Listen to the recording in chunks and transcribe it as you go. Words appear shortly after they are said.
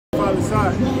by the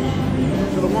side.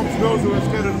 Shalom to those who are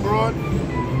scattered abroad.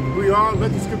 We are,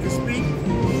 let the scripture speak.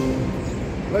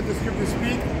 Let the scripture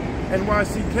speak.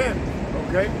 NYC Ken,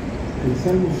 okay?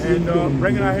 And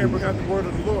bringing out here, bringing out the word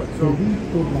of the Lord. So,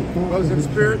 brothers in the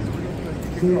spirit,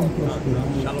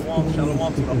 Shalom to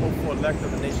the hopeful elect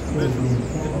of the nation of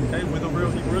Israel. Okay, we're the real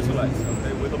Hebrew Israelites.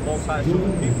 Okay, we're the most high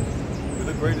chosen people. We're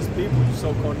the greatest people, you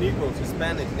so-called Negroes,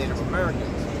 Hispanics, Native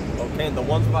Americans. Okay, and the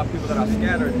ones of our people that are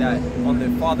scattered that on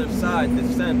their father's side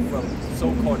descend from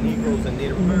so-called Negroes and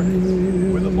Native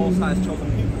Americans. We're the most high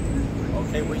chosen people.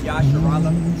 Okay, we're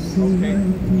Yasharallah. Okay,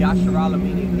 Yasharallah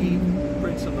meaning he,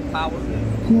 Prince of the Power.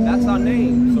 That's our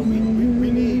name. So we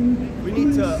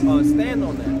need to stand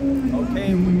on that.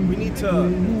 Okay, we need to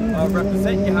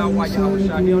represent Yahweh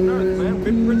Shai here on earth, man.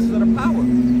 We're princes of the power.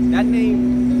 That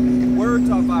name, words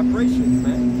are vibrations,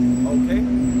 man. Okay,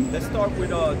 let's start with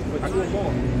two or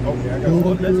more. okay, I got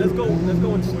let's go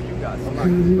into what you got.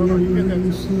 No, you get that too.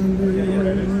 Yeah,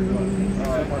 that is.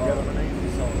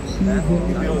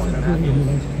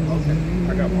 Okay,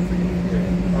 I got one for you.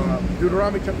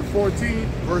 Deuteronomy chapter 14,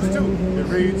 verse 2. It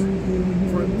reads,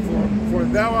 For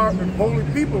thou art a holy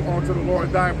people unto the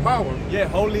Lord thy power. Yeah,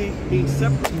 holy means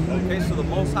separate. Okay, so the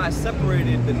Most High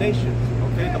separated the nations.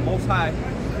 Okay, the Most High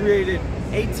created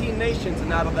 18 nations,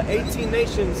 and out of the 18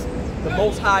 nations, the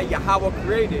Most High Yahweh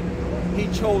created, he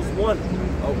chose one.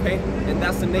 Okay, and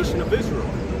that's the nation of Israel.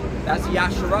 That's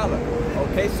Yasharallah.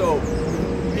 Okay, so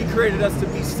he created us to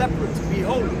be separate, to be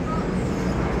holy.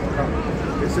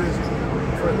 It says,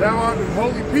 For thou art a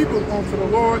holy people unto the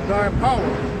Lord thy power,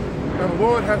 and the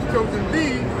Lord hath chosen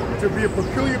thee to be a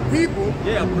peculiar people.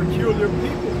 Yeah, a peculiar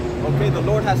people. Okay, the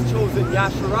Lord has chosen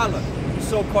Yasharallah, you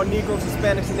so-called Negroes,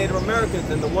 Hispanics, and Native Americans,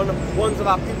 and the ones of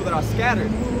our people that are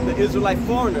scattered, the Israelite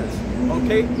foreigners.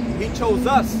 Okay, he chose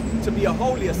us to be a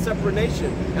holy, a separate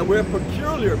nation, and we're a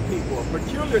peculiar people, a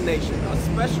peculiar nation, a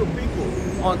special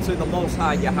people unto the Most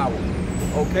High Yahweh.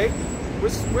 Okay,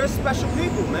 we're special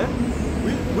people, man.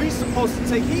 We supposed to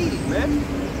take heed, man.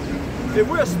 If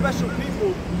we're a special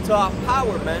people to our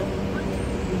power, man,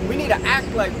 we need to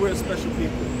act like we're a special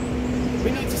people.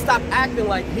 We need to stop acting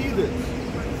like heathens.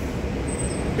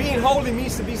 Being holy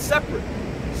means to be separate.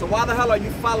 So why the hell are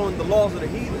you following the laws of the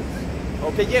heathens?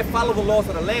 Okay, yeah, follow the laws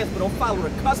of the lands, but don't follow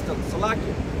the customs,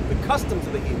 Salakia, the customs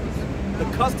of the heathens.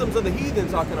 The customs of the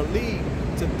heathens are going to lead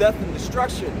to death and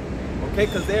destruction, okay,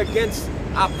 because they're against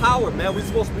our power, man. We're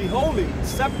supposed to be holy,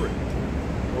 separate.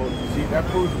 Well, see, that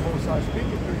proves the Most High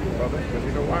speaking through you, brother, because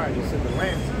you know why? He said the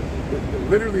land.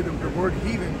 Literally, the word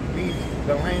heathen means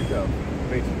the land of,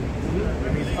 basically.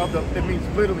 It means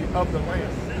literally of the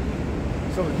land.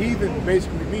 So heathen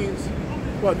basically means,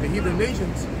 what? The heathen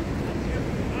nations,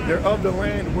 they're of the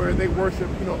land where they worship,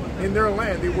 you know, in their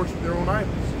land, they worship their own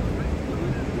idols.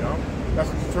 You know? That's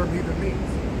what the term heathen means.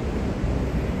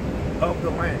 Of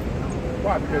the land.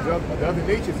 Why? Because the other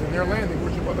nations in their land, they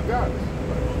worship other gods.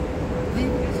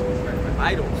 Heathens.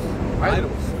 Idols.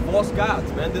 False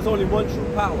gods, man. There's only one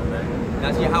true power, man.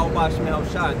 That's Yahweh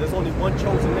Shai. There's only one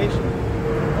chosen nation.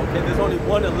 Okay, there's only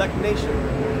one elect nation.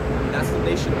 That's the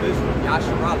nation of Israel.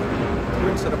 Yasharallah.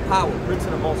 Prince of the power, Prince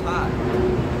of the Most High.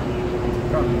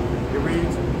 It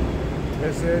reads,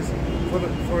 it says,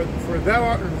 For thou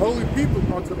art an holy people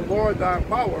unto the Lord thy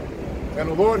power, and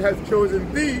the Lord hath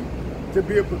chosen thee to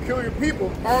be a peculiar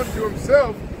people unto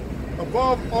himself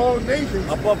above all nations.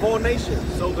 Above all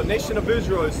nations. So the nation of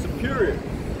Israel is superior.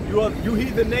 You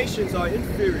heathen nations are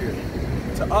inferior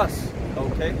to us,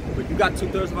 okay? But you got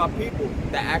 2/3 of our people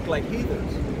that act like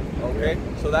heathens, okay?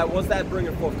 So that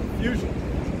bringing forth confusion,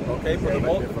 okay? For the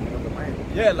most,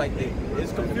 yeah, like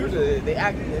it's confusion. They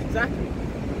act exactly.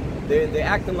 They're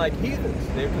acting like heathens.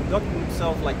 They're conducting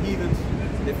themselves like heathens.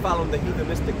 They follow the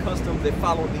heathenistic customs. They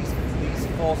follow these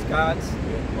false gods,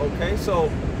 okay?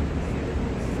 So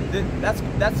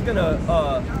that's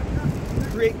gonna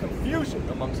create confusion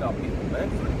amongst our people, man.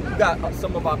 You got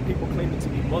some of our people claiming to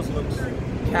be Muslims,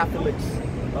 Catholics,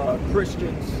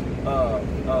 Christians,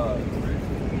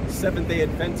 Seventh-day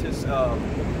Adventists,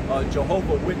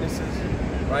 Jehovah's Witnesses,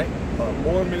 right?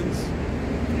 Mormons,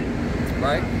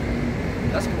 right?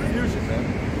 That's confusion, man.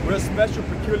 We're a special,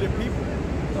 peculiar people,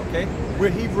 okay? We're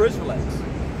Hebrew Israelites,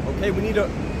 okay? We need to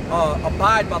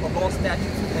abide by the law,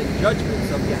 statutes, and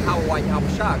judgments of Yahweh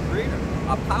Shai, Creator,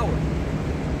 our power.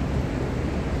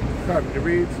 It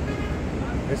reads,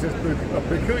 it says, a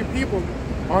peculiar people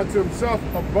unto himself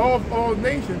above all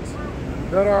nations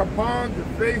that are upon the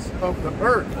face of the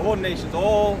earth. All nations,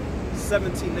 all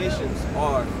 17 nations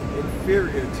are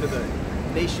inferior to the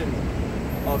nation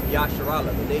of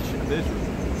Yasharallah, the nation of Israel.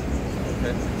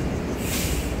 Okay.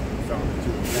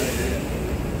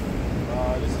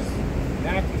 This is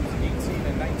Matthew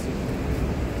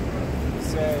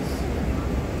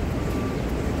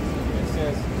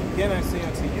Again I say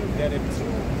unto you that if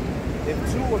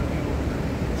two of you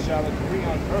shall agree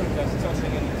on earth as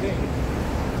touching anything,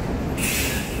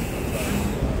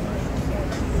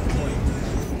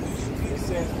 it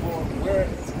says, for where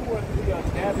 2 or 3 are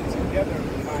gathered together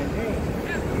in my name,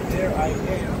 there I am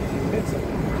in the midst of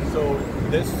them. So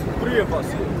there's 3 of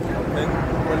us here. Okay?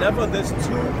 Whenever there's 2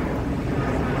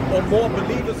 or more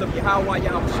believers of Yahweh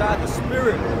Yahushua, the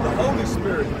Spirit, the Holy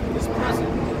Spirit is present.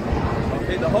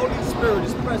 Okay, the Holy Spirit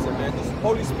is present, man. The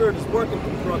Holy Spirit is working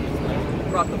through brothers, man.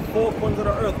 Throughout the 4 corners of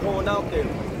the earth, going out there,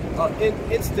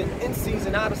 in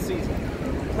season, out of season,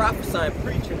 prophesying,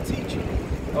 preaching, teaching.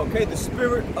 Okay, the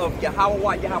Spirit of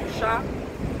Yahweh Yahushua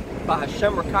by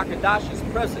Hashem Rakakadash is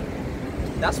present.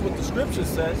 That's what the Scripture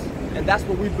says, and that's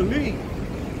what we believe,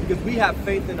 because we have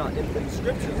faith in the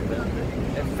Scriptures, man.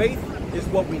 And faith is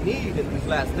what we need in these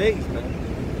last days, man.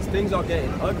 Because things are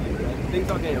getting ugly, man. Things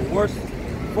are getting worse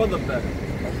for the better.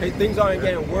 Okay, things aren't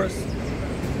getting worse.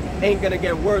 Ain't gonna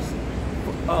get worse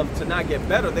to not get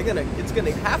better. It's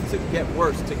gonna have to get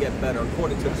worse to get better,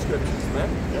 according to the Scriptures, man.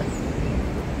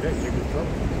 Yeah, Jacob's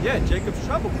trouble. Yeah, Jacob's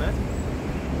trouble, man.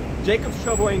 Jacob's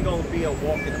trouble ain't gonna be a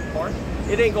walk in the park.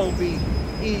 It ain't gonna be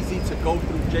easy to go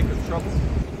through Jacob's trouble,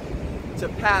 to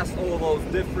pass all those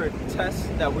different tests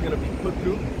that we're gonna be put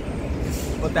through.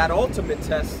 But that ultimate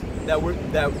test that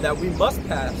we must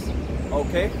pass,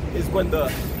 okay, is when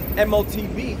the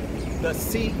MOTB, the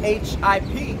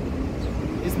CHIP,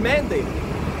 is mandated,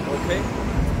 okay?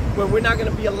 When we're not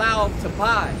gonna be allowed to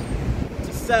buy,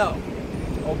 to sell,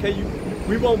 okay?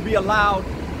 We won't be allowed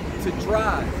to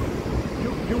drive.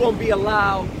 You won't be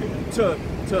allowed to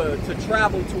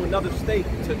travel to another state,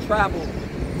 to travel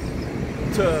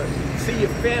to see your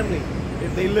family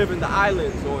if they live in the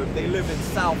islands, or if they live in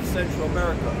South Central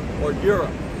America, or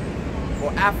Europe,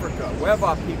 or Africa, wherever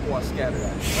our people are scattered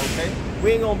at, okay?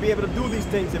 We ain't gonna be able to do these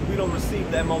things if we don't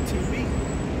receive the MOTB.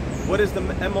 What is the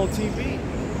MOTB?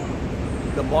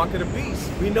 The mark of the beast.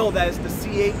 We know that it's the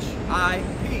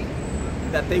CHIP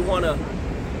that they wanna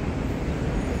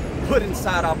put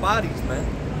inside our bodies, man.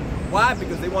 Why?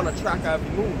 Because they wanna track our every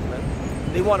move, man.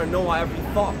 They wanna know our every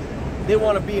thought. They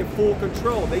wanna be in full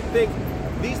control. They think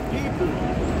these people,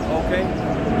 okay,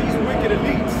 these wicked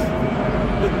elites,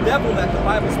 the devil that the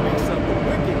Bible speaks of, the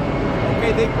wicked,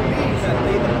 okay, they believe that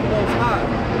they the Most High.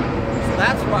 So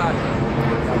that's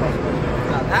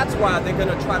why they're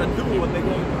gonna try to do what they're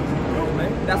going to do,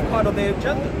 man. That's part of their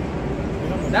agenda.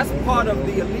 That's part of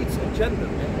the elite's agenda,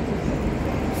 man.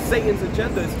 Satan's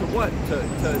agenda is to what?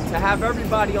 To have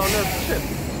everybody on earth shipped,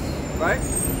 right?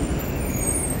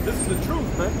 This is the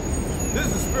truth, man. This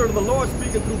is the Spirit of the Lord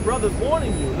speaking through brothers,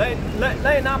 warning you,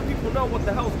 letting our people know what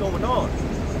the hell's going on,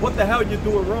 what the hell you're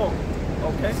doing wrong,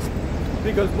 okay?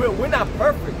 Because we're not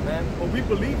perfect, man, but we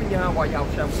believe in Yahweh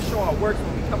Yahushua. We show our works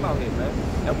when we come out here, man,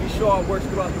 and we show our works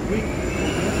throughout the week. We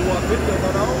do our videos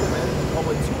on our own, man. But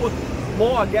when 2 or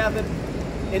more are gathered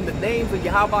in the names of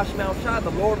Yahweh Yahushua,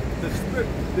 the Lord, the Spirit,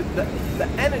 the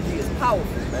energy is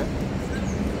powerful, man.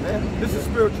 This is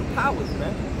spiritual powers,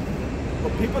 man.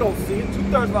 But people don't see it.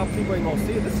 2/3 of our people ain't gonna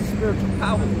see it. This is spiritual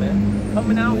powers, man.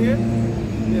 Coming out here,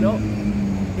 you know,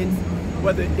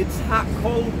 whether it's hot,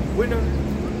 cold, winter,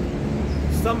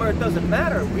 summer, it doesn't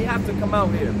matter. We have to come out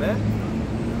here, man.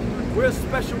 We're a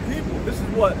special people. This is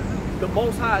what the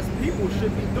Most High's people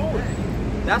should be doing.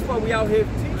 That's why we out here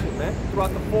teaching, man,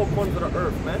 throughout the 4 corners of the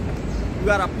earth, man. We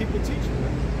got our people teaching,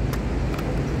 man.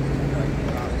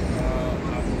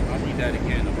 I'll read that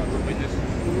again about the witness.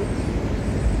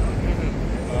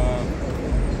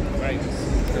 Right,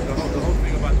 because the whole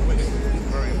thing about the witness is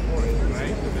very important,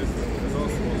 right? There's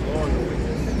also a law of the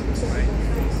witness, right?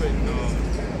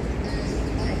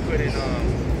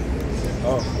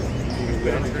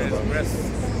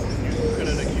 You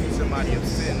couldn't accuse somebody of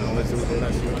sin unless you had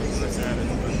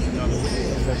another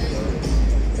witness.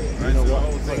 Right, so the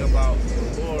whole thing about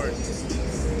the Lord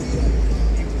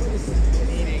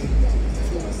needing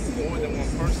more than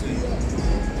one person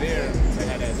there to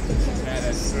have that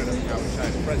Spirit of Yahushua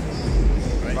present,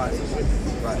 right?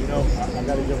 Right. You know, I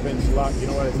gotta jump in, Shalak. You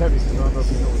know what? It's heavy. I don't know if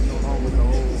you know what's going on with the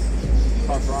whole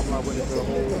Pastor Amla went into the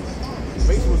whole.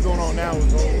 Basically, what's going on now is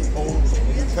the whole Old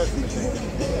New Testament thing.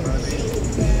 You know what I mean?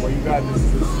 Where you got this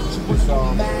what's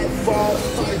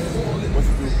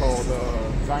the dude called?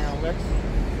 Zion Lex.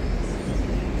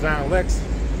 Zion Lex.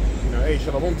 You know, hey,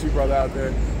 shalom to you, brother out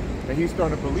there. And he's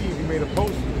starting to believe. He made a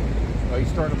post. He's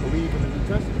starting to believe in the New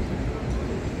Testament.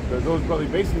 Because those brothers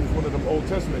basically was one of them Old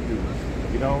Testament dudes,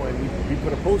 you know, and he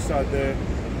put a post out there.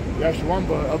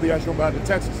 Yashwamba, other Yashwamba out of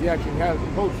Texas, he actually has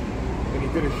a post, and he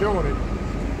did a show on it,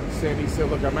 saying, he said,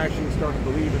 look, I'm actually starting to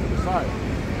believe in the Messiah,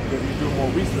 because he's doing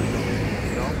more research on it,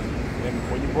 you know. And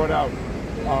when you brought out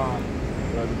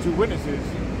the two witnesses,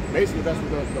 basically that's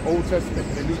what the Old Testament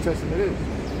and the New Testament is.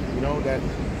 You know, that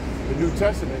the New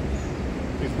Testament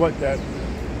is what that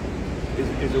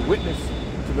is a witness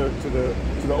to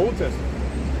the Old Testament.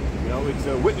 You know, it's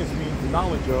a witness means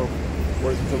knowledge of,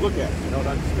 or to look at, you know, to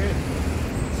understand.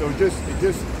 So it just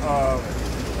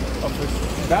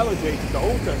validates the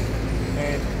Old Testament,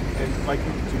 and like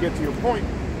to get to your point,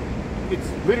 it's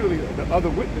literally the other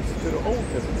witness to the Old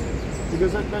Testament.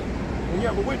 Because that when you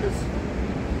have a witness,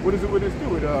 what does the witness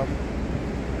do? It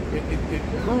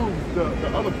proves the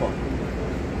other part.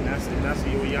 And that's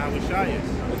who Yahweh Shai is.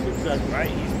 That's exactly right.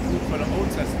 He's proof for the Old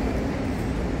Testament.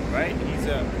 Right? He's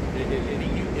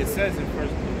it says in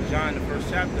First John, the first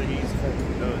chapter, he's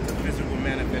the physical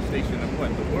manifestation of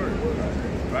what? The Word.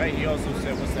 Right? He also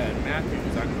said, what's that? Matthew,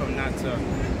 I come not to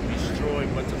destroy,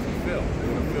 but to fulfill.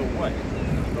 Fulfill what?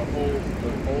 The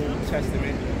Old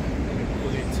Testament, and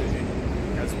put it to it,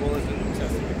 as well as the New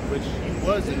Testament, which he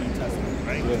was the New Testament,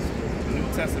 right? Yes. The New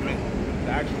Testament,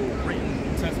 the actual written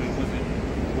New Testament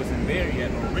wasn't there yet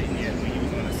or written yet when he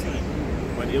was on the scene,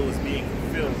 but it was being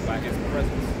fulfilled by his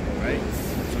presence, right?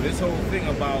 So this whole thing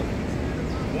about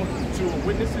two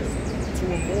witnesses, two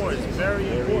or more, is very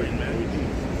important, man.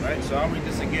 Right? So I'll read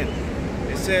this again.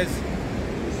 It says,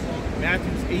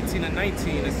 Matthew 18 and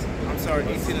 19,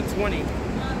 18 and 20. You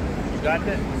got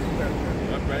that?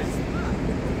 Yep, right.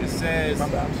 It says,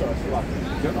 I'm sorry,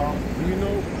 do you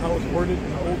know how it's worded in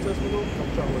the Old Testament?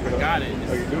 I'm trying to look it up. I got it.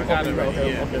 Oh, you do? I got it right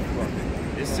okay, here. Okay.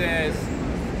 It says,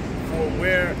 for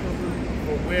where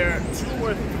two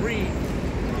or three,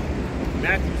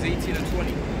 Matthew 18 and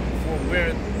 20, for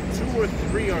where two or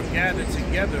three are gathered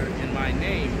together in my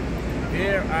name,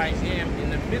 there I am in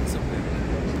the midst of them.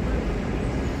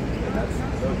 And that's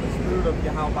the spirit of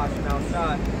Yahweh Shemel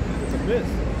Shai in the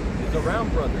midst. It's around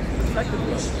brothers, protecting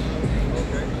brothers.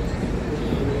 Okay?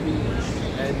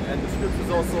 And the scriptures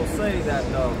also say that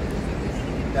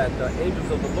the angels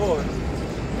of the Lord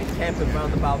encamped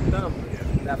round about them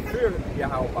that fear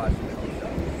Yahweh Shemel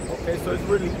Shai. Okay, so it's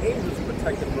really angels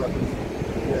protecting brothers.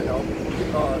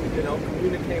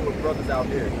 Communicating with brothers out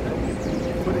here.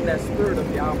 Putting that spirit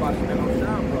of Yahweh Shemel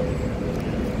Shai, brothers.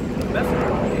 The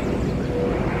messenger of the angels.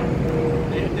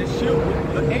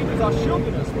 The angels are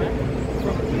shielding us, man,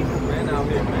 from evil, man, out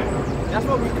here, man. That's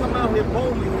why we come out here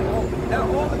boldly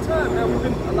all the time, man.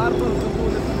 A lot of us have been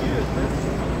doing this for years, man.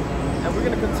 And we're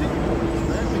going to continue doing this,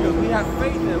 man, because we have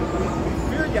faith in him. We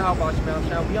fear Yahweh Shemel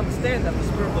Shai. We understand that the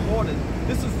Spirit of the Lord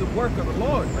this is the work of the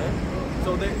Lord, man.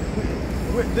 So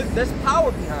there's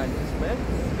power behind this, man.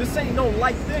 This ain't no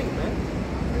light thing, man.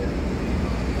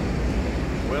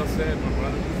 Well said, my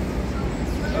brother.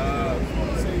 Of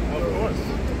course.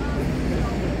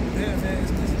 Yeah, man,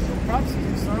 it's the prophecies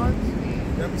and signs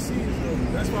that we see.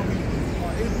 That's why we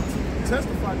are able to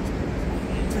testify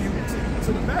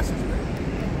to the message, man.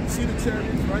 You see the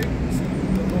chariots, right? You see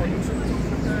the Lord in the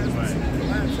past, Right. you see the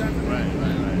last chapter. Right.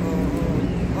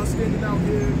 Us standing out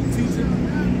here teaching,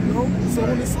 so on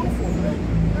and so forth, man.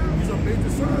 These are major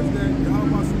signs that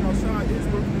Yahweh Shemel Shai is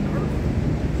working in the earth.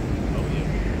 Oh, yeah.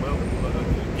 Well,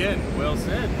 again, well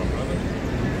said, my brother.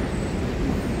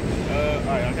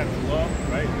 All right, I got the law,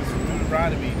 right? This is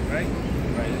Deuteronomy, right?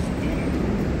 Right, this is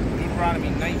Deuteronomy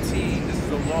 19. This is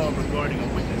the law regarding a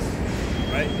witness,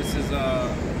 right? This is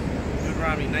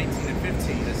Deuteronomy 19 and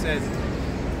 15. It says,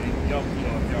 y'all,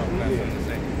 if y'all got something to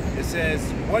say. It says,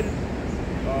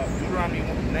 Deuteronomy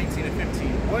 19 and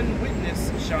 15, one witness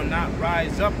shall not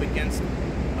rise up against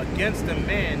a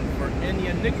man for any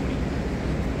iniquity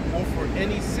or for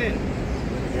any sin.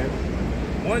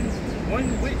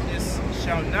 One witness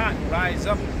shall not rise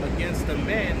up against a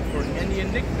man for any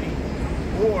iniquity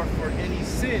or for any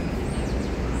sin,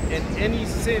 and any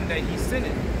sin that he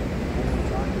sinneth.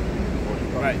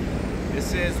 Right. It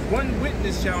says, one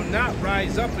witness shall not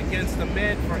rise up against a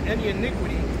man for any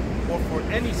iniquity or for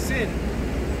any sin,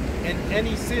 and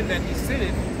any sin that he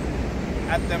sinneth.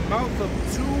 At the mouth of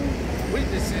two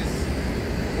witnesses,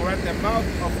 or at the mouth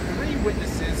of three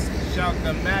witnesses, shall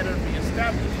the matter be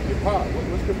established.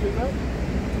 What scripture is that?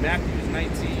 Matthew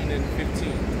 19 and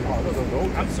 15. Oh, those are the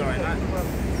Old I'm sorry,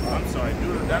 I'm sorry.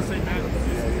 Did I say Matthew?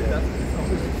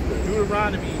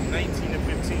 Deuteronomy 19 and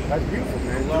 15. That's beautiful,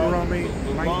 man. The law, Deuteronomy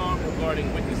the law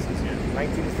regarding witnesses here.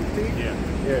 19 and 15? Yeah.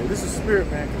 Yeah, this is spirit,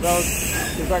 man.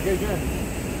 Because like again,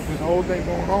 there's a whole thing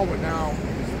going on with now.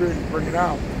 The spirit is bringing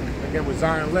out again with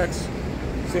Zion Lex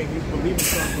saying he's believing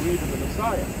in the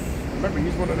Messiah. Remember,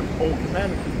 he's one of them old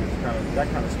commandment keepers, that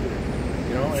kind of spirit,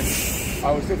 And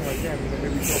I was thinking like, damn,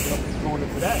 maybe we should open up going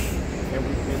into that, and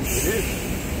it is.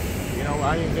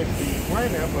 I ain't necessarily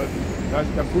playing that, but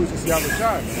that proves it's Yahweh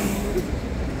Shai.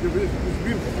 it's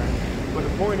beautiful, man. But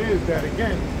the point is that,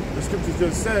 again, the scriptures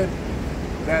just said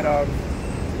that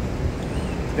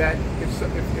that if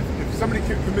somebody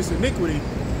commits iniquity,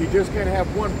 you just can't have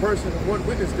one person and one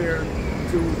witness there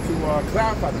to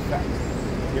clarify the fact.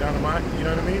 You know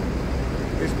what I mean?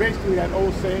 It's basically that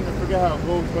old saying, I forget how it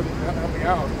goes, but help me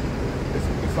out.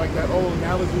 It's like that old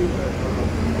analogy,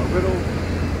 a riddle,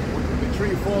 when the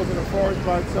tree falls in the forest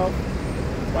by itself,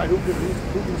 right? Who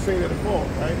can say that it falls,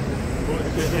 right?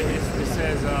 It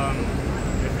says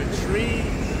if a tree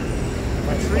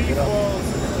falls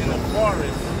in the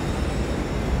forest,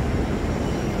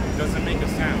 it doesn't make a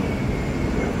sound.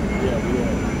 Yeah.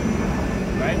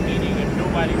 Right? Meaning if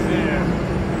nobody's there,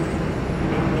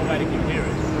 nobody can hear it.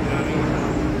 You know what I mean?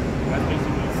 That's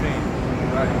basically what it's saying.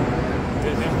 Right.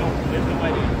 There's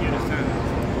nobody to hear the sound.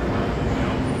 You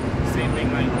know? Same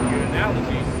thing like your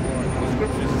analogy, the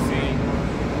scriptures are saying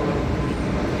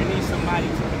you need somebody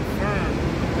to confirm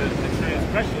the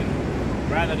transgression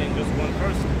rather than just one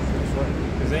person. That's right.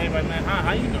 Because everybody, man,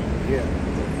 how you know? Yeah.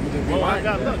 Well, I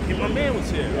got look, my man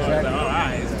was here. Exactly. I was like, all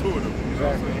right, it's two of them. You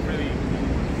know, so you really,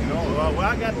 you know, well,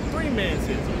 I got 3 men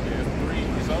here. So there's 3,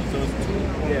 so it's 2 or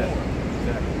more.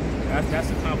 Exactly. That's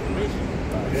a confirmation.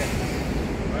 Yeah.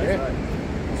 Right? Yeah.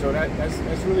 So that's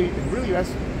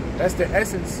that's the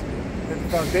essence and the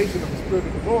foundation of the Spirit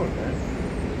of the Lord, man.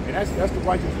 And that's the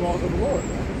righteous laws of the Lord,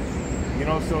 man. You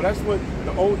know, so that's what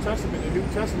the Old Testament and the New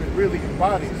Testament really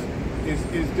embodies is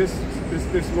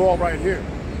this law right here.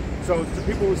 So to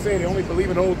people who say they only believe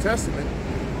in the Old Testament,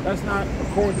 that's not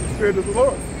according to the Spirit of the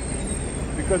Lord.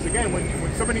 Because again, when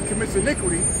somebody commits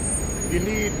iniquity, you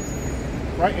need,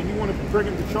 right, and you want to bring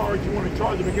him to charge, you want to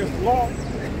charge him against the law,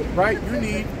 right? You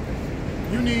need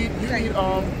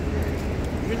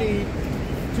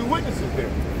 2 witnesses there,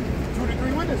 2 to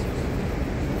 3 witnesses,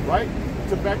 right,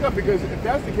 to back up. Because if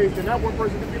that's the case, then that one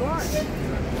person could be lying,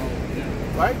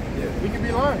 right? Yeah. He could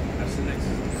be lying. That's the next.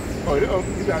 Oh, you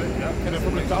got it. Yeah. And then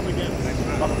from the top again.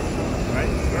 Right?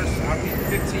 Verse, I'll read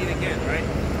 15 again, right?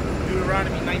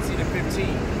 Deuteronomy 19 and 15.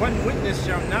 One witness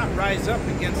shall not rise up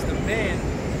against a man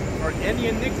for any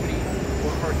iniquity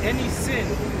or for any sin,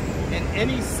 and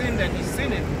any sin that he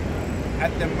sinneth,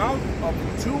 at the mouth of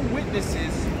 2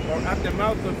 witnesses or at the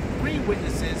mouth of 3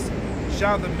 witnesses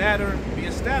shall the matter be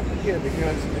established. Yeah,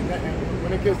 because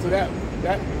when it gets to that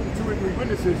 2 or 3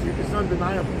 witnesses, it's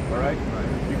undeniable, all right?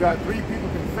 You got 3 people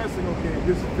confessing, okay,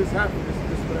 this happened, this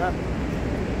is what happened,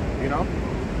 you know?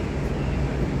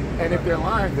 And if they're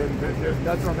lying, then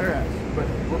that's on their ass. But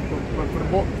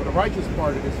for the righteous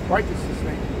part of this righteousness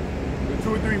thing, the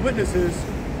 2 or 3 witnesses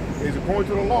is according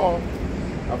to the law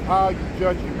of how you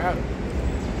judge your matter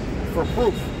for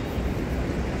proof.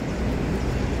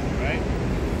 Right?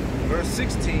 Verse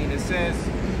 16, it says,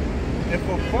 if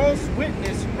a false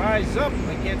witness rise up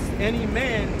against any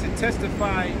man to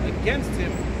testify against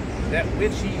him that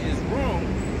which he is wrong,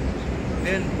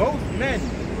 then both men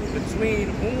between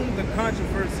whom the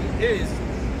controversy is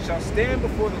shall stand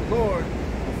before the Lord,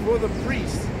 before the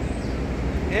priests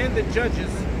and the judges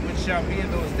which shall be in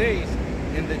those days,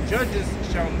 and the judges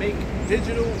shall make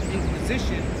digital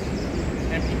inquisition.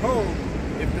 And behold,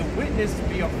 if the witness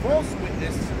be a false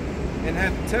witness, and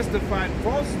hath testified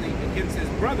falsely against his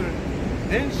brother,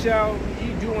 then shall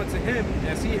ye do unto him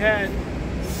as he had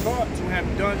thought to have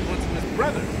done unto his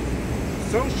brother.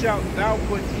 So shalt thou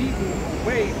put evil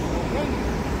away from among you.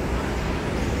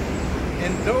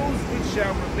 And those which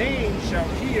shall remain shall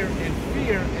hear and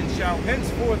fear, and shall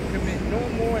henceforth commit no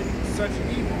more such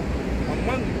evil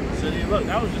among you. So look,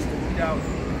 that was just to weed out.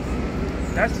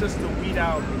 That's just to weed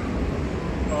out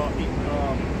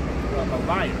a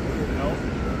liar, you know.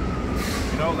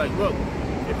 You know, like, look,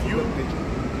 if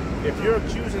you're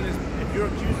accusing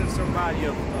somebody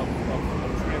of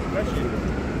transgression,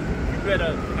 you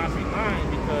better not be lying,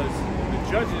 because the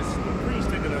judges, the priests,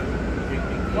 they're gonna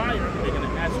inquire, they're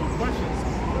gonna ask you questions,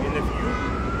 and if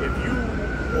you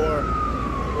or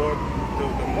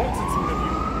the multitude of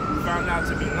you found out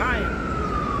to be lying,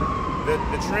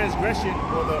 the transgression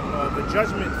or the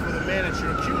judgment for the man that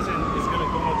you're accusing is gonna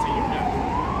go onto you now.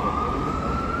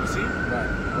 You see? Right.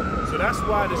 So that's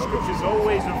why the scriptures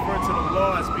always refer to the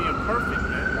law as being perfect,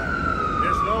 man.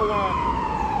 There's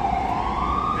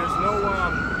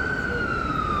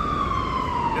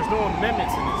no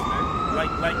amendments in this, man. Like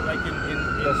in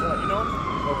That's right. You know?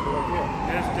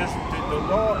 Yeah. The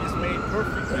law is made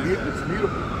perfect, man. It's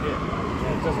mutable.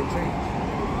 Yeah. It doesn't change.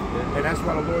 And that's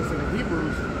why the Lord said in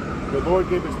Hebrews, the Lord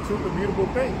gave us 2 immutable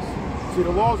things. See,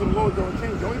 the laws of the Lord don't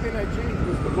change. The only thing that changed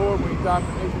was the Lord when he died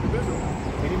for the nation of Israel.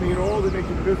 And he made all the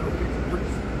nation of Israel kings and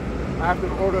priests after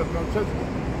the order of Melchizedek.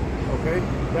 Okay?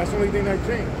 That's the only thing that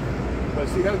changed. But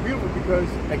see, that's beautiful because,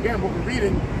 again, what we're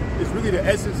reading is really the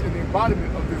essence and the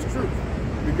embodiment of this truth.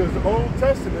 Because the Old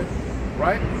Testament,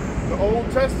 right? The Old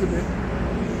Testament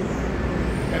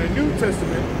and the New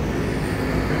Testament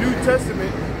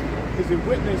is a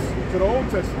witness to the Old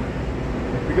Testament.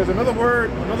 Because another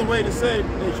way to say,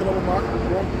 hey, Shalom Mark,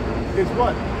 is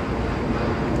what?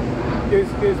 Is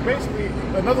basically,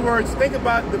 in other words, think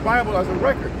about the Bible as a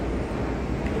record.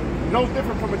 No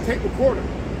different from a tape recorder.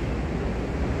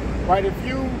 Right? If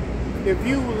you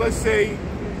let's say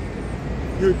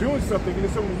you're doing something and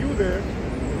there's someone you there,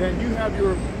 then you have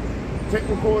your tape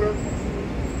recorder,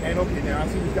 and okay, now I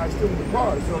see this guy stealing the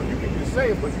car, so you can just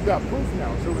say it, but you got proof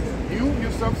now. So it's you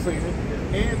yourself saying it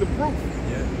and the proof.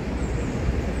 Yeah.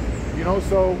 You know,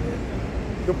 so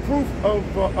the proof of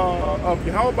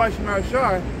Yahweh by Shema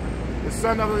Shai, the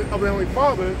Son of the Heavenly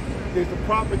Father, is the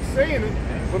prophet saying it,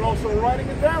 but also writing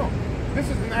it down. This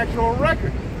is an actual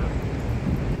record.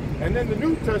 And then the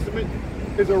New Testament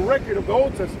is a record of the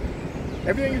Old Testament.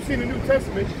 Everything you see in the New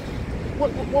Testament,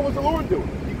 what was the Lord doing?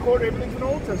 He quoted everything from the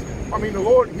Old Testament. I mean, the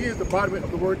Lord, He is the embodiment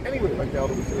of the Word anyway, like the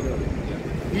elder was saying earlier.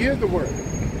 He is the Word.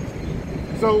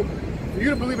 So, for you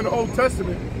to believe in the Old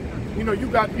Testament, you know, you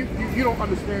don't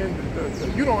understand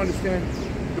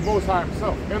the Most High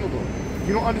Himself and the Lord.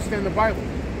 You don't understand the Bible.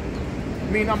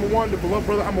 Me, number one, the beloved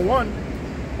brother, number one,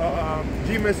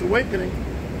 GMS Awakening,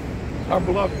 our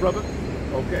beloved brother,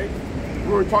 okay?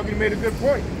 We were talking, he made a good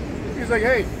point. He's like,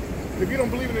 hey, if you don't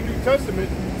believe in the New Testament,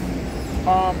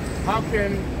 how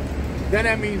can, then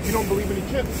that means you don't believe in the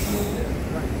chips,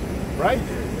 right?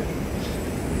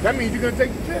 That means you're going to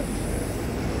take the chips.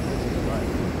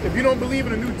 If you don't believe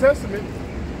in the New Testament,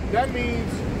 that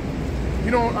means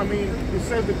you don't, I mean, it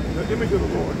says the image of the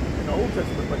Lord in the Old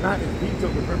Testament, but not in detail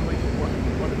in Revelation 1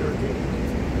 to 13.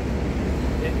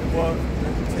 Well,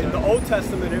 in the Old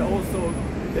Testament, it also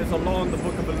is along the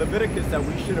book of Leviticus that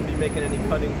we shouldn't be making any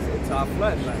cuttings into our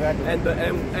flesh. Exactly.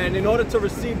 And in order to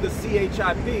receive the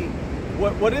CHIP,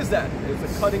 what is that? It's a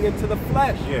cutting into the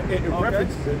flesh. Yeah, it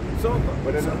references it. So,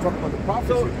 but then I'm talking about the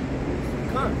prophecy. So,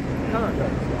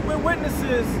 we're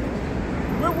witnesses,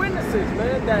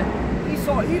 man, that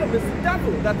Esau Edom is the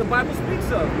devil that the Bible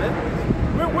speaks of, man.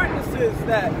 We're witnesses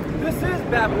that this is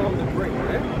Babylon the Great,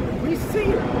 man. We see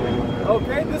it,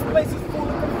 okay? This place is full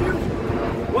of confusion.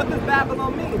 What does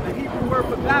Babylon mean? The Hebrew word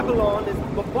for Babylon is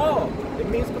babal. It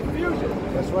means confusion.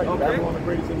 That's right. Okay? Babylon the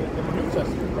Great is in the New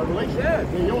Testament, Revelation. Yeah.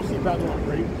 You don't see Babylon the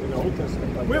Great in the Old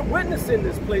Testament. Like we're witnessing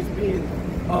this place being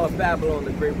Babylon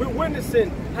the Great. We're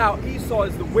witnessing how Esau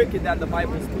is the wicked that the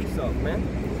Bible speaks of, man.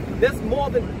 There's more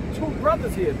than two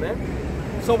brothers here, man.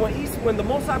 So when the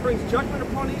Most High brings judgment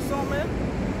upon Esau, man,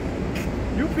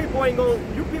 you people are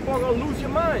gonna lose your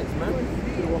minds, man.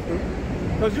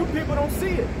 Because you people don't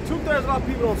see it. 2/3 of our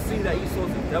people don't see that Esau's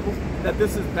the devil, that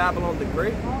this is Babylon the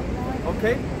Great.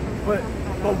 Okay? But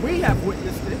we have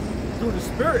witnessed it through the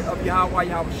spirit of Yahweh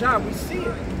Shai. We see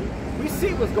it. We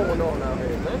see what's going on out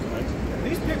here, man.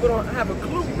 These people don't have a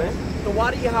clue, man. So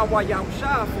why do Yahweh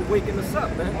Shai for waking us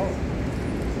up, man?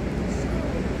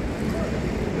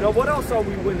 You know, what else are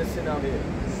we witnessing out here?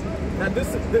 Now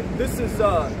there's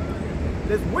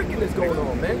wickedness going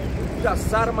on, man. You got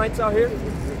sodomites out here.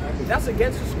 That's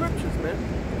against the scriptures, man.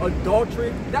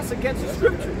 Adultery, that's against the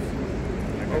scriptures.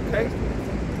 Okay?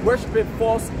 Worshiping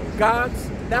false gods,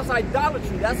 that's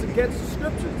idolatry. That's against the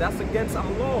scriptures. That's against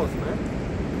our laws, man.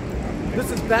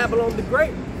 This is Babylon the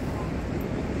Great,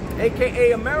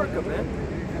 aka America, man.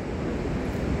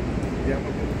 Yeah.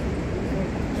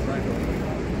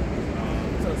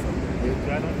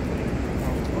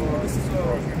 This is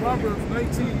Proverbs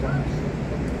 19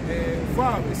 and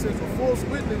 5. It says, a false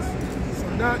witness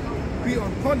shall not be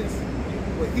unpunished,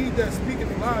 but he that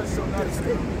speaketh lies shall not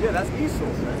escape. Yeah, that's Esau,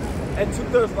 man. And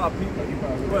 2/3 of our people.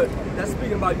 But that's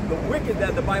speaking about the wicked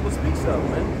that the Bible speaks of,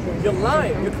 man. You're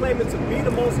lying. You're claiming to be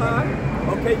the Most High.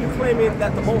 Okay, you're claiming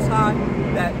that the Most High,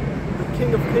 that the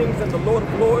King of Kings and the Lord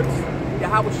of Lords,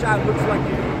 Yahweh Shai looks like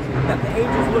you, that the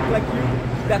angels look like you,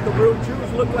 that the real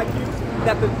Jews look like you,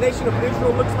 that the nation of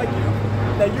Israel looks like you,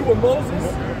 that you were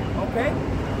Moses, okay?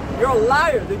 You're a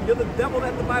liar. You're the devil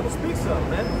that the Bible speaks of,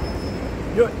 man.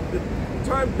 The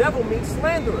term devil means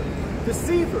slanderer,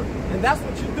 deceiver, and that's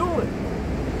what you're doing.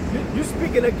 You're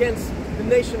speaking against the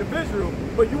nation of Israel,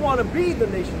 but you want to be the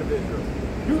nation of Israel.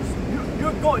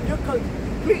 You're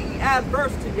completely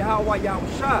adverse to Yahweh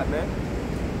Shai, man.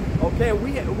 Okay,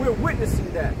 we're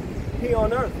witnessing that here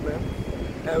on earth, man.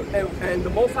 And the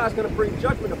Most High is going to bring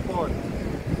judgment upon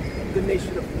the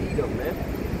nation of Edom, man.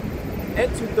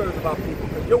 And 2/3 of our people,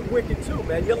 because you're wicked too,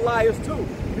 man. You're liars too.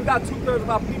 You got 2/3 of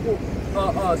our people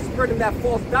spreading that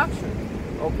false doctrine,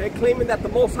 okay? Claiming that the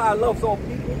Most High loves all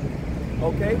people.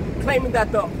 okay? Claiming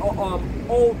that the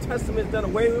Old Testament is done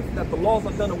away with, that the laws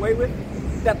are done away with,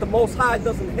 that the Most High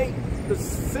doesn't hate the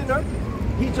sinner,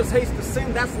 he just hates the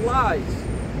sin. That's lies,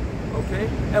 okay?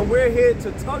 And we're here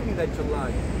to tell you that you're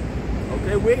lying,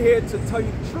 okay? We're here to tell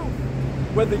you the truth,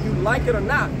 whether you like it or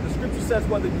not. The scripture says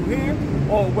whether you hear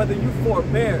or whether you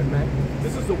forbear, man.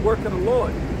 This is the work of the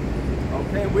Lord,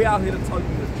 okay? We're out here to tell you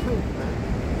the truth,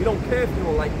 man. We don't care if you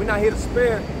don't like it. We're not here to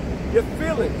spare your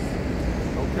feelings,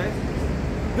 okay?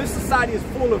 This society is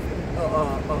full of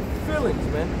feelings,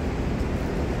 man.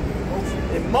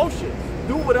 Emotions.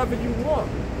 Do whatever you want.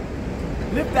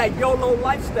 Live that YOLO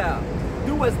lifestyle.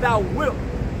 Do as thou wilt.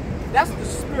 That's the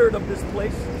spirit of this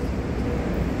place,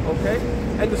 okay?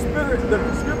 And the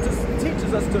scriptures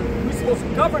teaches us we're supposed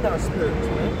to govern our spirits,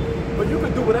 man. But you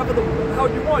can do whatever the hell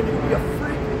you want. You can be a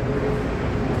freak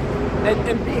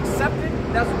and be accepted.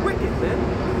 That's wicked, man.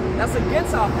 That's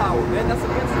against our power, man. That's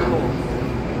against the law.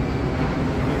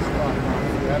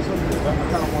 That's okay. I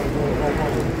kind of want to go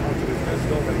onto this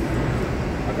testimony.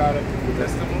 I got it. The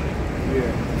testimony?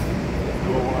 Yeah.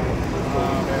 Go on.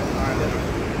 All right, let's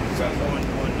on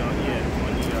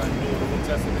the New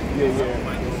Testament. Yeah.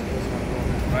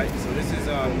 Right. So this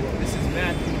is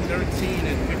Matthew 13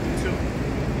 and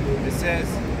 52. It says,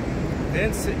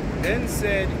 Then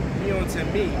said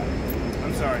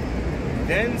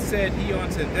he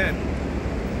unto them,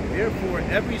 therefore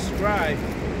every scribe,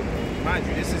 mind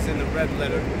you, this is in the red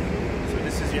letter, so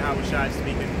this is Yahweh Shai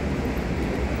speaking.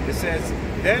 It says,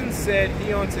 then said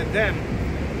he unto them,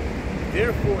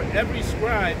 therefore every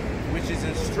scribe which is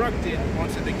instructed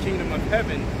unto the kingdom of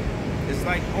heaven is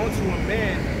like unto a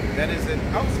man that is an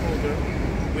householder,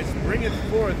 which bringeth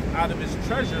forth out of his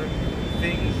treasure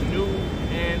things new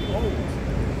and old.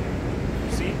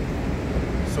 You see?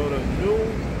 So the New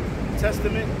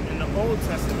Testament and the Old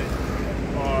Testament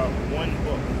are one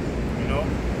book, you know?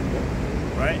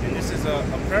 Right? And this is a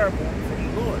parable from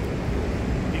the Lord.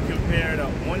 He compared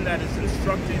one that is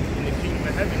instructed in the kingdom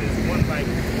of heaven is one like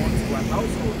unto a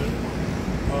householder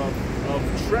of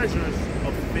treasures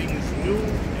of things new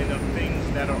and of things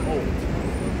that are old.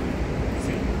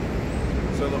 See?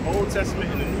 So the Old Testament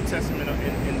and the New Testament, and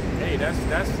hey, that's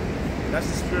the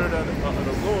spirit of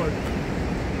the Lord.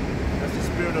 That's the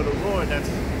spirit of the Lord. That's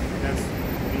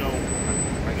you know,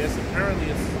 I guess apparently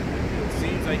it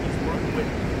seems like he's working with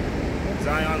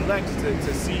Zion Lex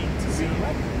to see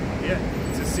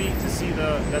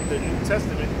that the New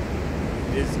Testament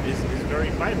is very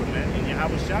vital, man, and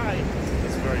Yahweh Shai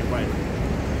is very vital.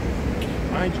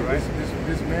 Mind you, right?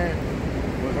 This man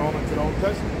was on into the Old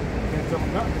Testament. You can't tell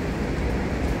him nothing.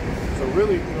 So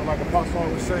really, you know, like Apostle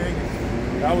was saying,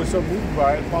 I was so moved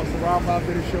by it. Apostle Rob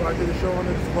did a show. I did a show on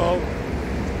it as well.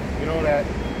 You know that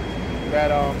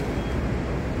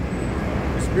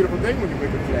it's a beautiful thing when you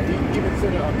wake up to that. He even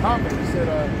said a comment. He said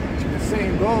the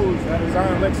saying goes that as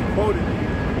Zion Lex quoted,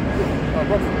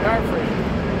 roughly paraphrasing.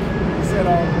 He said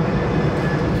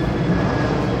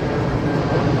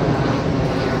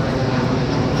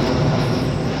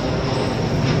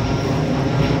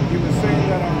he was saying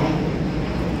that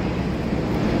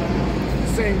the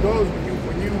saying goes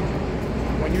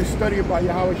when you study about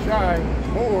Yahweh Shai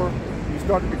more, you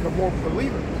start to become more of a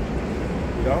believer.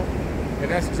 You know? And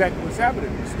that's exactly what's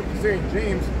happening. The scripture saying,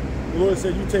 James, the Lord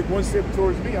said, you take one step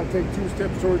towards me, I'll take 2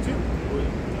 steps towards you.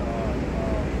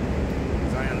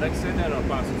 Zion Lex said that, or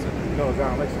Apostle said that? No,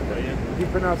 Zion Lex said that. Yeah. He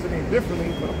pronounced the name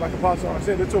differently, but like Apostle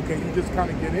said, it's okay. You just kind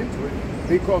of get into it.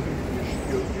 He calls him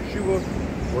Yeshua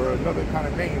or another kind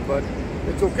of name, but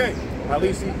it's okay. At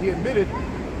least he admitted,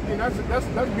 and that's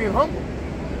being humble.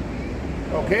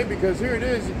 Okay, because here it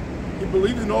is, he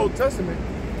believes in the Old Testament,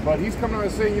 but he's coming out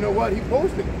and saying, you know what, he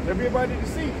posted it. Everybody to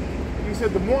see. He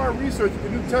said, the more I research the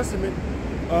New Testament,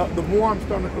 the more I'm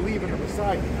starting to believe in the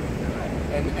Messiah.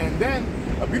 And then,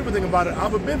 a beautiful thing about it,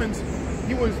 Abba Bivens,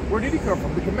 where did he come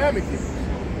from? The commandment keepers.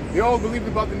 They all believed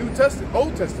about the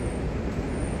Old Testament.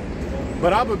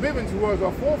 But Abba Bivens, who was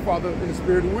our forefather in the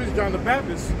spirit, who is John the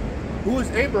Baptist, who is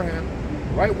Abraham,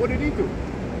 right? What did he do?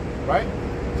 Right?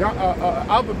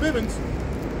 Abba Bivens,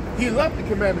 he left the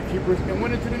commandment keepers and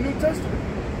went into the New Testament.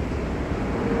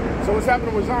 So what's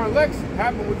happening with Zion Lex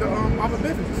happened with the Abba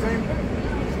Bivens, the same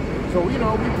thing. So, you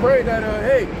know, we pray that,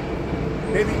 hey,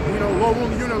 maybe, you know, Lord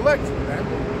willing, you're an elect, man.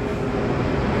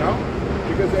 You know?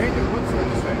 Because the angels, what's it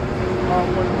say?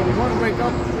 When we want to wake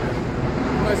up,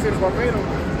 when I say verbatim,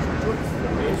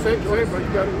 say it, but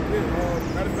you got it.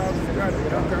 Got it, got it.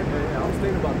 Okay. Yeah, I was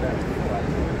thinking about that.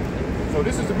 So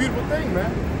this is a beautiful thing,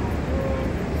 man.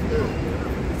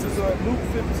 This is Luke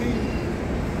 15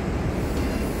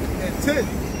 and 10.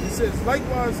 It says,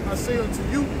 likewise I say unto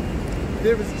you,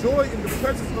 there is joy in the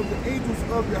presence of the angels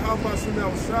of Yahweh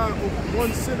Shemel Shai over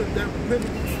one sinner that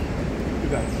repented. You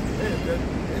got it. Man,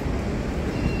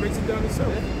 it breaks it down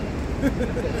itself.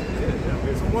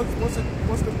 So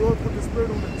once the Lord put the Spirit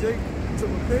on the Jake to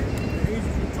repent, the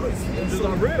angels rejoice. Angels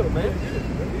are real, man.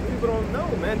 These people don't know,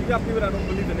 man. You got people that don't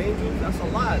believe in angels. That's a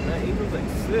lie, man. Angels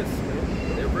exist,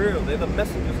 man. They're real. They're the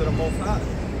messengers of the Most High.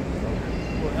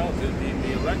 Well, hell,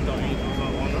 the elect are angels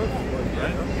on earth,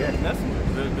 right? Yeah, messengers.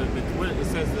 It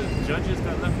says the judges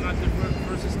that left not their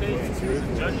first estate. It says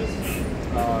judges.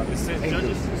 It says Angels.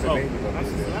 judges. It's Oh, angels. I'm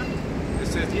sorry. It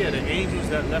says, yeah, the angels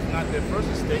that left not their first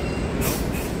estate, you know,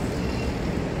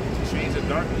 to change the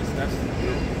darkness. That's, you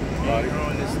know, you're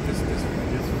on this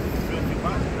filthy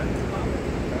body, right?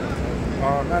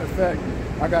 Matter of fact,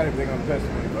 I got everything on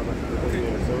testimony, brother.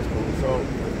 Yeah, so it's cool. So,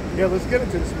 yeah, let's get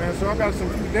into this, man. So I got some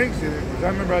few things here. Because I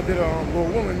remember I did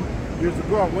Lord Willing years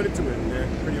ago. I went into it, man,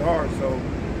 pretty hard. So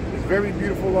it's very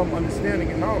beautiful understanding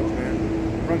and knowledge, man.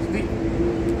 It runs deep.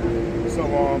 So,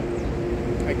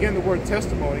 again, the word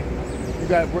testimony. You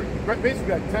got basically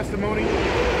got testimony,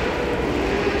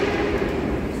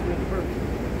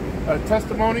 a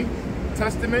testimony,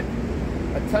 testament,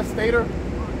 a testator.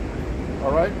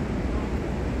 All right.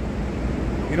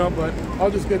 You know, but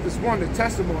I'll just get this one. The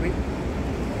testimony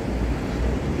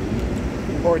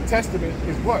or a testament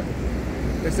is what?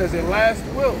 It says a last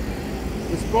will,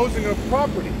 disposing of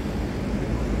property.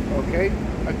 Okay?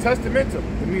 A testamentum.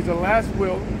 It means a last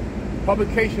will,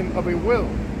 publication of a will.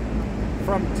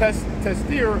 From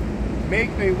testir, make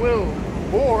a will,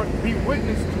 or be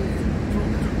witness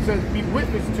to says be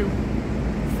witness to,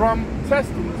 from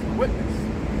testing, witness.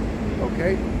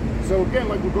 Okay? So again,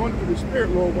 like we're going through the Spirit,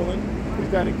 Lord willing, is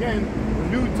that again, the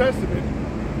New Testament,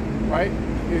 right,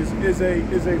 is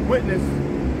a witness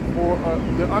for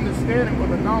the understanding or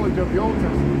the knowledge of the Old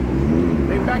Testament.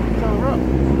 They back each other up.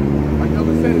 Like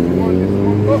Elder said, it's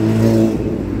one book.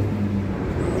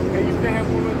 Okay, you can't have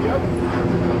one or the other.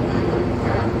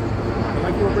 And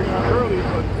like you were bringing out earlier,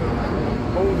 but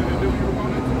old and the new you were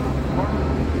going into,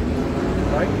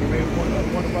 right? You made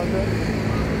one about that?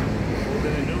 Old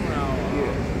and the new now.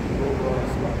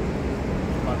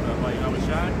 About Yahweh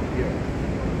Shai? Yeah.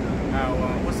 How,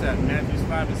 what's that? Matthew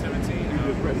 5 and 17? You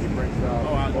just read it. He brings out.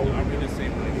 Oh, I'll read the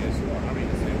same one. Yes, I'll read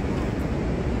the same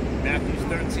one. Matthew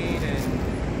 13 and...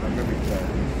 I remember that.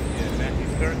 Yeah, Matthew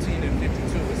 13 and 52.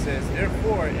 It says,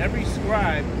 therefore, every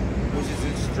scribe which is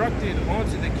instructed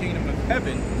onto the kingdom of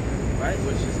heaven, right,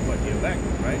 which is what, the elect,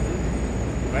 right?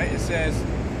 Right? It says,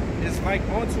 it's like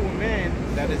unto a man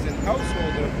that is an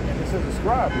householder. And it says a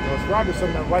scribe. You know, a scribe is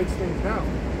someone that writes things down.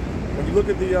 When you look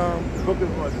at the book of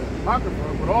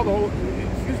Apocrypha, with all the whole,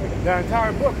 the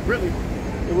entire book, really,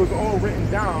 it was all written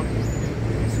down,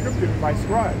 scripted by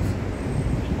scribes.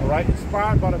 All right,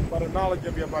 inspired by the knowledge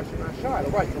of Yahweh Shai.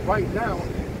 All right, to write down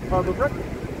the record.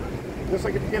 Just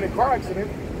like if you get in a car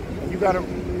accident, you got to,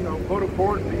 go to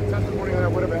court, the testimony or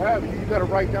whatever have you. You got to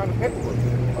write down the paperwork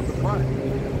of the crime.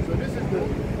 So this is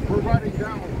we're writing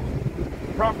down.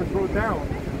 The prophets wrote down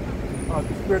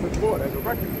the Spirit of the Lord as a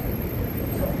record.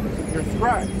 They're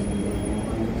scribes.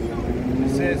 It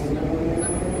says,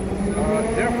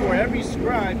 therefore every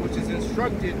scribe which is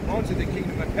instructed unto the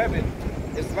kingdom of heaven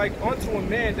is like unto a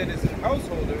man that is an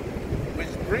householder, which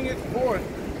bringeth forth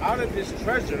out of his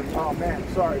treasure. Oh man,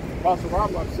 sorry. Apostle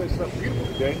Rob said something beautiful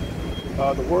today.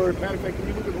 The word, matter of fact, when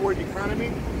you look at the word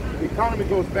economy, the economy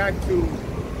goes back to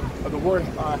the word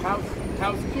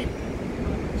housekeep,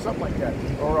 something like that.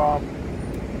 Or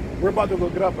we're about to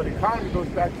look it up, but economy goes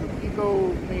back to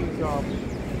eco means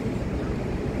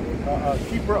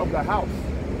keeper of the house,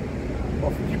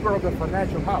 or keeper of the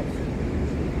financial house.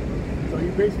 So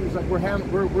you basically, it's like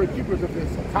we're keepers of this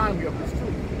economy of this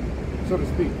truth, so to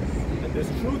speak. And this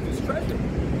truth is treasure.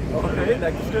 Okay,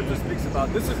 like the scripture speaks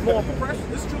about. This is more precious.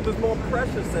 This truth is more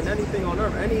precious than anything on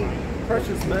earth. Any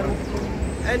precious metal,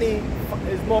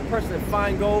 is more precious than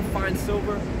fine gold, fine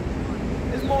silver.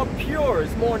 It's more pure.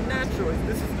 It's more natural.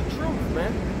 This is the truth,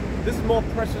 man. This is more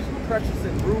precious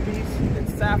than rubies and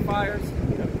sapphires.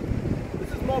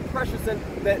 This is more precious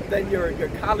than your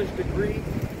college degree.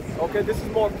 Okay, this is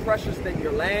more precious than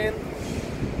your land,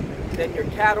 than your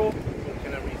cattle.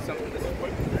 Can I read something this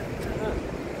quick?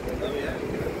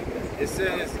 It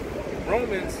says,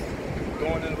 Romans,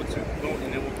 and then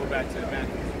we'll go back to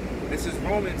Matthew. This is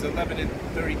Romans 11 and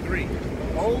 33.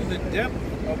 Oh, the depth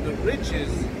of the riches,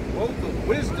 both of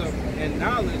wisdom and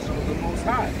knowledge of the Most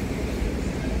High.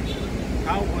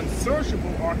 How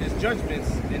unsearchable are his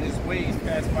judgments and his ways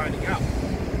past finding out.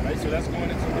 Right, so that's going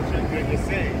into what you're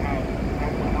saying.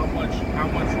 How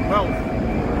much wealth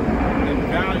and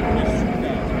value this truth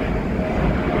has, right?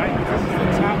 Right? This is the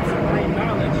top supreme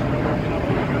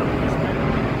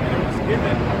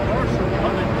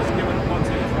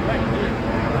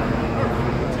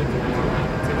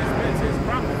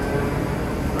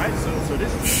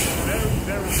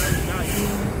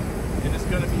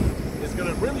it's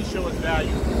going to really show its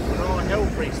value when all hell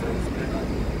breaks loose,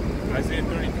 man. Isaiah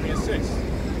 33 and 6. You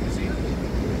see?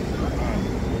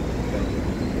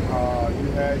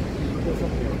 You had put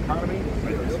something in economy,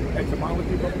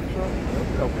 etymology of the show?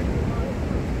 Okay.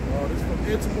 This is from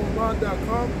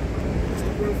entomolon.com. It's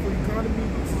the word for economy.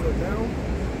 This is a noun.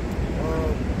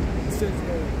 It says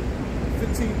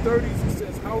 1530s, it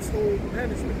says household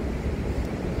management.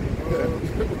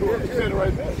 You said it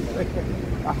right there.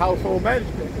 A household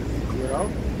management, you know?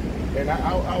 And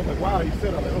I was like, wow, you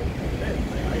said, I was like, oh, man,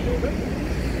 I know that.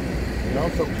 You know,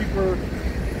 so keeper,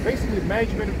 basically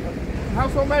management,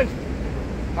 household management.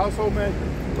 Household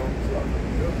management.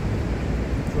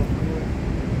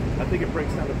 I think it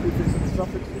breaks down the prefix and the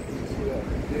suffix.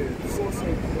 Yeah, source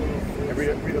of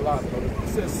read a lot, brother. It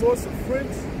says source of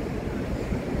French,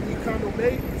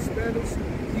 economie, Spanish,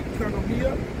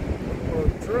 economia,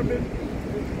 German,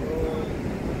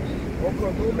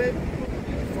 economie,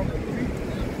 from the Greek,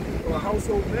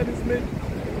 household management,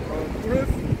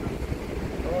 thrift,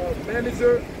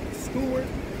 manager, steward,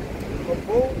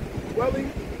 abode,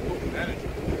 dwelling.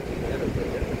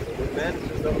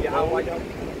 Managers of Yahweh.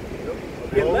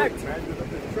 Elect.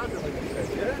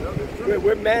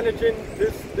 We're managing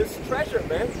this treasure,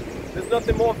 man. There's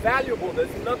nothing more valuable.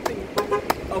 There's nothing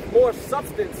of more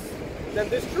substance than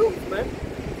this truth, man.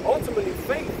 Ultimately,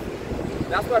 faith.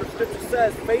 That's why the scripture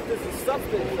says faith is the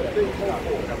substance of things hoped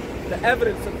for, the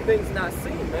evidence of things not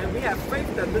seen, man. We have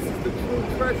faith that this is the true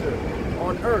treasure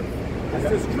on earth. It's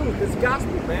this truth, this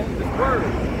gospel, man, this word.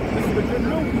 This is the good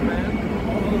news, man.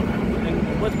 And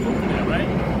what's proof of that, right?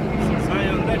 So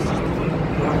Zion Lex is doing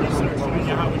research on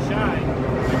Yahweh Shai,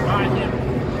 and by him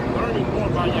learning more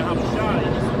about Yahweh Shai,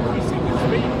 he's increasing his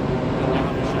faith in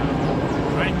Yahweh Shai.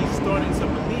 Right? He's starting to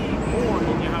believe more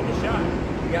in Yahweh Shai.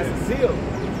 He has a zeal.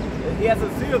 He has a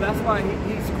zeal. That's why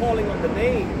he's calling on the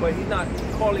name, but he's not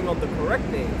calling on the correct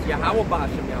names. Yahweh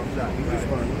Bashem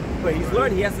Yahushua. But he's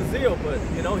learned. He has a zeal. But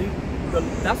you know,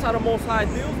 that's how the Most High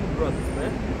deals with brothers,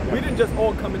 man. We didn't just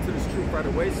all come into this truth right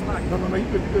away. It's like No, you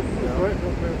could go ahead.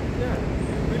 yeah.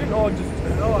 We didn't all just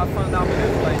I found out what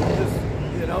it's like. You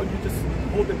just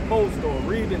holding post or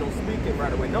reading or speaking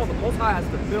right away. No, the Most High has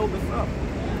to build us up,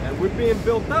 and we're being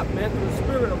built up, man, through the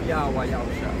Spirit of Yahweh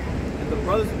Yahushua. The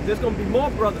brothers, there's gonna be more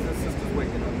brothers and sisters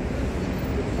waking up.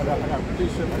 I got one for you.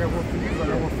 I got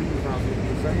one for you, Ron.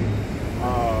 You're saying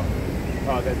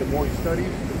that the more he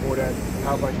studies, the more that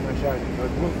how about you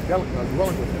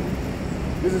dwelling with him.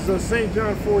 This is St.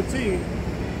 John 14,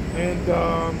 and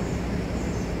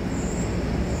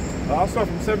I'll start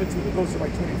from 17. It goes to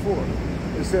like 24.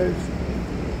 It says,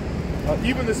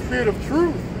 "Even the Spirit of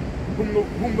Truth,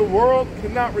 whom the world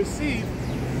cannot receive,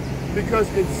 because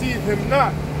it seeth him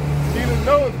not." Neither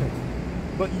knoweth him,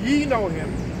 but ye know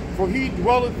him, for he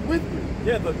dwelleth with you.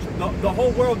 Yeah, the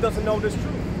whole world doesn't know this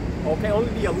truth. Okay, only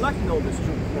the elect know this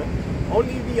truth, man.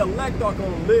 Only the elect are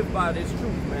gonna live by this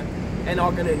truth, man, and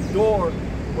are gonna endure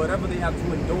whatever they have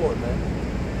to endure, man.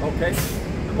 Okay?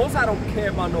 The Most High don't care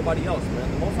about nobody else,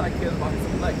 man. The Most High cares about his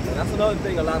elect, man. That's another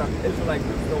thing a lot of Israelite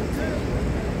groups don't teach, man.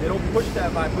 They don't push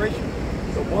that vibration.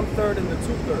 The 1/3 and the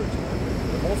 2/3.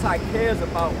 The Most High cares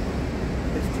about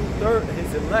his 2/3,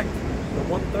 his elect, the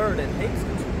 1/3, and hates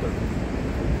the 2/3.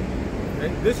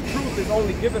 Okay? This truth is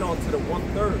only given onto the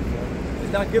 1/3, man.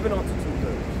 It's not given onto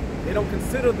 2/3. They don't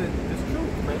consider this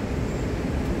truth, man.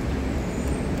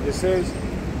 It says,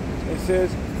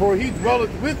 "For he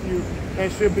dwelleth with you and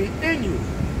shall be in you.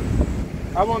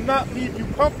 I will not leave you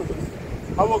comfortless.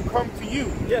 I will come to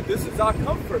you." Yeah, this is our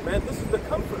comfort, man. This is the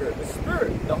comforter, the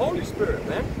Spirit, the Holy Spirit,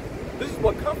 man. This is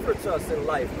what comforts us in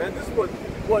life, man. This is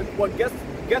what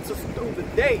gets us through the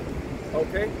day,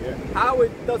 okay? Yeah. How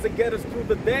does it get us through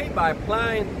the day? By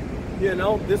applying,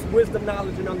 this wisdom,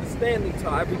 knowledge, and understanding to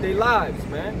our everyday lives,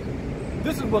 man.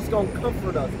 This is what's going to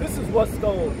comfort us. This is what's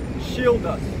going to shield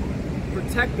us,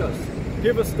 protect us,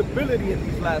 give us stability in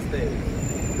these last days.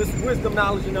 This wisdom,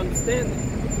 knowledge, and understanding,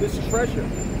 this treasure.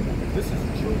 This is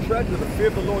true treasure. The fear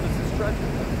of the Lord is his treasure.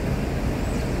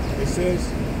 It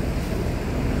says,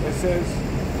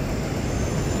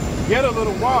 "Yet a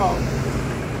little while."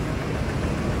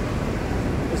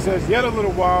 It says, "Yet a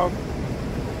little while,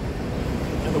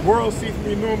 and the world seeth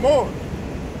me no more.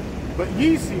 But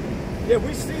ye see me." Yeah,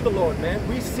 we see the Lord, man.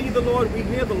 We see the Lord. We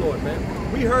hear the Lord, man.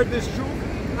 We heard this truth.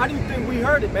 How do you think we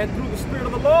heard it, man? Through the Spirit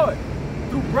of the Lord.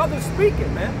 Through brothers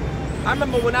speaking, man. I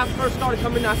remember when I first started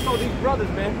coming, I saw these brothers,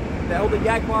 man. The Elder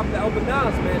Yaquab, the Elder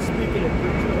Nas, man, speaking and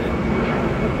preaching, man.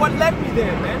 But what led me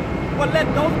there, man? What led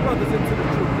those brothers into the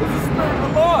truth? It's the Spirit of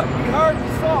the Lord. We heard, we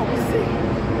saw, we see.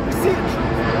 We see the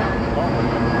truth, man.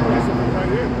 That's it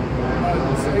right here.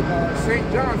 St.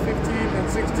 John 15 and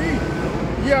 16.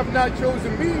 ye have not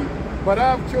chosen me, but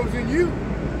I have chosen you,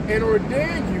 and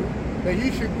ordained you that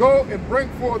ye should go and bring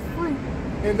forth fruit,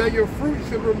 and that your fruit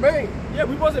should remain. Yeah,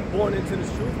 we wasn't born into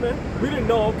this truth, man. We didn't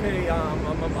know, okay, I'm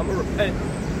gonna repent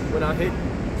when I hit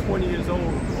 20 years old,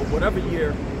 or whatever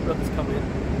year brothers come in.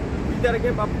 Read that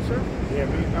again, Bobby, sir? Yeah,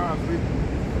 me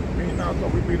and Nas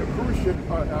thought we'd be in a cruise ship,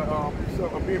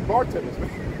 being bartenders, man.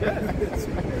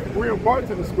 Yeah. We're in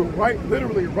bartender school, right?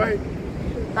 Literally, right?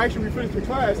 Actually, we finished the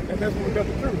class, and that's when we got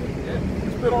the truth. Yeah. We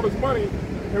spent all this money,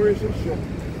 and we're in some shit.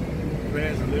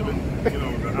 Plans to live in, the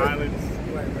islands.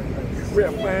 We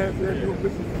have plans, we're doing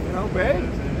business, but hey,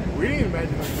 we didn't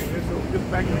imagine us being here, so just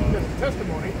back in just a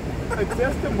testimony.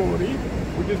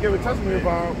 We just gave a testimony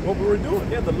about what we were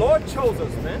doing. Yeah, the Lord chose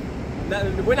us, man. Now,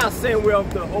 we're not saying we're of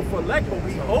the hopeful elect, but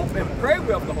we hope and pray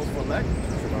we're of the hopeful elect.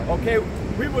 Okay,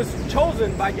 we was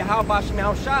chosen by Yahweh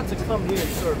Shemel Shah to come here and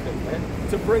serve him, man.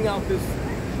 To bring out this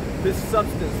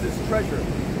substance, this treasure,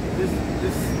 this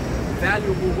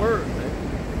valuable word, man.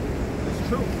 This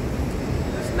truth,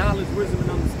 this knowledge, wisdom,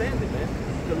 and understanding, man.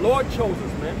 The Lord chose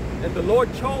us, man. And the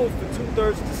Lord chose the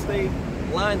 2/3 to stay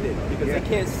blinded because they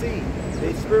can't see.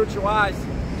 Their spiritual eyes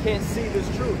can't see this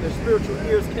truth. Their spiritual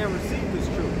ears can't receive this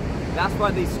truth. That's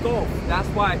why they scoff. That's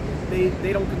why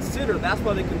they don't consider. That's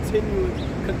why they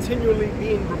continually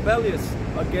being rebellious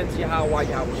against Yahweh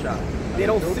Shah. They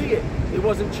don't see it. It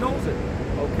wasn't chosen.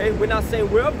 Okay, we're not saying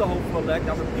we're of the hopeful elect.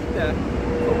 I repeat that.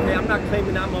 Okay, I'm not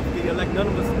claiming I'm of the elect. None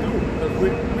of us do, because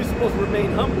we're supposed to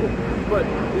remain humble. But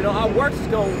our works is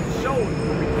going to show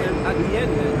at the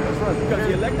end. Man. That's right. Because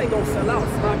the elect ain't gonna sell out. We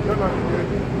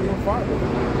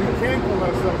can call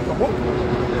ourselves the hopeful.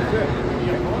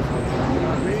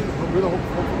 We're the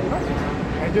hopeful.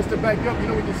 And just to back up, we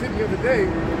just sitting the other day,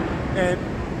 and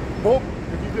hope,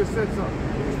 if you just said something,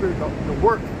 the spirit, the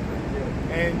work,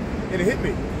 and it hit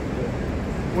me.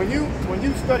 When you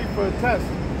study for a test,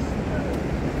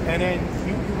 and then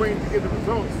you wait to get the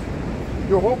results,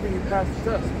 you're hoping you pass the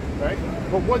test, right?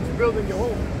 But what's building your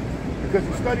hope? Because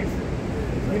you studied for it.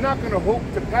 You're not going to hope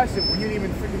to pass it when you didn't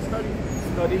even freaking study.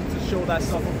 Study to show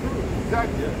thyself approved.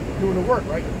 Exactly. Yeah. Doing the work,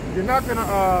 right? You're not going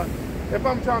to, if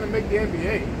I'm trying to make the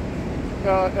NBA,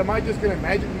 am I just going to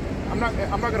imagine? I'm not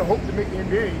going to hope to make the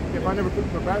NBA if I never took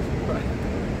for basketball.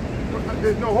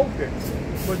 There's no hope there.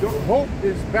 But the hope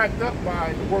is backed up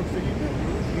by the works that you do.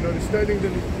 The studying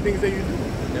and the things that you do.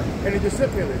 Yeah. And it just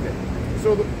sits there like that.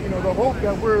 So, the hope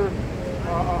that we're,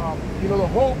 the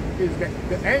hope is that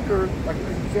the anchor, like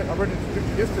you said, I read in the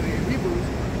scripture yesterday in Hebrews,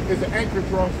 is the anchor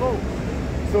to our soul.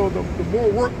 So the more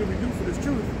work that we do for this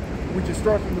truth, which is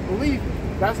starts from the belief,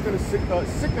 that's going to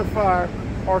signify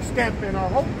our stamp and our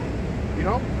hope.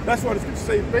 That's why the scripture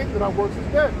says faith without works is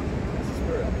dead.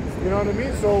 You know what I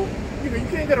mean? So, you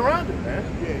can't get around it, man.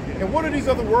 Yeah. And what are these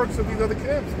other works of these other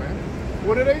camps, man?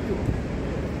 What are they doing?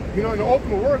 In the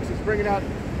ultimate works is bringing out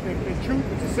in truth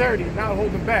and sincerity, not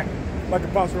holding back, like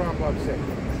Apostle Rambam said.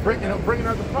 Bringing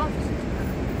out the prophecies.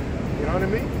 You know what I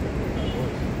mean?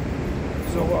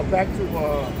 So back to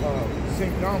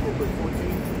St. John, book 14.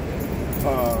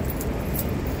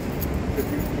 If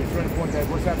you're trying to point that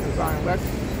what's happening to Zion Lex,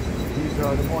 he's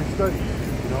the more he studies,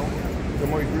 the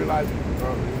more he's realizing,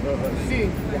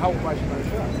 seeing how much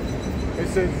it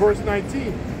says, verse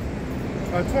 19,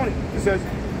 20. It says,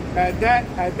 At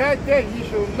that day ye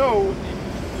shall know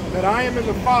that I am in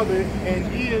the Father,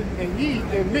 and ye in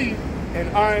me, and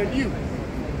I in you.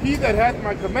 He that hath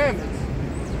my commandments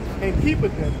and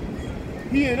keepeth them,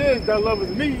 he it is that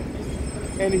loveth me,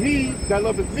 and he that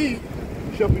loveth me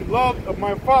shall be loved of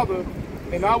my Father,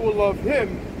 and I will love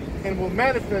him, and will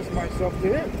manifest myself to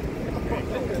him.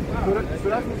 So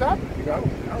that's what's happening. You got it?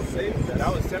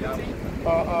 That was 17.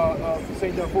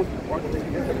 St. John 14.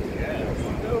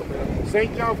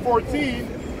 St. John 14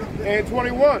 and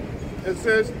 21. It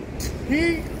says,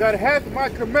 He that hath my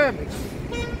commandments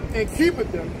and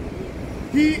keepeth them,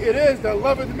 he it is that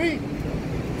loveth me,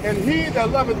 and he that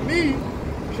loveth me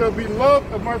shall be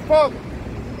loved of my Father.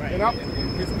 Right. And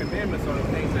his commandments are the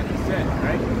things that he said,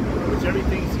 right? Which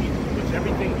everything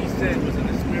he said was in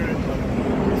the spirit of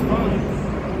his Father,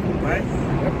 right?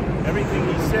 Yep. Everything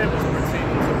he said was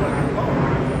pertaining to what he called,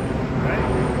 right?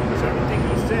 So everything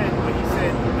he said, when he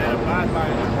said that abide by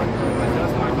and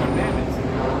does my commandments,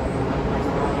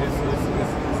 is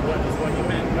what he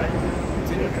meant, right?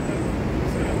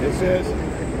 Continue. It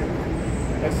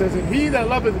says, and he that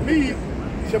loveth me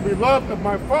shall be loved of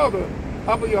my Father,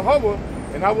 Abba Yahweh,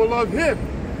 and I will love him,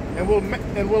 and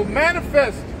will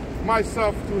manifest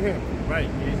myself to him. Right,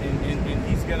 and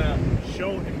he's gonna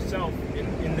show himself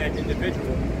in that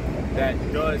individual that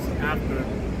does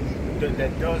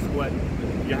what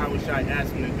Yahweh Shai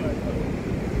asked him to do.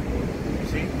 You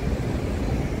see?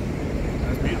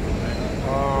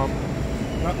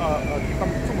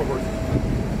 two more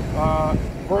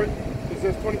verses. It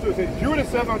says 22. It says, Judas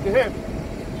says unto him,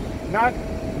 not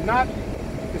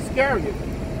Iscariot.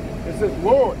 It says,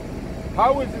 Lord,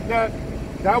 how is it that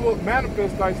thou wilt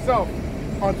manifest thyself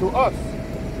unto us,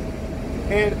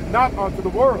 and not unto the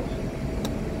world?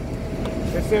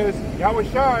 It says,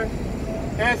 Yahushua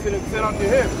answered and said unto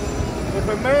him, if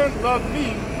a man love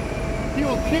me, he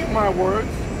will keep my words,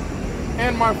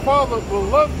 and my Father will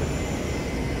love him,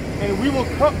 and we will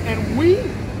come, and we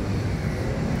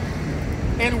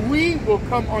will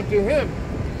come unto him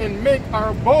and make our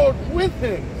abode with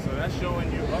him. So that's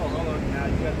showing you. Oh, hold on. Now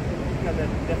you got that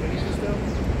definition still.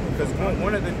 Because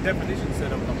one of the definitions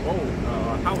said abode,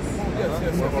 house.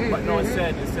 No, it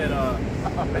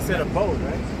said abode,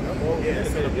 right? Yeah, it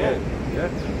said abode,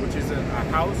 which is a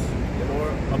house or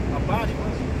a body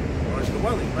or a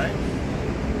dwelling, right?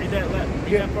 Read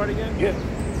that part again. Yeah.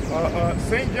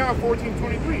 St. John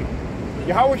 14:23.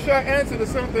 Yahushua answered and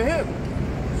said unto him,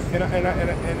 and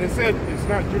it said it's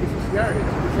not Judas Iscariot.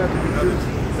 It's had to be Judas,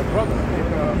 the brother.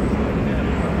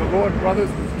 And the Lord brothers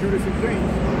was Judas and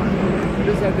James. So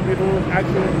this had to be the Lord's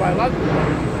actual biological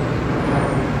brother.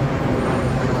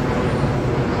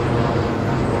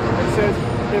 It says,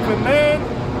 if a man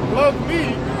love me,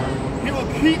 he will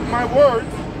keep my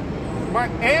words,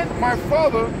 and my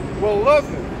Father will love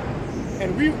him,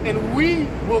 and we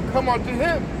will come unto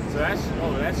him. So that's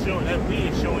showing that we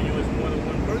is showing you as more than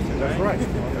one person. That's right.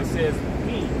 It says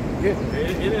we. Yeah.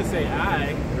 It didn't say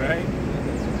I, right?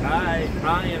 I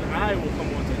and I will come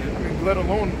unto him. I mean, let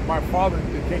alone my Father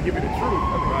can't give you the truth.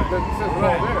 I mean, Right. it says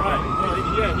Right. all there. Right.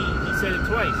 Well, yeah, he said it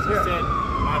twice. He Yeah. said,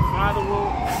 my father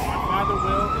will,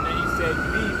 and then he said,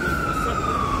 we will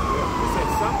something. He said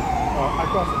something. I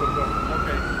crossed it with them.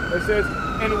 Okay. It says,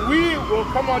 and we will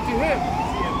come unto him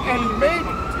and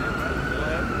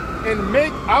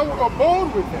make our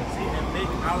abode with him. See, and make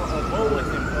our abode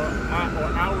with him, or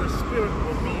our spirit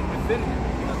will be within him.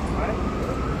 Right?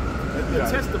 The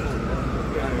testimony.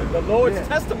 The Lord's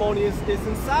testimony is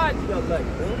inside the elect.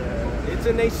 It's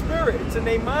in their spirit. It's in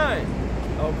their mind.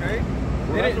 Okay?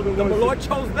 The Lord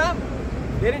chose them.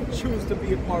 They didn't choose to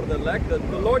be a part of the elect. The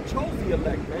Lord chose the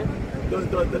elect, man.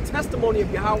 The testimony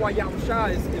of Yahweh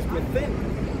Yahushua is within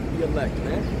the elect,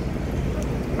 man.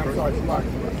 I'm sorry, it's locked.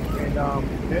 And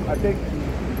I think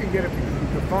you can get it because you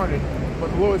confront it. But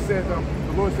the Lord said,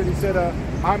 He said,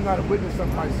 I'm not a witness of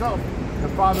myself. The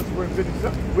Father's a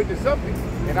witness of me,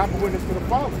 and I'm a witness to the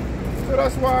Father. So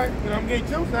that's why, and I'm getting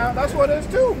chills now, that's why there's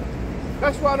two.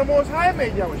 That's why the Most High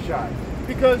made Yahushua.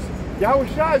 Because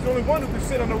Yahushua is the only one who can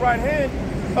sit on the right hand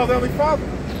of the Heavenly Father.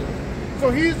 So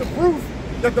he's the proof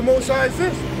that the Most High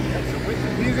exists.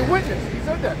 He's a witness. He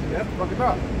said that. Yep. Fuck it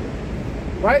up.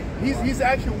 Right? He's the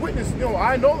actual witness. You know,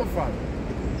 I know the Father.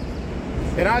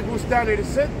 And I was down there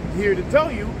here to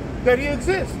tell you that he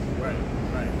exists. Right.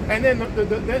 And then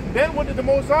then what did the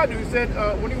Most High do? He said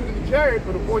when he was in the chariot,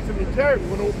 or the voice in the chariot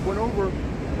went over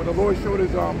when the Lord showed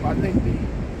his I think he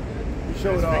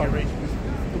showed what's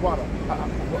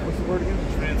the word again?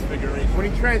 Transfiguration. When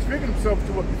he transfigured himself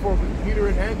to what before Peter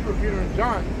and Andrew, Peter and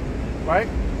John, right?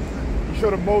 He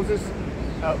showed him Moses,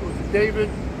 it was David,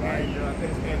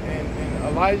 and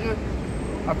Elijah.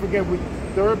 I forget which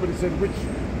third, but he said which.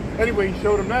 Anyway, he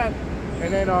showed him that,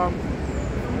 and then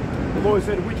the Lord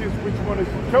said which one is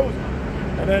chosen.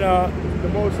 And then the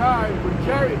Most High, when the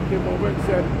chariot came over and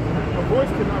said, a voice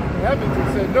came out from the heavens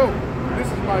and said, no, this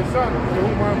is my son, to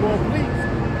whom I am well pleased.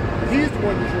 He's the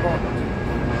one you should honor.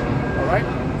 All right?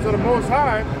 So the Most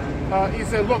High, he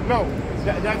said, look, no,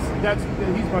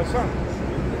 he's my son.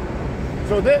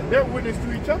 So they're witness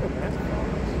to each other, man.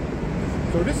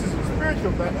 So this is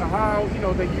spiritual, how,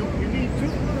 that you need to.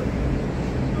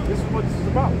 This is what this is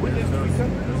about. Witness to each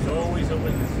other. There's always a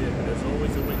witness here. There's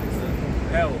always a witness.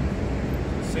 Hell,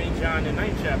 St. John, the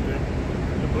 9th chapter,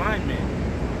 the blind man.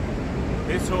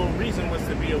 His whole reason was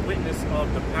to be a witness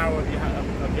of the power of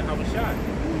Yahweh Shai.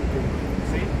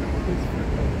 See?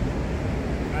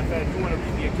 Matter of fact, if you want to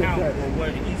read the account of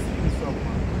what he was talking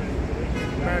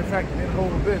about. Matter of fact, then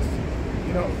hold this.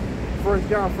 1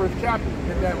 John, 1st chapter,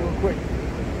 get that real quick.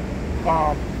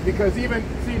 Because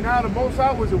now the Most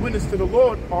High was a witness to the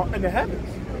Lord in the heavens.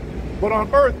 But on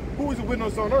earth, who was a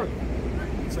witness on earth?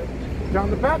 John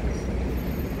the Baptist.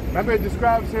 Remember it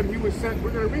describes him, he was sent,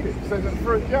 we're going to read it. It says in the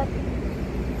 1st chapter.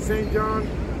 St. John,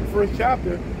 the 1st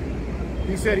chapter,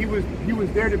 he said he was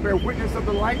there to bear witness of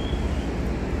the light.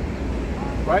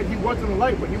 Right? He wasn't the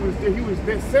light, but he was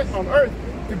there sent on earth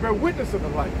to bear witness of the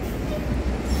light.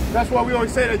 That's why we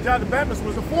always say that John the Baptist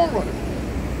was a forerunner.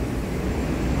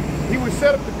 He was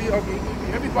set up to be,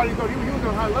 everybody thought he was on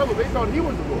a high level. They thought he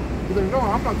was the Lord. He said, no,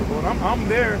 I'm not the Lord. I'm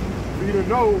there for you to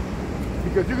know,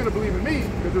 because you're going to believe in me,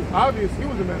 because it's obvious he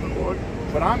was a man of the Lord,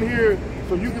 but I'm here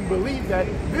so you can believe that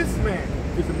this man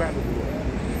is a man of the Lord.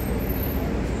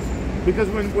 Because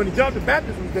when John the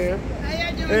Baptist was there, How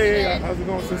y'all doing hey, today? how's it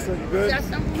going, sister? You good? Got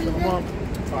something for me So, today? Mom,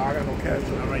 oh, I got no cash.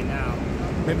 Not right now.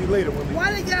 Maybe later when we.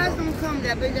 Why the guys don't come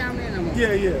that big down there no more? Yeah,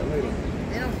 later.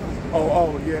 They don't come.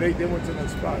 Oh, yeah, they went to that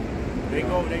spot. They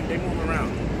move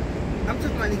around. I'm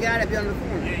talking about the guy that be on the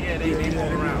corner. Yeah, they move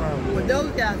around. But those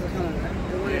guys are coming,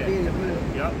 right? The one that be in the blue.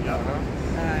 Yup. All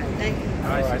right, thank you. All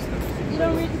right, sister. You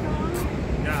don't read the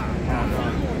Quran? Nah.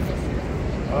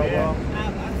 Oh, yeah. well.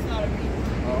 I started reading.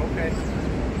 Oh, okay.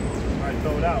 All right,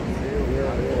 throw it out.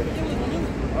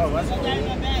 Yeah. Oh, that's cool. my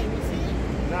bag. You see it?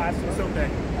 Nah, it's okay.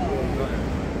 Go ahead.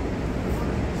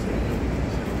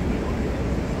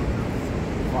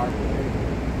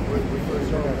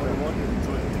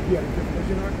 Yeah, the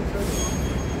Christian architect.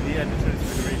 He had the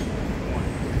Transfiguration one.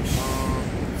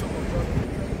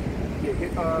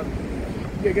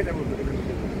 Get that real quick.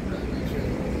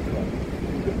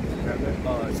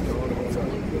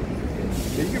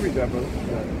 Yeah, you can read that, bro.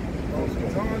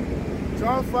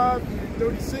 John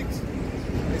 5:36,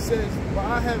 it says, "But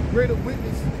I have greater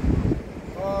witness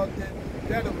than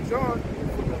that of John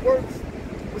for the works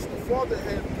which the Father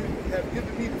have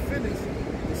given me to finish.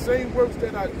 The same works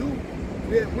that I do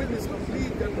bear witness of me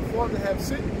that the Father have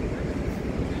sent me.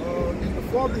 And the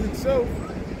Father himself,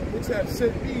 which have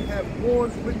sent me, have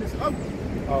borne witness of me."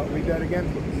 Read that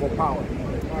again with more power.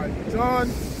 All right, John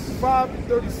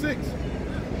 5:36.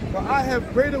 "But I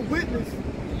have greater witness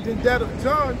than that of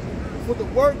John for the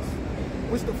works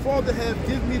which the Father have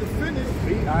given me to finish."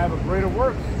 See, I have a greater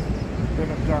work than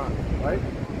of John, right?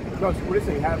 No, so what did it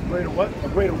say? Have greater what? A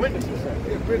greater witness, it said.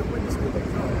 Yeah, greater witness than of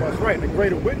John. That's right. The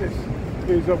greater witness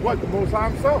is of what? The Most High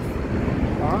himself.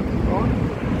 Keep on.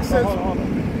 It says, Hold on.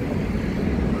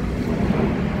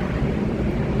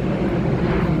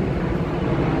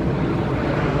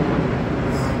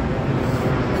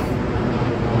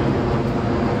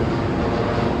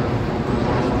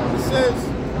 it says,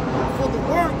 "For the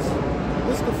works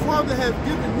which the Father have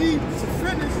given me to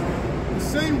finish, the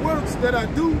same works that I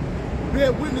do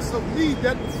bear witness of me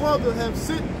that the Father have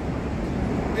sent me.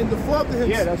 And the Father himself."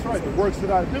 Yeah, that's right. The works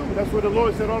that I do. That's what the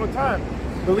Lord said all the time.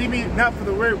 Believe me, not for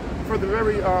the very,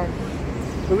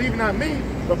 believe not me,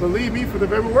 but believe me for the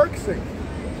very work's sake.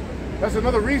 That's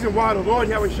another reason why the Lord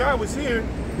Yahushua was here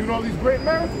doing all these great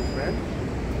miracles, man.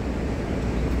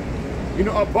 You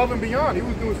know, above and beyond. He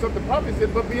was doing stuff the prophets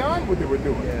did, but beyond what they were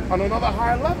doing, on another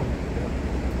higher level.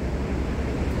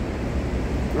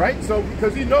 Right? So,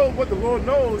 because he knows what the Lord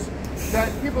knows, that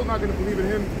people are not going to believe in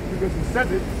him because he says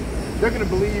it. They're going to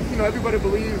believe, you know, everybody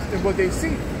believes in what they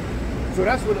see. So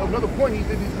that's what another point he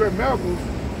did these great miracles.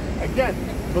 Again,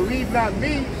 believe not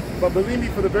me, but believe me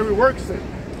for the very work's sake.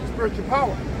 Spiritual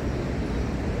power.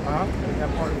 That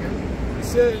part again. It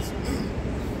says,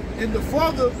 "And the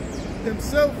Father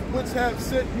himself, which have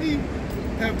sent me,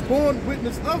 have borne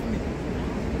witness of me.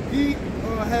 Ye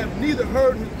have neither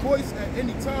heard his voice at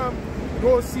any time,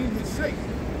 nor seen his shape."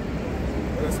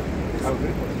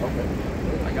 Okay.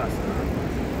 I got some.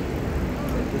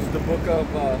 This is the book of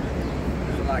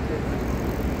Zechariah.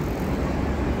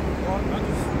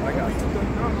 I got some.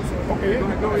 Okay,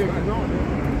 go ahead.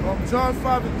 John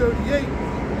 5:38,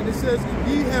 and it says, "And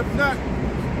ye have not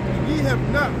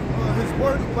his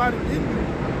word abiding in you,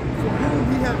 for whom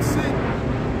he hath sent,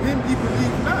 him ye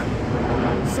believe not.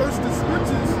 Search the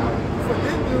scriptures, for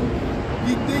in them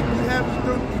ye think ye have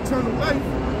eternal life,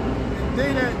 and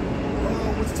they that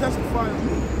was testify of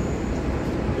me."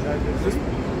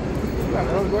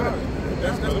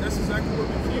 That's exactly what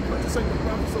we did. Just like the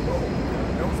prophets of old.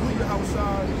 That was who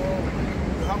Yahushua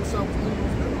was doing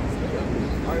those miracles.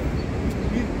 All right?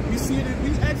 We see it, we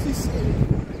actually see it,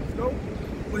 you know?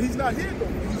 But he's not here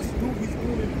though. He's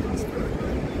doing it in the spirit.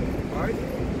 All right?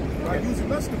 By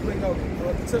using us to bring out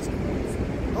the testimonies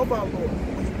of our Lord,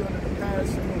 what he's done in the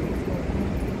past,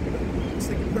 you know, what he's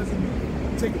going to do.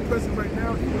 Take it present right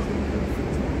now, he was going to do in the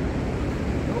future.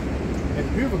 You know? It's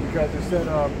beautiful because it said,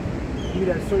 he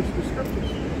that searched the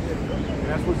scriptures. And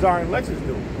that's what Zion Lex is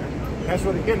doing. That's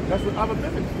what Abba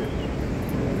Bivens did.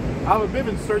 Abba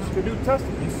Bivens searched the New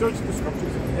Testament. He searched the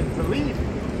scriptures and believed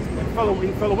and he fell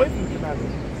away from the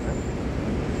commandments.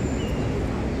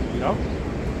 You know?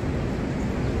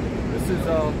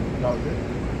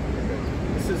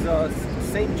 This is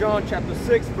St. John chapter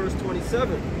 6, verse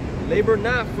 27. "Labor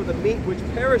not for the meat which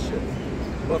perisheth,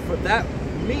 but for that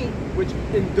meat which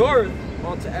endureth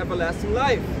unto everlasting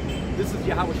life." This is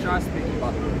Yahushua speaking,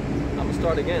 by the way. I'm going to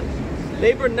start again.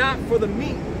 "Labor not for the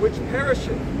meat which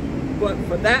perisheth, but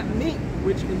for that meat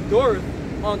which endureth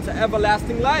unto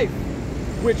everlasting life."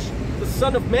 which the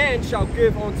Son of Man shall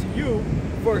give unto you,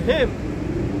 for him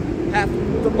hath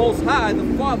the Most High, the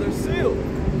Father, sealed.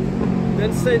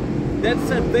 Then said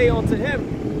they unto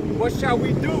him, What shall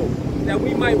we do, that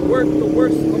we might work the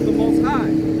works of the Most High?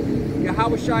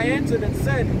 Yahushua answered and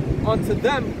said unto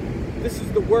them, This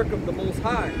is the work of the Most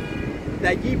High,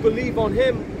 that ye believe on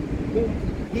him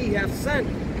whom he hath sent.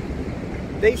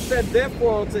 They said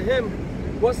therefore unto him,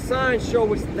 What sign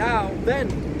showest thou then,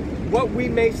 what we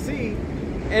may see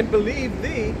and believe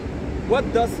thee?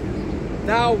 What dost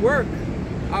thou work?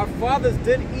 Our fathers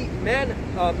did eat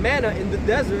manna in the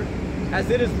desert, as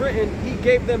it is written, He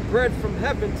gave them bread from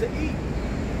heaven to eat.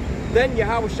 Then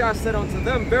Yahushua said unto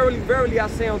them, Verily, verily, I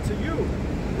say unto you,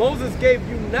 Moses gave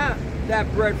you not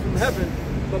that bread from heaven,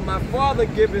 but my Father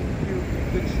giveth you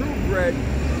the true bread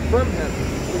from heaven.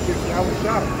 Which is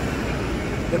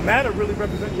Yahushua. The manna really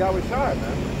represents Yahushua,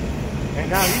 man. And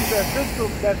now he's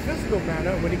that physical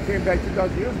manna when he came back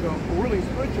 2,000 years ago, or really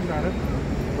spiritual manna,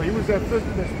 but he was that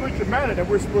spiritual manna that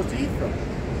we're supposed to eat from.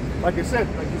 Like I said,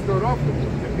 like you started off with,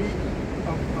 the meat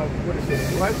of what is it,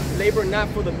 flesh? Labor not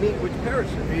for the meat which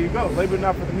perisheth. There you go. Labor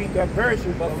not for the meat that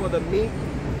perishes, but for the meat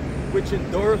which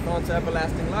endureth unto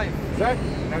everlasting life. Exactly.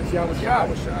 That's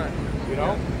Yahushua. You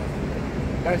know?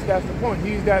 Yeah. That's the point.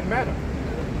 He's that manna.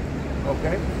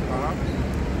 Okay?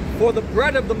 For the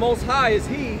bread of the Most High is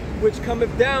he which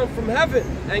cometh down from heaven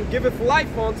and giveth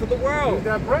life unto the world. He's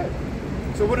that bread.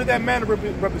 So what did that manna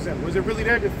represent? Was it really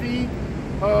there to feed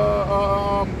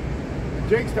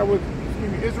Jakes that was,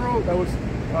 Israel, that was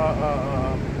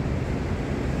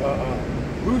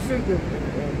loosened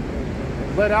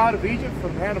and let out of Egypt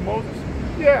from the hand of Moses?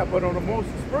 Yeah, but on a most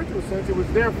spiritual sense, it was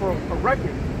there for a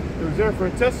record. It was there for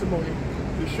a testimony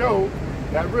to show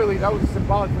that really that was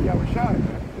symbolic for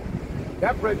Yahushua.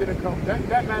 That bread didn't come,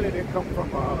 that manna didn't come from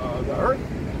the earth.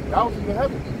 That was in the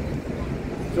heavens.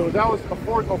 So that was a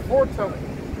foretelling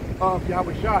of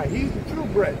Yahushua. He's the true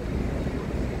bread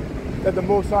that the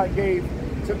Most High gave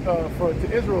to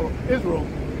Israel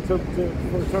for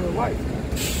eternal life.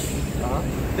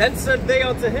 Then said they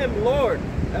unto him, Lord,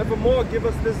 evermore give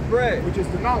us this bread. Which is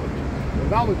the knowledge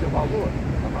of our Lord.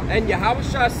 And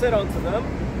Yahushua said unto them,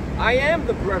 I am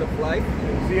the bread of life.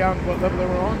 See how what level they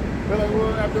were on? They're like,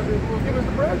 well, give us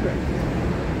the bread then.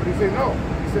 But he said, no.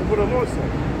 He said, what the Lord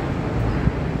said.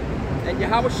 And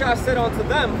Yahushua said unto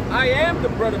them, I am the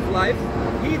bread of life.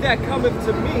 He that cometh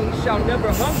to me shall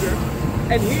never hunger,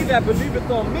 and he that believeth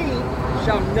on me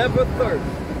shall never thirst.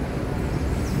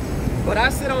 But I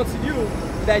said unto you,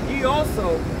 that ye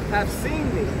also have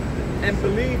seen me, and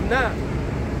believe not.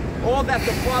 All that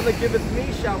the Father giveth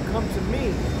me shall come to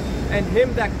me, and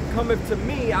him that cometh to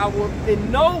me I will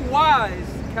in no wise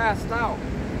cast out.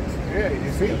 Yeah,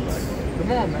 you see?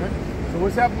 Come on, man. So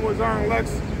what's happened with Zion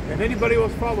Lex and anybody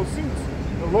else follow suit?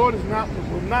 The Lord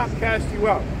will not cast you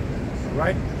out.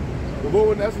 Right? The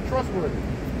Lord, that's trustworthy.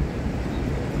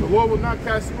 The Lord will not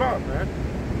cast you out, man.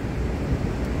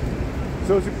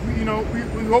 So you know,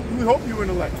 we hope you're an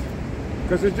elect,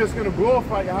 because it's just going to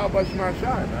glorify Yahweh Shema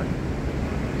Shai, man.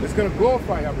 It's going to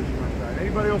glorify Yahweh Shema Shai.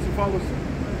 Anybody else who follows suit?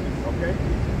 Okay.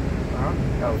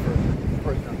 That was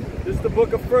first time. This is the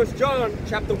book of 1 John,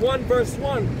 chapter 1, verse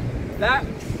 1. That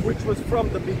which was from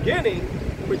the beginning,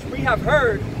 which we have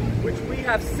heard, which we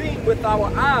have seen with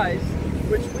our eyes,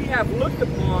 which we have looked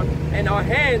upon, and our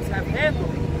hands have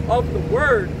handled, of the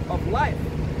word of life.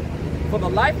 For the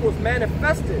life was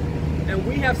manifested, and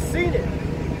we have seen it,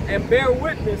 and bear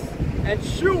witness, and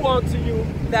shew unto you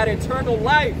that eternal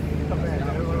life. Oh, man.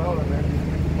 Hold on, man.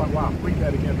 Wow, read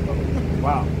that again.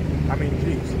 Wow. I mean,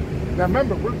 geez. Now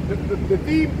remember, the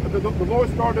theme the Lord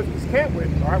started this camp with,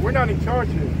 all right, we're not in charge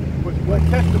here, but what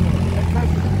testimony?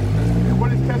 And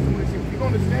what is testimony? See, if you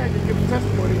don't understand, you give a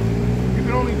testimony, you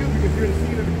can only do because you're the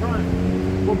scene of the crime.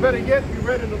 Well, better yet, we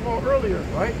read in the law earlier,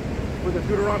 right? With the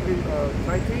Deuteronomy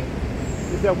 19,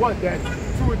 is that what? That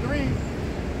 2 or 3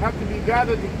 have to be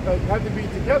gathered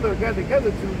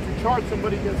together to charge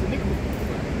somebody against iniquity,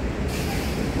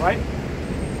 right?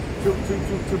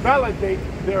 To validate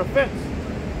their offense,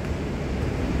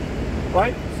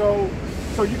 right? So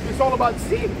it's all about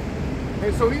seeing.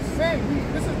 And so he's saying,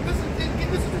 this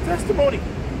is the testimony.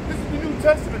 This is the New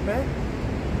Testament, man,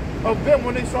 of them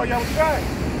when they saw Yahushua.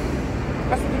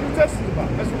 That's what the New Testament is about.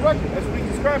 That's the record. That's what he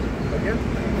described it. Again,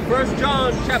 1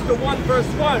 John chapter 1, verse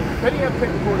 1. They didn't have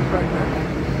tape recorders back then.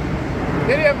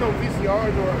 They didn't have no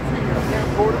VCRs or a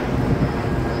camcorder.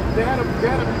 They had a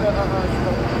pen,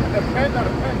 not a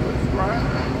pen, but a scribe,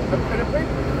 and a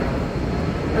paper.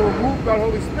 They were moved by the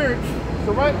Holy Spirit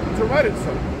to write it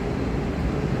so.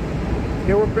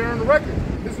 They were bearing the record.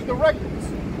 This is the records.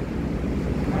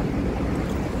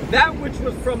 that which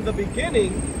was from the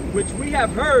beginning, which we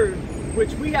have heard,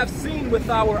 which we have seen with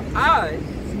our eyes,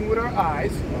 Seen with our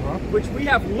eyes. which we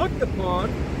have looked upon,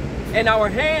 and our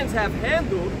hands have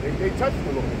handled. They touched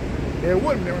the Lord. They were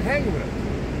with him. They were hanging with him.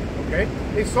 Okay?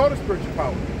 They saw the spiritual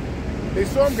power. They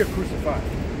saw him get crucified.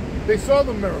 They saw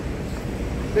the miracles.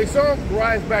 They saw him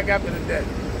rise back after the dead.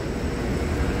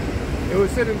 It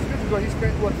was said in the scriptures that he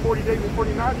spent, what, 40 days and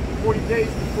 40 nights? 40 days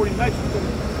and 40 nights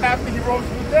after he rose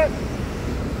from the dead.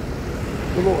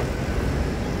 The Lord.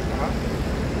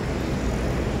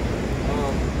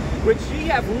 Which ye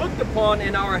have looked upon,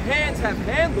 and our hands have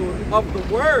handled of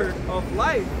the word of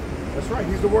life. That's right.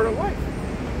 He's the word of life.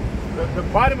 The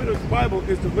bottom of this Bible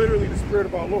is literally the spirit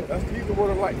of our Lord. He's the word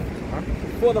of life.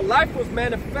 For the life was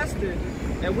manifested,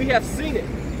 and we have seen it,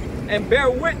 and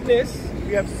bear witness.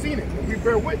 We have seen it, and we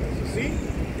bear witness. You see?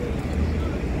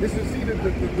 This is, see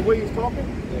the way he's talking?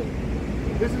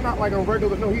 This is not like a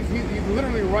regular, no, he's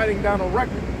literally writing down a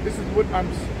record. This is what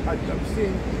I'm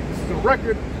seeing. This is a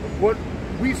record of what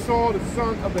we saw the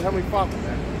sons of the Heavenly Father,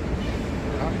 man.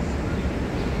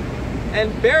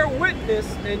 And bear witness,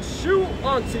 and shew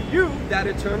unto you that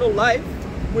eternal life,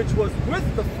 which was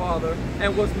with the Father,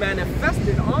 and was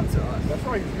manifested unto us. That's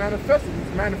right, he's manifested.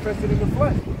 He's manifested in the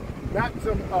flesh.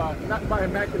 Not by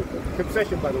immaculate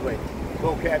conception, by the way.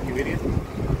 Vocab, you idiot.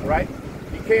 Right?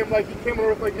 He came on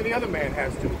earth like any other man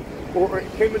has to. Or he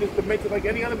came in this dimension like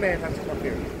any other man has to come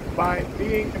here. By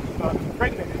being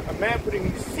pregnant, a man putting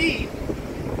his seed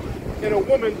in a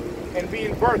woman and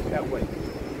being birthed that way.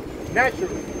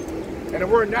 Naturally. And the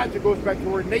word natural goes back to the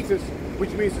word natus,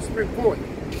 which means to spring forth,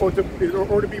 or to be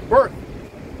birthed.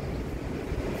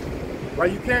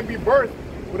 Right? You can't be birthed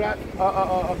without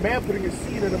a man putting his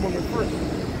seed in a woman first.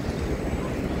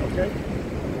 Okay?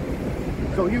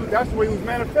 So that's the way he was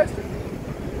manifested.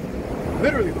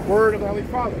 Literally, the word of the Holy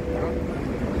Father.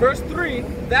 Verse 3,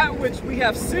 that which we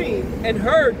have seen and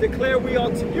heard declare we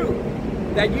unto you,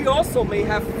 that ye also may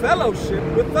have fellowship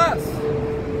with us.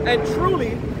 And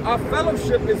truly, our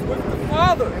fellowship is with the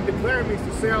Father. And declare means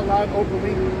to say out loud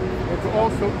openly, and to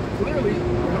also clearly,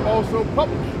 and also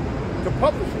publish. To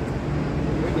publish it.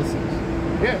 Witnesses.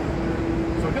 Yeah.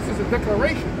 So this is a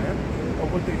declaration, man, of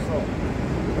what they saw.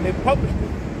 And they published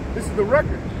it. This is the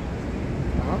record.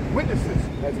 Witnesses,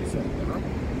 as he said.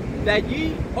 That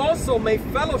ye also may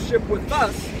fellowship with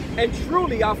us, and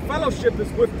truly our fellowship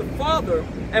is with the Father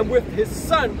and with his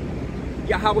Son,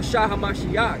 Yahawashi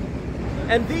HaMashiach.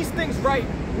 And these things write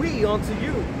we unto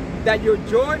you, that your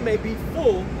joy may be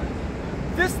full.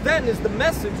 This then is the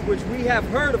message which we have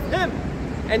heard of him,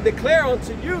 and declare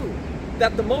unto you,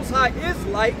 that the Most High is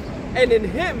light, and in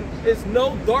him is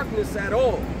no darkness at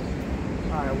all.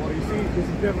 Alright, well you see, this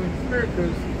is definitely the spirit,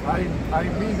 because I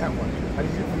didn't mean that one. I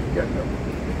didn't mean to get them.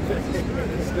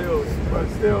 But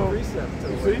still, precept.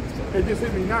 You see? It just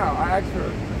hit me now. I asked her,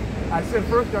 I said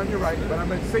 1 John, you're right, but I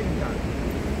meant St. John.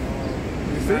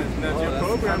 You see? That's your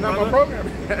program, not my program.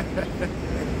 You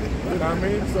know what I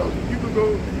mean? So you can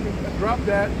go, you can drop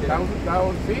that. That was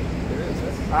see?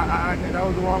 That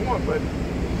was the wrong one, but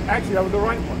actually that was the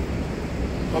right one.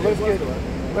 But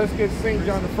let's get St.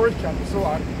 John, the 1st chapter. So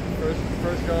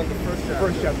First John, the first chapter.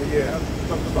 First chapter, yeah.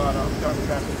 Something about John the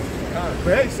Baptist.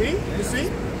 But hey, see? You see?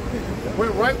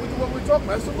 Went right with what we're talking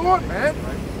about. That's the Lord, man.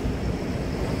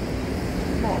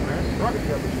 Come on, man. Rock it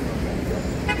together.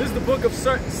 This is the book of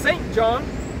St. John,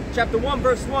 chapter 1,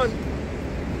 verse 1.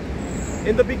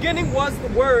 In the beginning was the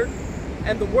Word,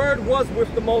 and the Word was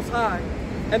with the Most High,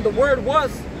 and the Word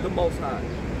was the Most High.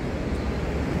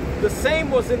 The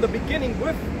same was in the beginning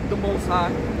with the Most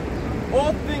High.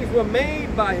 All things were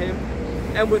made by him,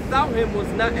 and without him was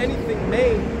not anything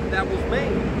made that was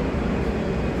made.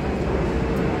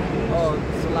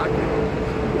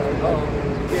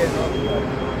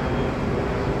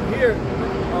 Here,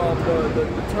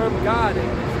 the term God is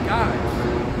God.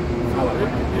 So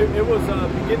it was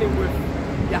beginning with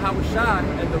Yahawashi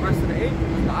and the rest of the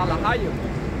angels, the Alahayim,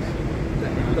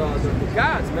 the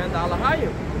gods, man, the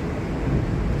Alahayim.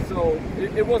 So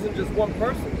it wasn't just one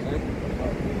person, man.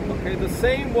 Okay, the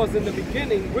same was in the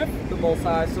beginning with the Most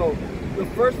High. So the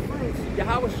first fruits,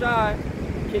 Yahawashi,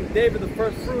 King David, the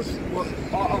first fruits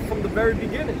are from the very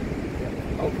beginning.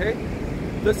 Okay,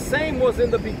 the same was in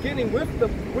the beginning with the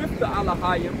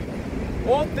Alahayim.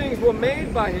 All things were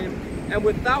made by him, and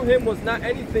without him was not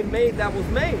anything made that was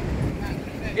made.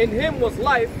 In him was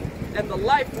life, and the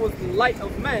life was the light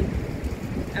of men.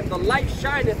 And the light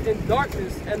shineth in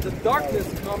darkness, and the darkness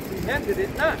comprehended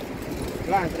it not.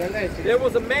 There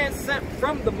was a man sent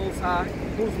from the Most High,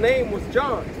 whose name was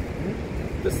John.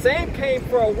 The same came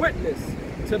for a witness,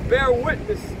 to bear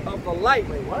witness of the light.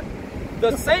 Wait, what?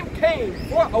 The same came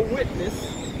for a witness,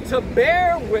 to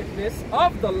bear witness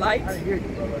of the light. I hear you,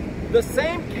 brother. The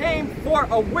same came for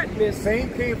a witness. Same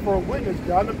came for a witness.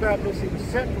 John the Baptist, he was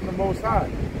sent from the Most High.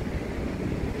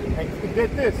 And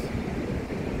get this.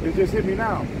 It just hit me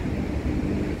now.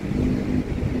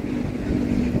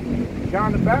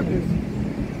 John the Baptist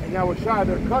and Yahushua,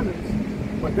 they're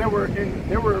cousins, but they were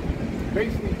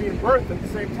basically being birthed at the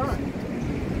same time.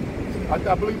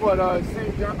 I believe what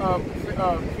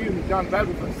John the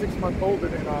Baptist was 6 months older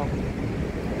than the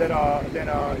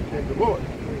Lord.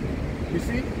 You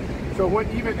see? So when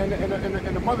even and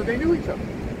the mother, they knew each other.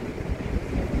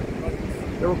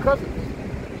 They were cousins.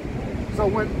 So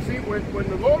when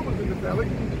the Lord was in the belly,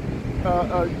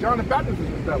 John the Baptist was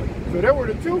in the belly. So there were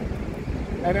the two.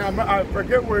 And I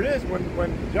forget where it is when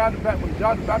John the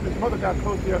Baptist's mother got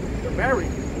close to Mary,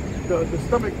 the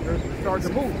stomach started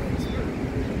to move.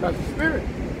 That's the spirit.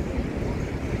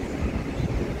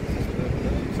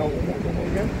 So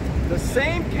again, The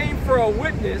same came for a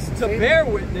witness to bear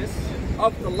witness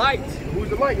of the light. Who's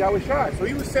the light? Yahushua. So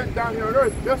he was sent down here on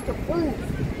earth just to prove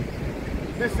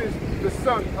this is the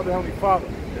Son of the Heavenly Father.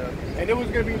 Yeah. And there was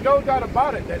going to be no doubt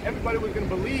about it that everybody was going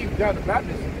to believe John the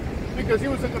Baptist because he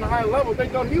was such on a high level. They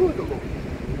thought he was the Lord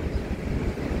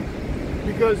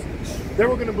because they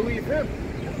were going to believe him.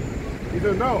 He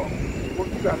said, "No, well,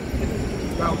 you got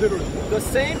it." Now, literally. The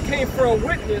same came for a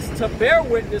witness to bear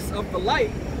witness of the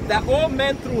light, that all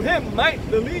men through him might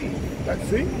believe. That's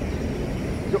see.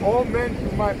 All men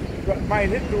who might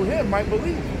hit through him might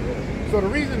believe. So the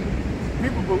reason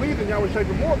people believed in Yahushua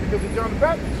even more because of John the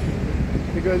Baptist.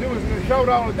 Because it was going to show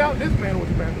without a doubt this man was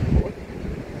the man of the Lord.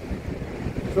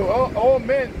 So all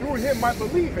men through him might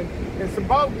believe. And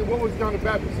symbolically, what was John the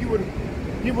Baptist? He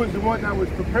was the one that was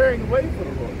preparing the way for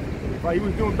the Lord. Right? He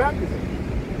was doing baptism.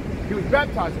 He was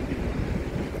baptizing people.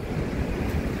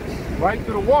 Right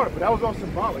through the water. But that was all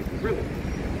symbolic, really.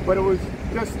 But it was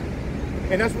just,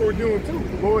 and that's what we're doing too.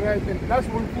 The Lord has, and that's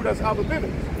what we put as Alva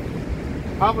Bivens.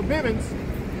 Alva Bivens,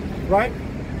 right?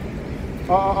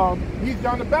 He's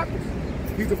John the Baptist.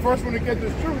 He's the first one to get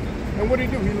this truth. And what did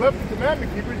he do? He left the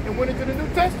commandment keepers and went into the New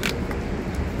Testament.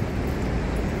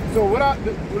 So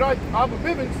without Alva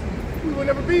Bivens, we would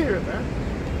never be here, man.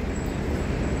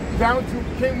 Down to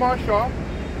King Marshall,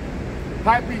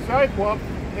 High Priest Iquab,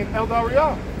 and El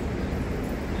Dariah.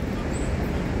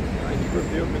 He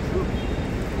revealed the truth.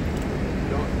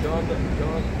 John the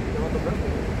Revelator.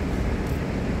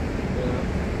 Yeah.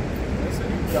 That's it.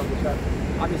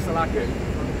 I mean, Salakia.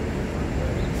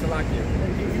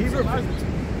 He revealed it.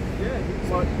 Yeah.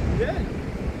 Yeah.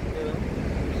 You know.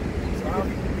 So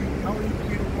how will you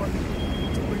be the one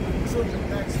to bring the children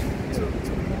back to the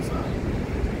Most High?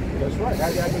 That's right.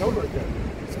 I've been over again.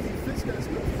 So he fits that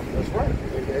stuff. That's right.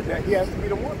 And he has to be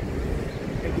the one.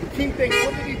 And the key thing,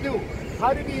 what did he do?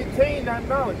 How did he attain that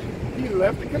knowledge? He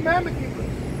left the commandment keepers.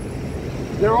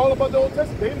 They're all about the Old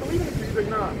Testament. They didn't believe in it. He's like,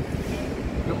 nah.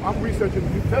 No, I'm researching the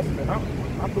New Testament.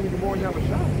 I'm believing more in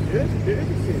Yahushua. It is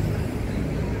a sin.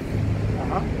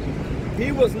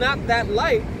 He was not that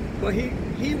light, but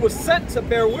he was sent to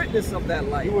bear witness of that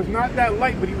light. He was not that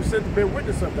light, but he was sent to bear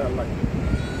witness of that light.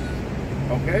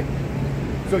 Okay?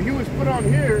 So he was put on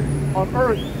here on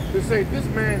earth to say this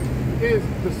man is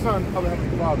the Son of the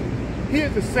Heavenly Father. He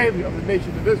is the Savior of the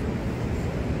nation of Israel.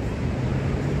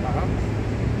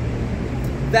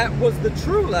 That was the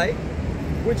true light,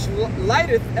 which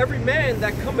lighteth every man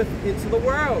that cometh into the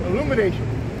world. Illumination.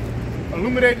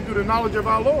 Illuminated through the knowledge of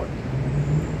our Lord.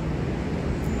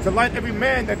 To light every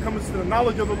man that comes to the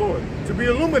knowledge of the Lord. To be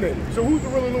illuminated. So who's the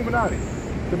real Illuminati?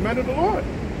 The men of the Lord.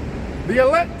 The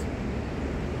elect.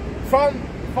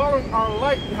 Following our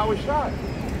light, how it shines.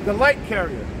 The light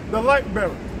carrier. The light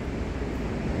bearer.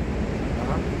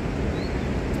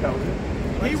 That was it.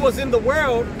 He was in the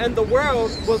world, and the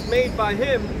world was made by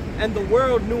him, and the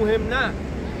world knew him not.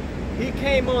 He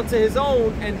came unto his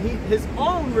own, and his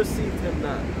own received him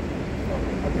not.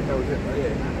 I think that was it, right?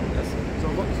 Yeah, that's it. So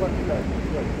what's like that?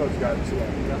 Those guys.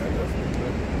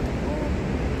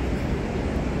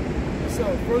 So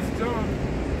 1 John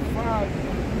 5,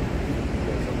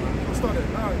 I'll start at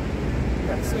 9.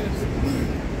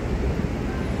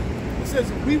 It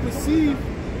says, we receive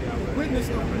the witness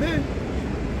of men, the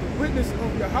witness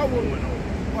of Yahweh,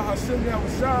 while Hashem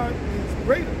Yahushua is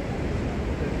greater.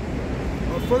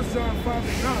 1 John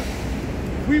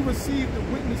 5:9. We receive the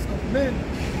witness of men,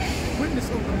 the witness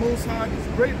of the Most High is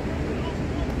greater.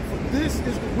 For this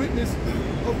is the witness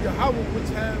of Yahweh which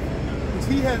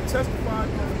he had testified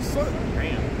of his Son.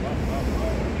 Damn.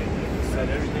 You said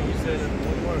everything you said in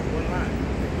one word, one line.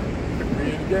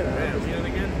 Read it again. Damn, read it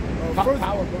again.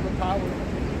 Power, brother, power.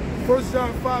 1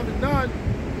 John 5:9,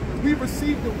 we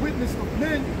receive the witness of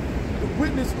men, the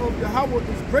witness of Yahweh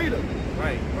is greater.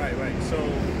 Right. So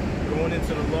going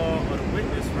into the law of the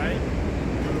witness, right?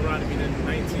 Deuteronomy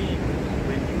 19,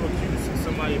 when you accuse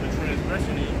somebody of a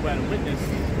transgression and you had a witness,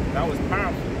 that was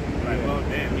powerful. Like, well,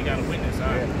 damn, we got a witness. All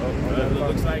right. It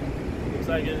looks like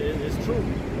it's true.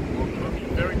 Well, it could be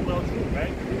very well true,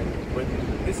 right? But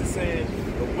this is saying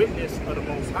the witness of the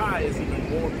Most High is even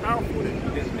more powerful than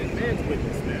man's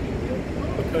witness, man.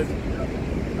 Because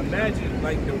imagine,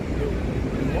 like, the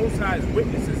Most High's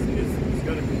witness is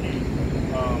going to be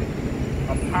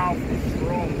a powerful,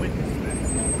 strong witness, man.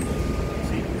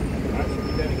 See? I should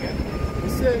read that again.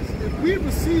 It says, if we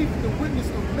receive the witness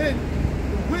of men,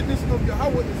 the witness of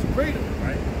Yahweh is greater.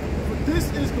 Right. For this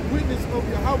is the witness of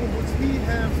Yahweh which he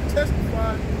has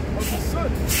testified of the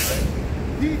Son.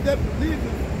 He that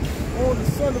believeth on the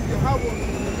Son of Yahweh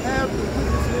have the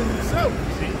witness in himself.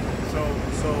 See?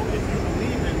 So if you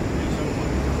believe in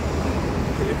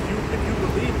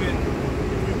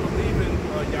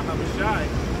Yahweh Shai,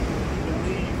 you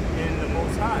believe in the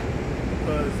Most High,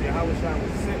 because Yahweh Shai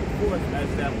was sent forth as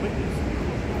that witness.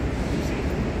 You see?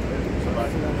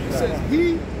 It says,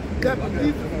 he that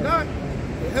believeth not,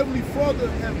 the Heavenly Father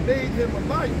hath made him a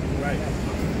liar. Right.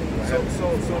 So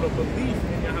the belief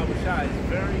in Yahweh Shai is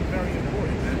very, very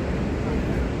important, man.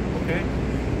 Okay?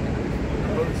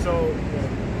 So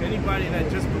anybody that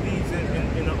just believes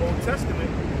in the Old Testament,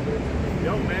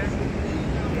 yo, man,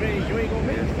 you ain't gonna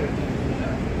miss it.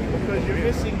 Because you're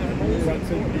missing the most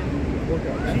important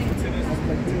key to this whole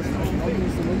thing.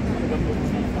 The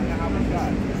belief in Yahweh Shai.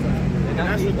 And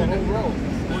that's what the whole role.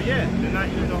 Well, yeah, they're not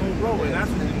using the whole role, and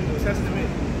that's what the New Testament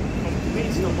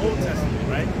completes the Old Testament,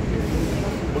 right?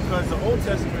 Because the Old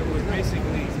Testament was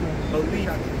basically belief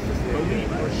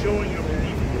or showing your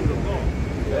belief through the law.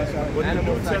 But the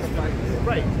New Testament,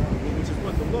 right, which is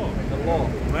what the law,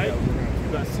 right?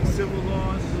 You got civil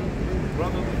laws,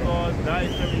 brotherly laws,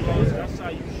 dietary laws. That's how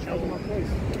you show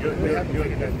your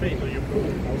faith or your proof.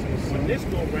 When this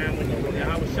go around, when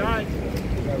Yahweh Shai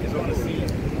is on the scene,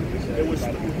 it was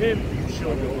through him you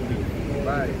showed your belief.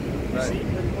 Right. You see?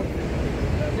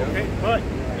 Okay, but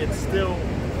it's still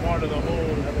part of the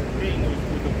whole thing.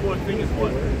 The core thing is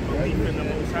what? Belief in the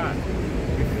Most High.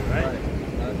 Right?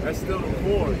 That's still the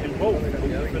core in both.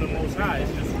 Belief in the Most High.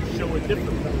 It's just you show it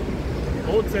differently.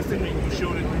 Old Testament, you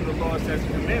showed it through the law, statutes,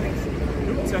 and commandments.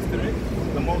 New Testament,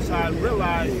 the Most High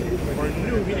realized, or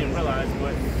knew, he didn't realize,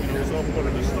 but it was all part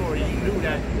of the story. He knew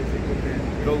that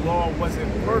the law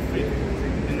wasn't perfect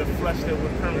in the flesh that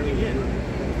we're currently in.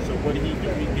 So what did he do?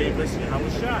 He gave us Yahweh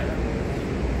Shai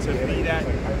to be that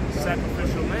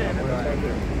sacrificial lamb.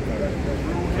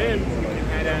 Through him, we can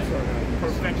have that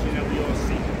perfection that we all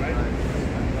seek, right?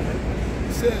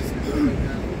 It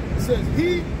says,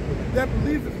 he that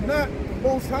believeth not, the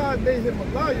Most High made him a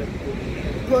liar,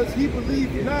 because he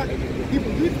believed not the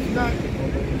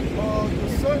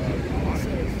Son.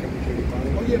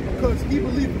 Oh yeah, because he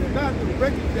believed not the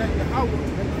record that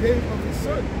Yahweh gave of his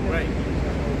Son. Right.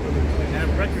 And that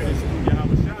record is through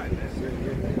Yahweh Shai, man.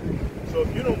 So if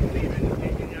you don't believe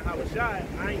in Yahweh Shai,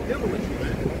 I ain't dealing with you,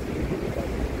 man.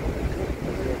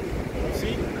 You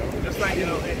see? Just like,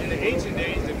 in the ancient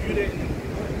days, if you didn't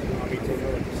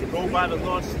go by the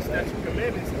law, statutes,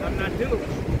 commandments, I'm not dealing with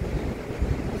you.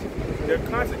 There are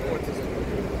consequences to it.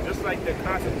 Just like there are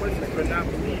consequences for not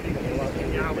believing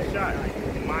in Yahweh Shai,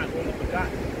 in my only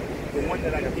begotten, the one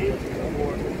that I gave you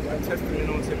for a testament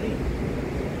unto me.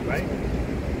 Right?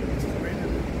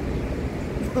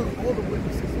 All the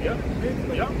witnesses. Yep.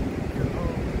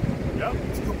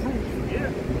 To prove. Yeah.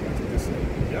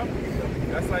 Yep.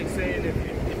 That's like saying if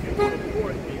you go to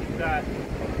court and you got,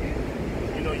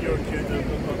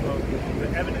 the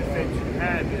evidence that you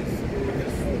have is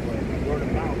word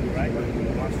of mouth, right?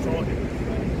 On talking,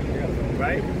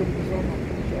 right?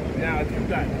 Now, if you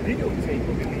got videotape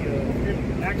of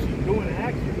him actually doing an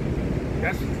action,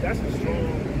 that's a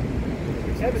strong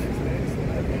evidence, man.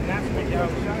 And that's what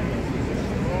Yahweh Shai is. It's a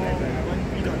strong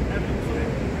evidence,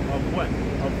 man, of what?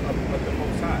 Of the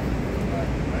Most High.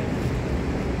 Right?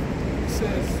 It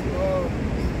says,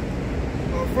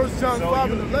 1 John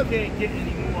 5 and 11. You can't get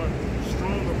any more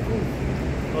stronger proof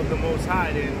of the Most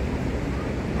High than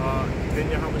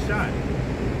Yahweh Shai.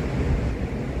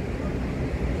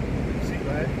 See, go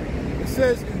ahead. It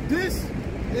says, and this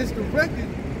is the record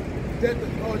that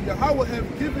Yahweh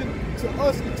have given to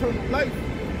us eternal life,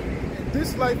 and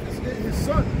this life is in his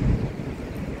Son.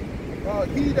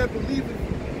 He that believeth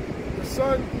the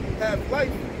Son have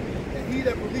life, and he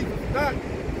that believeth not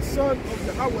the Son of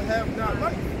Yahweh have not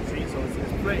life. See, so it's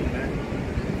plain, man.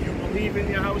 If you believe in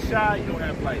Yahweh Shai, you don't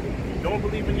have life. If you don't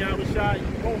believe in Yahweh Shai, you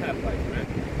don't have life, man.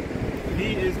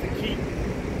 He is the key.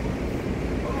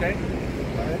 Okay.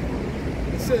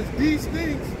 It says, these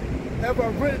things have I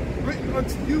written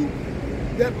unto you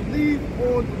that believe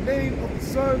on the name of the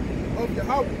Son of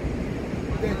Yahweh,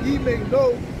 that ye may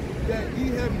know that ye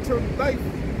have eternal life,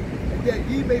 and that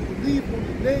ye may believe on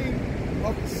the name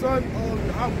of the Son of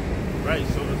Yahweh. Right,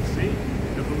 so see,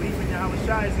 the belief in Yahweh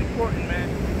Shai is important, man.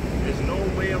 There's no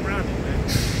way around it, man.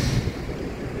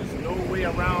 There's no way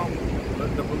around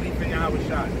the belief in Yahweh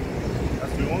Shai.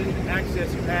 That's the only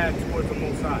access you have towards the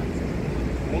Most High.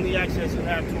 The only access you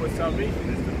have towards salvation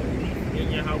is the belief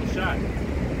in Yahweh Shai.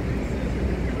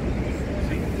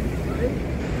 See?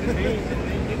 The name,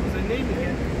 it was a name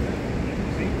again.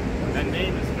 See? That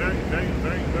name is very, very,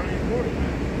 very, very important,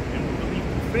 man. And we believe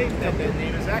through faith that that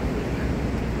name is accurate, man.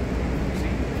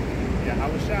 See?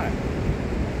 Yahweh Shai.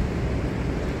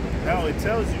 Hell, it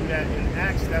tells you that in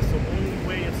Acts, that's the only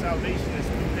way of salvation is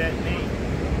through that name.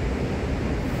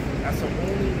 That's the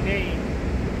only name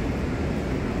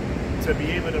to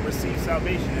be able to receive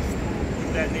salvation is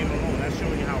through that name alone. That's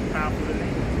showing you how powerful the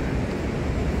name is, man.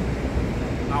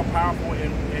 How powerful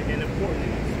and important it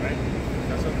is, right?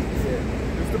 That's what it is.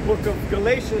 It's the book of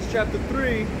Galatians chapter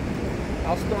 3.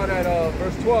 I'll start at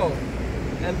verse 12.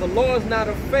 And the law is not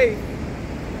of faith,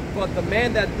 but the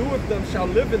man that doeth them shall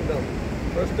live in them.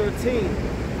 Verse 13.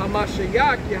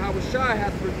 Hamashiach Yahushua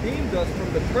hath redeemed us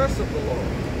from the curse of the law,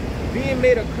 being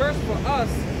made a curse for us,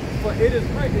 for it is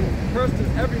written, cursed is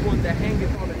everyone that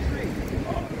hangeth on a tree.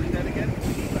 Read that again.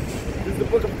 This is the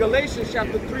book of Galatians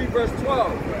chapter 3 verse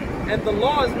 12. And the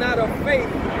law is not of faith,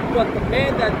 but the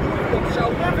man that doeth them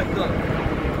shall live in them.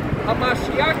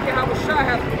 Hamashiach Yahushua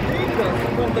hath redeemed us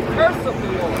from the curse of the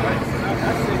law. Right, so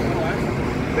that's it. That's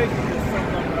basically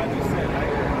summed up what I just said,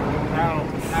 right?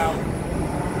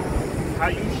 How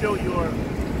you show your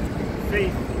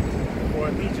faith or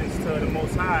allegiance to the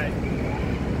Most High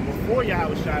before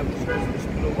Yahweh Shai was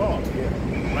through the law,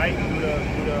 right?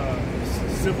 Through the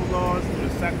civil laws, through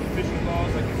the sacrificial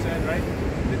laws, like you said, right?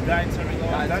 The dietary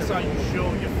laws. That's how you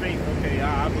show your faith. Okay,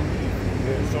 I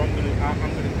believe, so I'm gonna do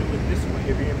it this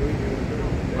way,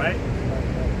 right?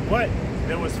 But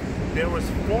there was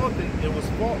fault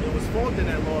in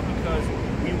that law because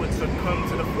we would succumb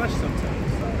to the flesh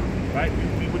sometimes, right?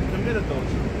 We would commit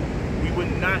adultery. We would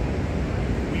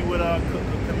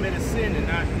commit a sin and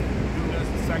not do the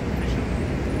sacrificial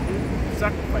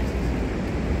sacrifices.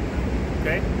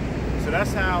 Okay, so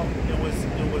that's how it was.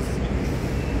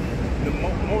 The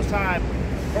Most High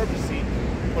purposely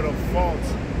put a fault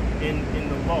in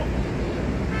the law.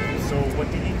 So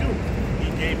what did He do? He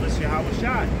gave us Yahweh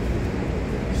Shai.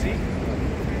 You see,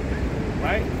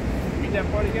 right? Read that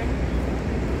part again.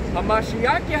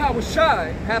 Hamashiach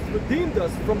Yahushua hath redeemed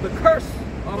us from the curse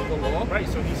of the law. Right,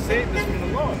 so He saved us from the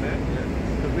law, man.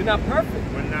 Because we're not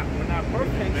perfect. We're not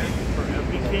perfect, man.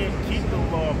 We can't keep the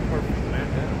law perfect, man.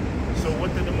 So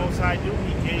what did the Most High do?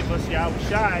 He gave us Yahweh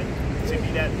Shai to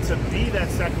be that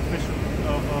sacrificial,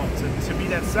 to be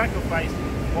that sacrifice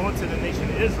onto the nation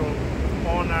of Israel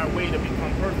on our way to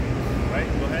become perfect. Right?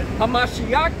 Go ahead.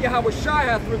 Hamashiach Yahushua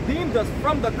hath redeemed us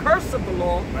from the curse of the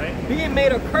law, right? Being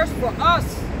made a curse for us.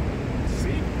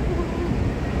 See?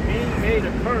 Being made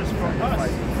a curse for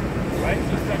us. Right?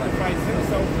 He sacrificed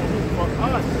Himself for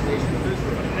us. The nation of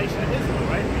Israel. For the nation of Israel,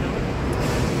 right? You know?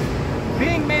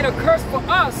 Being made a curse for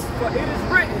us, for it is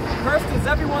written, cursed is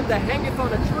everyone that hangeth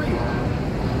on a tree.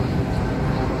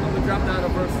 I'm going to drop down to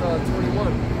verse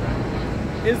 21.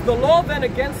 Is the law then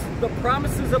against the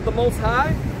promises of the Most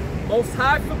High? Most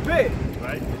High forbid.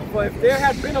 Right. For if there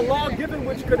had been a law given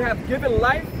which could have given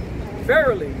life,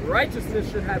 verily righteousness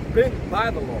should have been by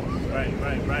the law. Right.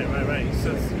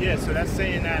 So yeah, so that's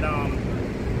saying that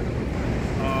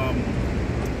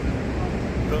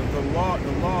the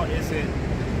law isn't a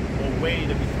way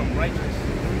to become righteous.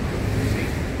 See,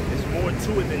 there's more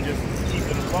to it than just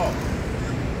keeping the law.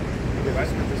 Yeah,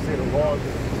 that's what they say the law of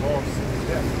sin is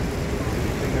death. I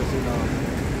think that's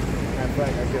in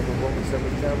fact, I get the Romans 7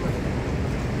 chapter.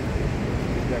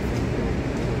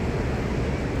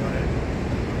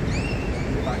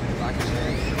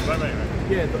 Right.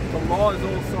 Yeah, the law is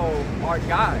also our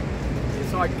guide.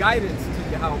 It's our guidance to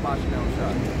Yahweh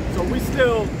Shai. So we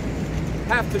still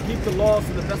have to keep the laws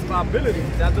to the best of our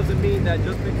abilities. That doesn't mean that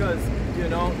just because, you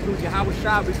know, through Yahweh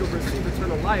Shai we can receive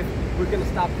eternal life, we're going to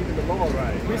stop keeping the law.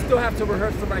 Right. We still have to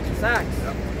rehearse the righteous acts.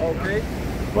 Okay?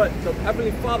 But the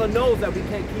Heavenly Father knows that we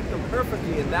can't keep them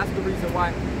perfectly, and that's the reason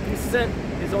why He sent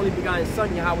His only begotten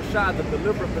Son, Yahweh Shai, the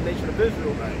deliverer of the nation of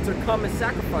Israel, to come and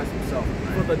sacrifice Himself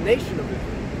for the nation of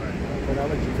Israel. But I'll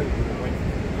let you finish the point.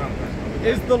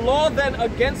 Is the law then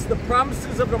against the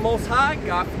promises of the Most High?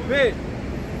 God forbid.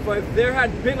 For if there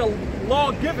had been a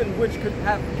law given which could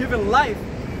have given life,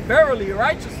 verily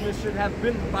righteousness should have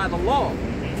been by the law.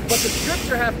 But the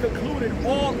scripture hath concluded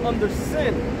all under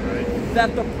sin,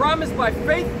 that the promise by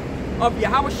faith of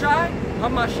Yahushua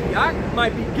HaMashiach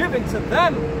might be given to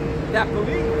them that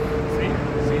believe.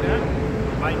 See that?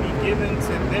 Might be given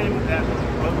to them that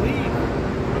believe.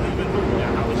 Believe in who?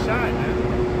 Yahushua, man.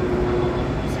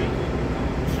 You see?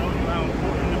 Showing you how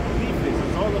important the belief is.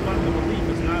 It's all about the belief.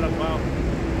 It's not about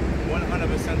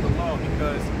 100% the law,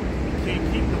 because you can't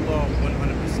keep the law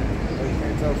 100%. You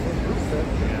can't tell some groups that.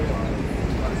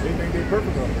 They think they're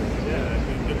perfect on it. Yeah,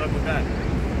 good luck with that.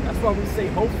 That's why we say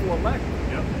hope for elect.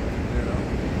 Yep. You know?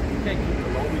 We can't keep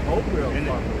the law. We hope we're And,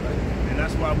 and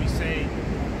that's why we say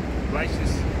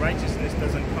righteousness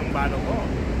doesn't come by the law.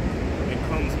 It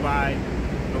comes by,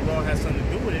 the law has something to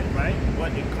do with it, right?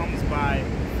 But it comes by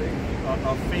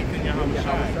a faith in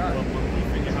Yahushua, a belief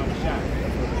in Yahushua.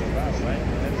 That's what it's about, right?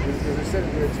 Because it said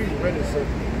in there too, you read it, said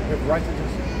if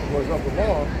righteousness was of the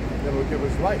law, then it would give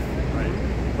us life. Right.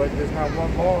 But there's not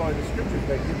one law in the scriptures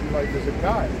that gives you life as a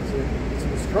guide. It's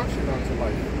an instruction unto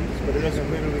life. But it doesn't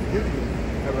literally give you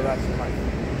everlasting life.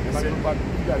 And like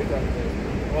you got it.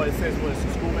 Oh, it says what? It's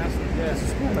a schoolmaster? Yeah, it's a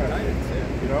schoolmaster.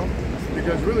 You know?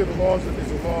 Because really the law is a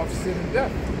law of sin and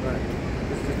death. Right.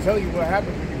 It's to tell you what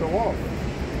happens when you go off.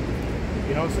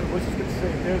 You know, so what's it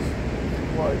say? There's,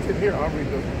 well, it's in here. I'll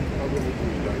read the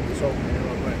so.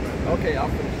 Okay, I'll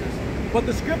finish this. But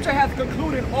the scripture hath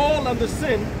concluded all under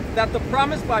sin, that the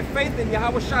promise by faith in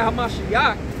Yahushua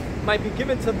HaMashiach might be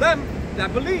given to them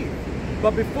that believe.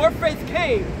 But before faith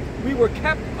came, we were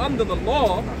kept under the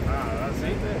law.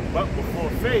 But before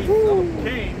faith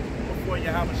came, before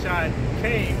Yahushua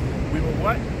came, we were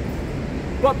what?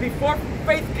 But before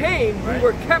faith came, we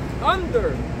were kept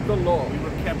under the law. We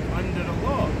were kept under the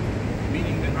law,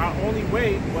 meaning that our only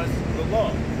way was the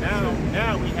law.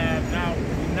 Now we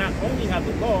not only have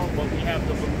the law, but we have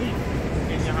the belief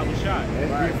in Yahushua.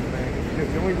 Right. Because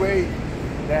the only way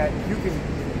that you can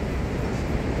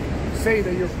say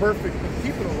that you're perfect in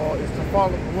keeping the law is to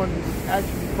follow the one who's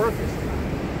actually perfect.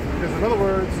 Because in other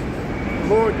words, the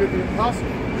Lord did the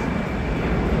impossible.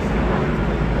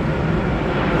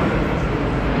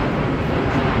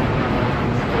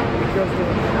 Because the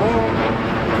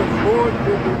Lord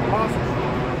did the impossible.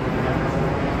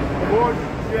 The Lord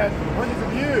had hundreds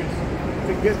of years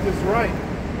to get this right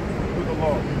with the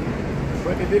law.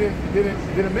 But it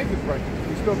didn't make it right.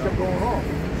 He still kept going on.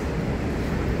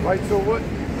 Right, so what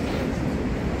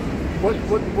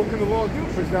can the law do?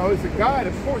 Because now it's a guide,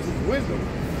 of course, it's wisdom,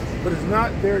 but it's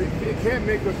not there, it can't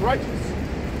make us righteous.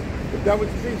 If that was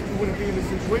the case, we wouldn't be in this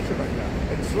situation right now,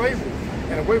 in slavery,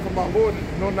 and away from our Lord,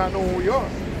 not knowing who we are.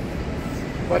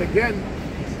 But again,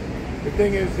 the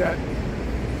thing is that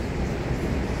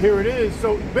here it is.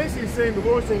 So basically saying, the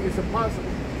Lord's saying it's impossible.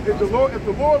 If the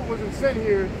Lord wasn't sent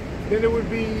here, then it would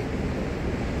be,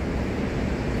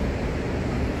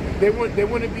 there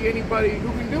wouldn't be anybody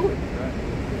who can do it.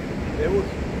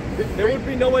 There would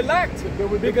be no elect,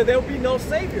 because there would be no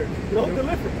savior, no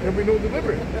deliverer. There would be no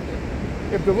deliverer.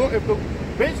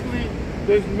 Basically,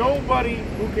 there's nobody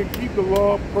who can keep the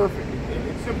law perfect,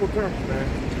 in simple terms, man.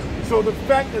 So the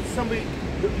fact that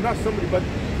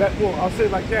I'll say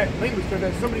it like that, in English,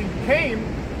 that somebody came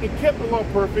and kept the law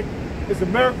perfect is a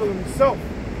miracle in itself,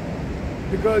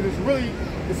 because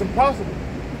it's impossible.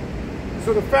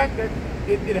 So the fact that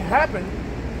it happened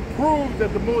proves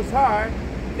that the Most High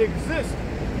exists,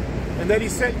 and that He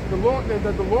sent the Lord,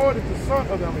 that the Lord is the Son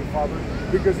of the Heavenly Father,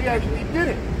 because He actually did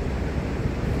it.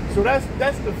 So that's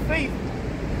the faith.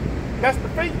 That's the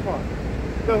faith part.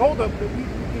 The hold up,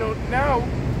 now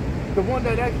the one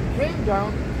that actually came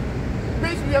down,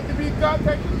 basically you have to be God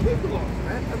to actually keep the laws,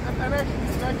 man. And actually,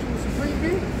 an actual supreme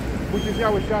being, which is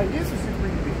Yahushua. He is the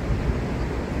supreme being.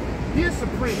 He is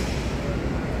supreme.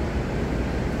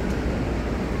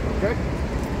 Okay?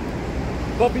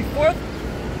 But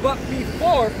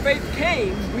before faith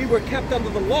came, we were kept under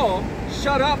the law,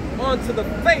 shut up onto the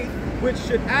faith which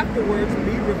should afterwards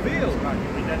be revealed.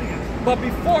 But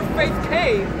before faith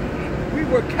came, we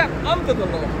were kept under the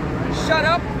law, shut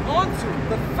up onto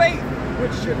the faith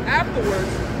which should afterwards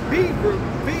be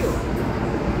revealed.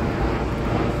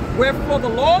 Wherefore the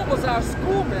law was our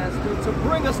schoolmaster to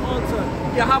bring us onto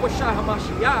Yahushua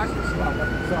HaMashiach.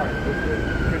 Sorry,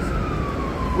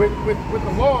 with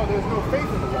the law, there's no faith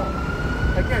in the law.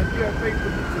 Again, you have faith to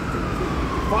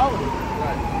follow it,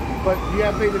 right? But you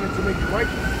have faith in it to make you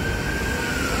righteous.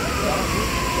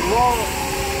 The law,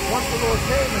 once the Lord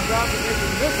came and God became the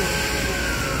deliverer,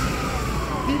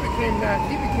 He became the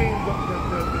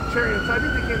cherry on top. He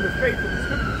became the faith of the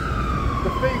scriptures,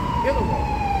 the faith in the law.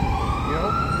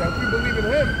 That if we believe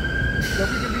in Him, that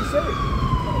we can be saved.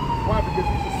 Why? Because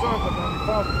he's the son of the Heavenly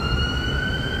Father.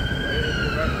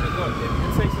 Look,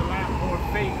 it takes a lot more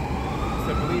faith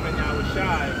to believe in Yahweh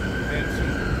Shai than to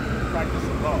practice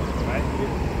the law, right?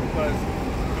 Because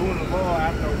doing the law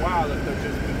after a while, it could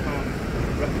just become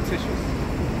repetitious,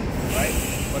 right?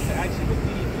 But to actually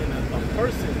believe in a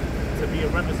person to be a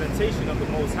representation of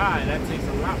the Most High, that takes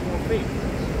a lot more faith.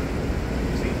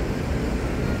 You see?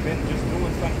 Than just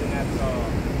doing something that's,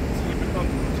 it becomes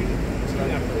routine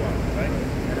after a while, right?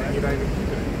 And then you're not even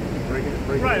keeping it. Breaking it.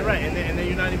 Right. And then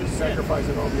you're not even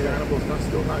Sacrificing all the animals,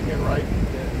 still not getting right.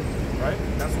 Right?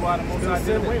 That's why the Most High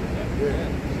did away with that. Yeah.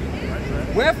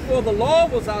 Right. Wherefore the law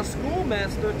was our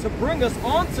schoolmaster to bring us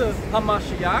onto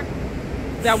Hamashiach,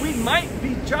 that we might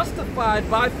be justified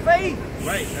by faith.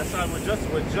 Right, that's how we're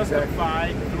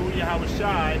justified through Yahweh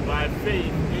Shai by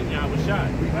faith in Yahweh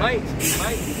Shai. We might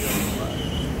be justified.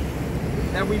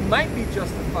 That we might be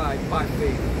justified by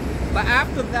faith. But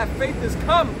after that faith is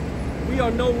come, we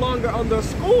are no longer under a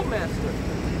schoolmaster.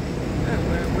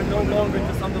 Yeah, we're no longer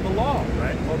just under the law.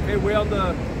 Right. Okay, we're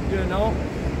under,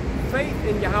 faith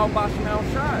in Yahweh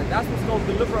Bashim Shai. That's what's going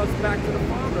to deliver us back to the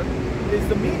Father, is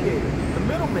the mediator, the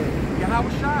middleman,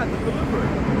 Yahweh Shai, the deliverer.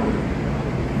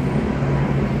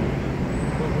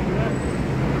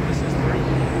 This is 3.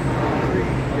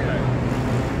 Okay.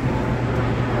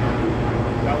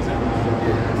 That was it? All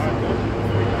right, good.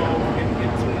 We go get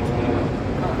 2 and 21.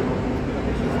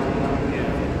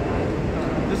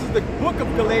 Yeah. This is the book of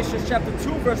Galatians chapter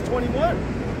 2 verse 21.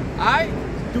 I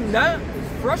do not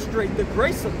frustrate the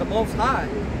grace of the Most High,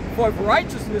 for if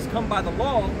righteousness come by the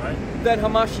law, Right. then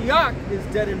Hamashiach is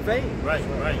dead in vain. Right.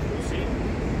 You see?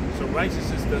 So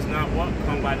righteousness does not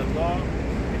come by the law.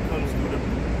 It comes through the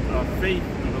faith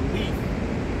and belief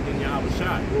in Yahweh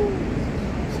Shai.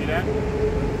 See that?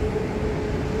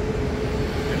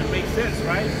 And it makes sense,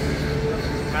 right?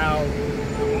 How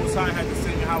the Most High had to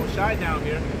send Yahweh Shai down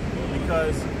here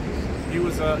because he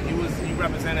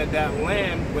represented that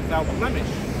lamb without blemish.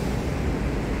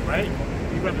 Right?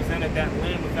 He represented that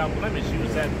lamb without blemish. He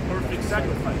was that perfect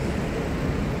sacrifice.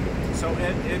 So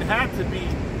it had to be,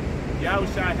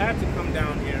 Yahushua had to come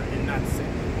down here and not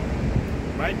sin.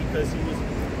 Right? Because he was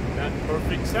that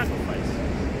perfect sacrifice.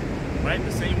 Right?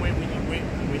 The same way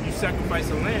when you sacrifice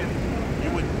a lamb,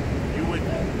 you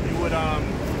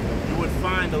would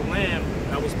find a lamb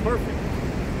that was perfect.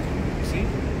 You see?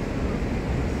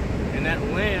 And that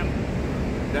lamb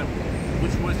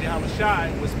which was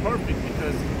Yahushua was perfect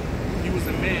because he was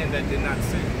a man that did not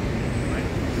sin. Right?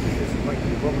 This is like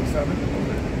Romans 7.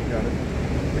 You got it.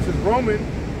 This is Romans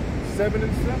 7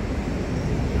 and 7.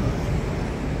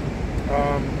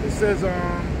 It says,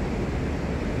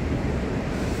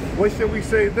 what shall we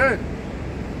say then?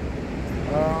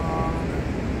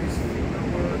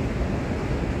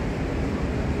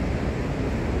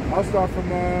 I'll start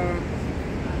from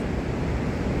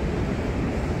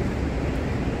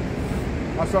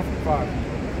I'll start from 5.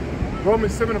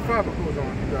 Romans 7 and 5, it goes on.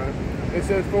 You got it. It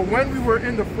says, for when we were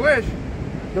in the flesh,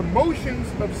 the motions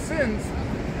of sins,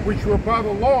 which were by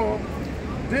the law,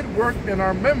 did work in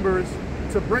our members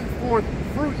to bring forth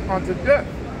fruit unto death.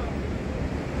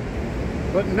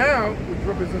 But now, which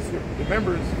represents the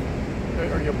members,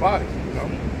 or your body,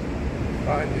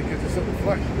 because it's of the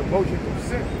flesh, the motions of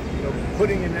sin,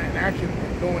 putting in that action,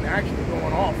 going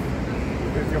off,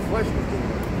 because your flesh was doing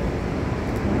it.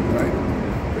 Right?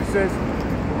 It says,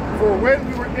 for when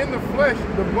we were in the flesh,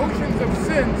 the motions of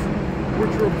sins,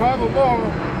 which were by the law,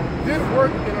 did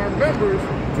work in our members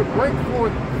to bring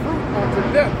forth fruit unto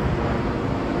death.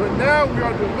 But now we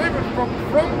are delivered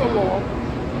from the law,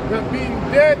 that being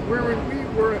dead wherein we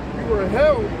were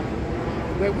held,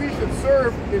 that we should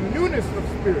serve in newness of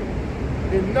spirit,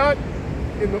 and not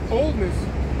in the oldness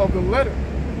of the letter.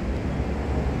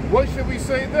 What should we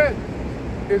say then?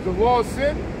 Is the law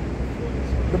sin?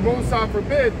 The Most High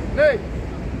forbid. Nay,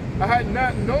 I had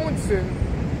not known sin,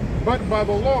 but by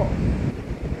the law.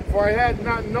 For I had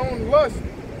not known lust,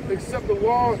 except the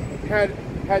law had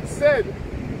said,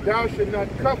 thou shalt not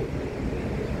covet.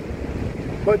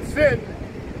 But sin,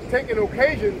 taking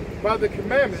occasion by the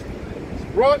commandment,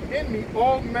 brought in me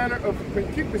all manner of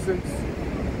concupiscence,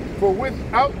 for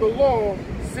without the law,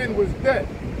 sin was dead.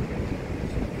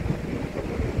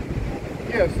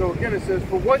 Yeah, so again it says,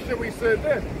 for what shall we say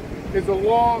then? Is the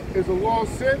law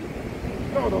sin?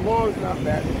 No, the law is not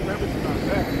bad. The commandment is not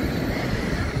bad.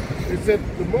 It said,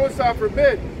 the Most High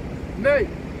forbid. Nay,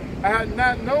 I had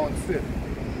not known sin,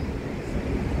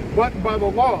 but by the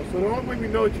law. So the only way we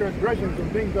know transgressions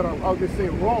and things that are, I'll just say,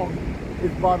 wrong,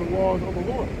 is by the laws of the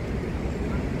Lord.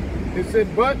 It said,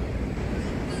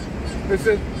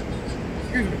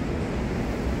 excuse me.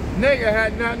 Nay, I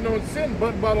had not known sin,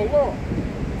 but by the law.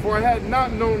 For I had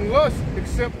not known lust,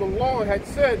 except the law had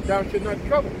said, thou should not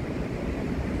covet.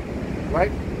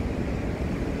 Right?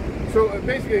 So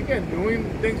basically, again, doing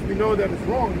things we know that is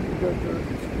wrong, because the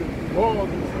law of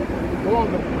the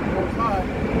Most High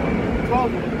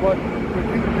tells us, but the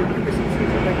concupiscence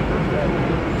is a negative that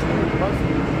lust,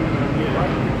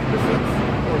 right? Concupiscence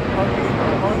or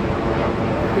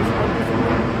undisciplined,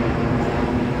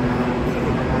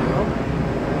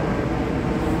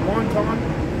 wanton,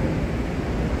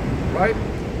 right?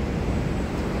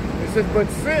 It says, but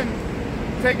sin,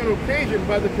 taken occasion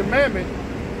by the commandment,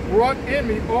 brought in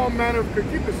me all manner of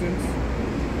concupiscence,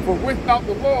 for without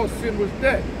the law sin was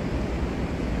dead.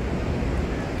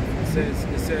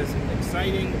 It says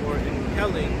exciting or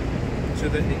impelling to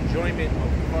the enjoyment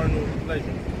of carnal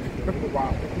pleasure.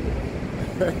 Wow.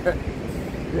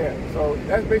 Yeah, so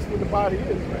that's basically what the body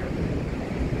is, man.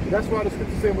 That's why the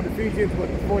scripture said with Ephesians, what,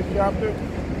 the 4th chapter,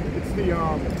 it's the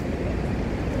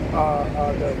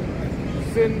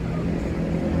sin,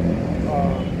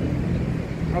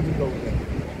 how's it go with that?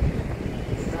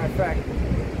 Matter of fact,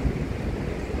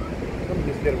 let me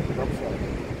just get it. I'm sorry.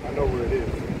 I know where it is.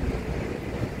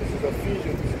 This is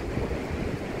Ephesians.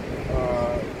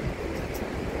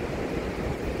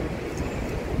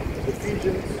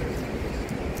 Ephesians.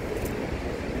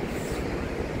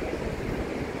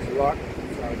 It's locked.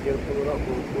 Trying to pull it up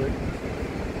real quick.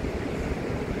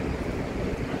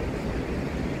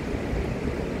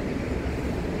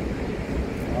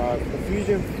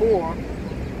 Ephesians 4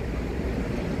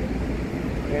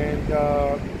 and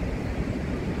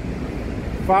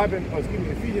 5 and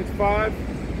Ephesians 5.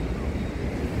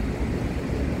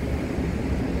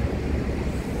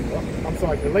 I'm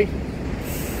sorry,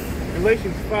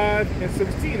 Galatians 5 and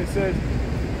 16. It says,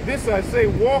 "This I say,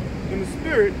 walk in the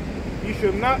Spirit, you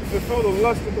shall not fulfill the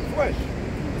lust of the flesh.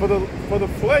 For the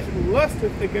flesh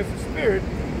lusteth against the Spirit,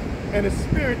 and the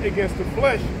Spirit against the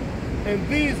flesh. And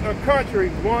these are contrary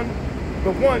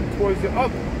the one towards the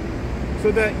other,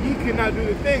 so that ye cannot do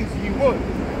the things ye would.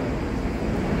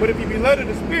 But if ye be led of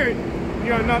the Spirit,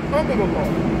 ye are not under the law."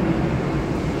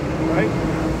 Right?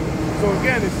 So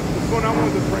again, it's what I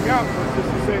wanted to bring out was just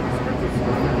to say in the scriptures,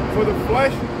 for the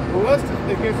flesh lusteth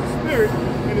against the Spirit,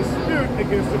 and the Spirit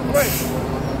against the flesh.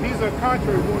 These are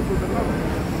contrary one to another.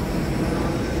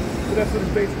 So that's what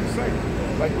it's basically saying.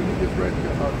 Like when you just read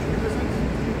concupiscence,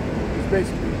 it's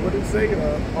basically what it say, a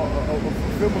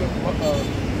fulfillment of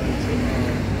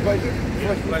pleasure,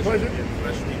 fleshly pleasure. Yeah,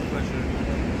 fleshly pleasure,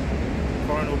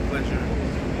 carnal pleasure,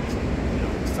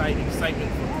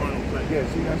 excitement for carnal pleasure. Yeah,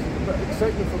 see, that's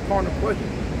excitement for carnal pleasure.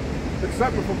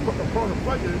 Excitement for carnal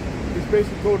pleasure is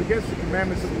basically going against the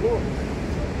commandments of the Lord.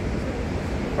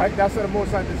 Right? That's how the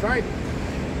Most High designed it.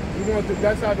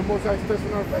 That's how the Most High is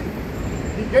testing our faith.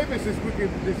 He gave us these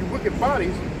wicked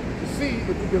bodies to see if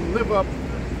we can live up.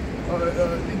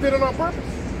 He did it on purpose.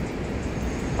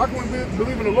 How can we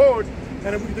believe in the Lord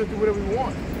and if we just do whatever we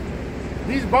want?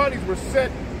 These bodies were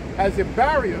set as a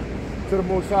barrier to the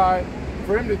Most High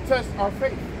for Him to test our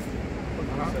faith.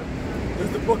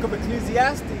 There's the book of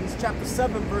Ecclesiastes, chapter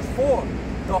 7, verse 4.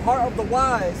 The heart of the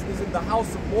wise is in the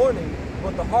house of mourning,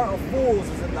 but the heart of fools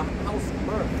is in the house of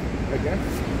mirth. Again?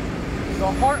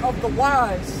 The heart of the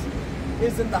wise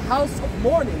is in the house of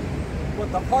mourning, but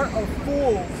the heart of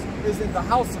fools is in the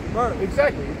house of mirth.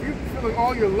 Exactly. If you're feeling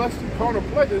all your lusty carnal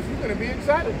pleasures, you're going to be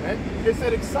excited, man. It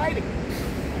said exciting.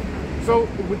 So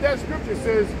with that scripture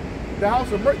says the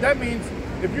house of mirth, that means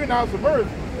if you're in the house of mirth,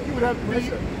 you would have to be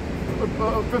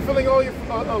fulfilling all your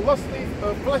lusty,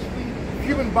 fleshly,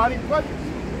 human body pleasures,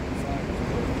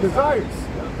 desires.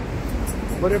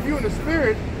 But if you're in the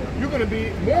Spirit, you're going to be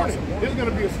mourning. There's going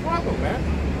to be a struggle, man.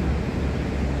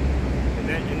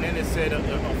 And then it said a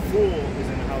fool is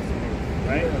in the house of mirth,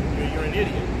 right? Yeah. You're an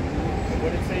idiot. And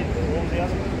what did it say? What was the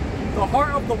other one? The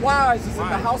heart of the wise is in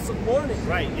the house of mourning.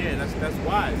 Right, yeah, that's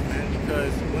wise, man.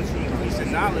 Because once you increase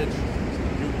in knowledge,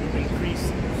 you increase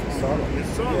in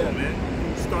sorrow, man.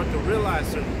 You start to realize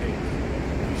certain things.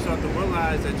 You start to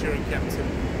realize that you're in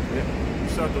captivity. Yeah. You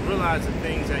start to realize the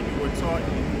things that you were taught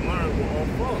and you learned were all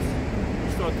false. You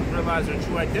start to realize your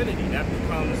true identity. That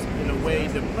becomes, in a way,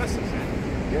 depressing, man.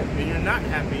 Yeah. And you're not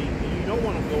happy, and you don't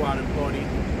want to go out and party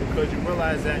because you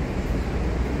realize that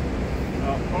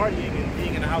partying and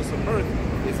being in the house of mirth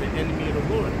is an enemy of the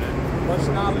Lord, man. Much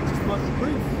knowledge is much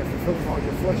grief. Fulfilling all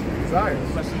your fleshly desires.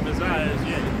 Fleshly desires,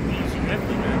 yeah, it leaves you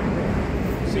empty, man.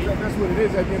 See, That's what it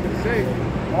is at the end of the day.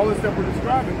 All this stuff we're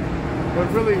describing, but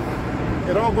really,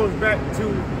 it all goes back to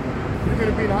you're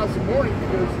going to be in the house of mourning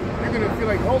because you're going to feel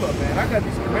like, hold up, man, I got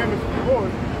these commandments from the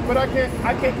Lord, but I can't 100%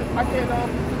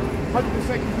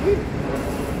 complete it.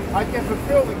 I can't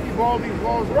fulfill and keep all these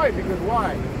laws right because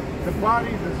why? the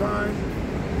body design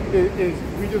is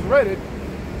we just read it,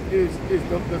 is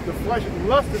the flesh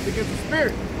lusteth against the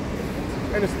spirit,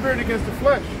 and the spirit against the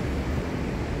flesh.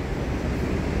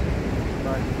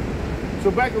 Right.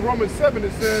 So back in Romans 7,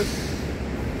 it says,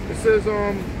 matter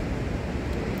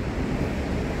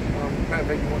of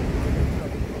fact,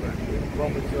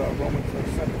 Romans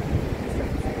 7.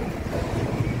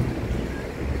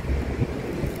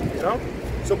 You know?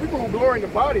 So people who glory in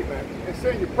the body, man, and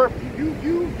saying you're perfect, you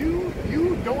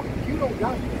don't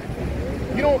got it.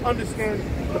 You don't understand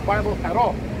the Bible at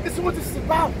all. This is what this is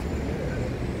about.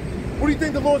 What do you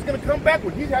think the Lord's going to come back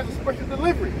with? He has a special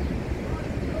delivery.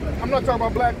 I'm not talking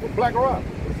about Black Rob.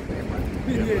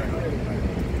 Yeah.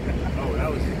 Oh, that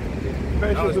was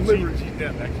Special delivery.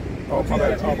 G-Dep, actually. Oh, my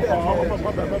bad. My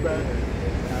bad.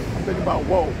 I'm thinking about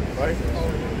woe, right?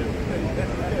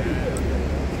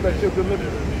 Special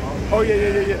delivery. Oh,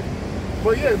 yeah.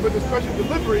 But the special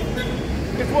delivery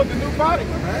is what the new body,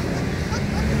 man.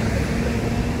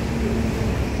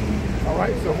 All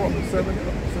right, so Romans 7.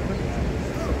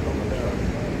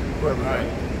 All right.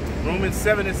 Romans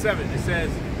 7:7. It says,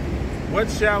 "What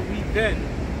shall we then?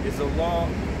 Is the law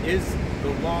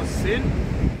sin?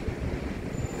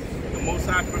 The Most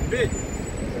High forbid.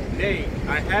 Nay,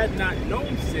 I had not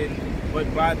known sin,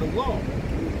 but by the law.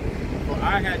 For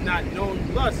I had not known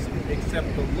lust,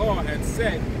 except the law had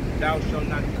said, Thou shalt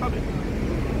not covet."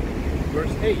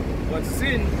 Verse 8. "But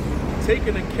sin,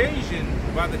 taking occasion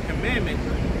by the commandment,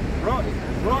 brought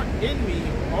in me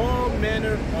all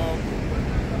manner of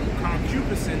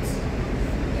concupiscence.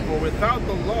 For without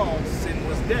the law, sin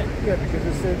was dead." Yeah, because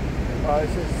it says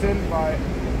sin by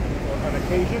an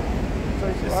occasion.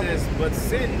 It says, "But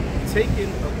sin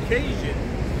taking occasion."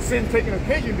 Sin taking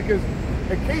occasion, because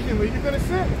occasionally you're gonna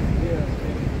sin. Yeah.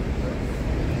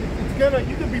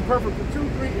 You can be perfect for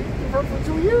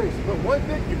 2 years, but one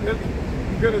day you're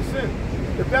gonna sin.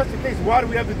 If that's the case, why do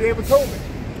we have the Day of Atonement?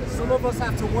 Some of us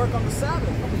have to work on the Sabbath.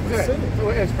 Yeah, so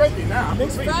especially now.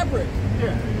 Mixed fabric.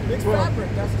 Yeah. Mixed fabric,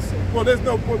 that's a sin. Well, there's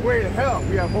no way in hell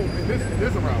we have hope in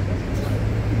this around,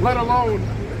 let alone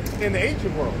in the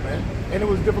ancient world, man. And it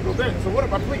was difficult then. So what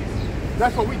about please?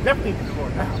 That's what we definitely need for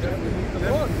now.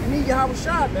 Lord, you need Yahweh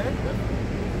Shai, man.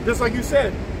 Just like you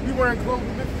said, we wearing clothes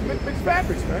with mixed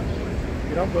fabrics, man.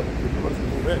 You know, but let's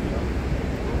move in, you know.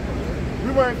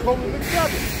 We wearing clothes with mixed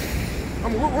fabrics. I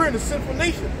mean, we're in a sinful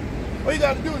nation. All you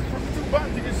got to do is push 2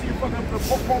 buttons, you can see your fucking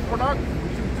pornography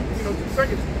with 2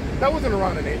 seconds. That wasn't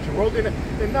around in the ancient world,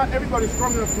 and not everybody's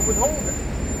strong enough to withhold it.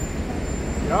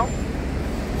 You know?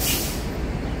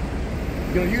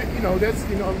 You know, that's,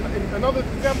 another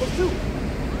example too.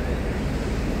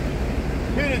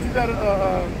 Here it is, you got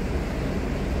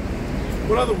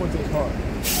what other ones is hard?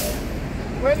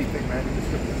 Well, anything, man.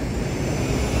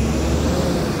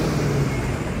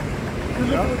 You're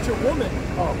living with your woman,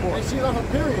 Oh, boy. and she's on her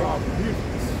period.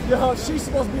 You know, she's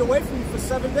supposed to be away from you for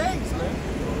 7 days, man.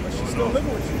 But she's still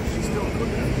living with you. She's still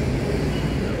cooking.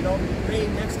 You know,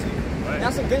 laying next to you. Right.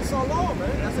 That's against our law,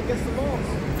 man. That's against the laws.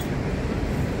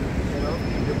 You know?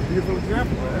 Beautiful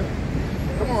example, man.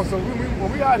 Come on, so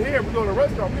when we out here, we go to a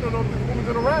restaurant, we don't know if this woman's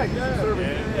in a rag. Yeah, I don't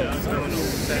know.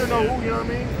 You don't know who, you know what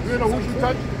I mean? You don't know who she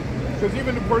touched. Because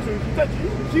even the person who touched you,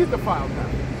 she's defiled now.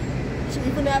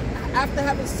 Even after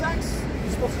having sex,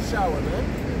 you're supposed to shower, man.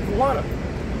 For water.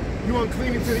 You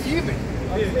unclean until the evening.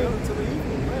 Until the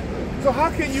evening, man. So how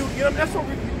can you, that's what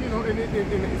we,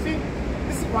 see,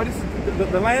 this is why this is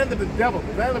the land of the devil,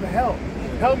 the land of hell.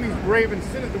 Hell means grave, and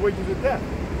sin is the wages of death.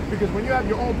 Because when you have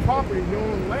your own property, your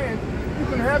own land, you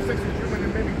can have sex with your woman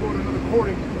and maybe go to another court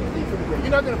and leave for the day.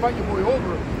 You're not going to fight your boy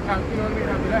over, after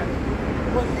that.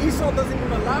 But Esau doesn't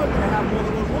even allow you to have more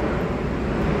than one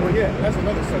woman. Well, yeah, that's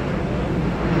another subject.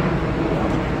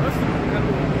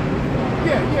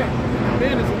 Yeah.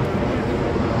 Man is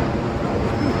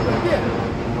Yeah.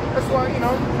 That's why,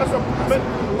 that's why men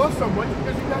love so much,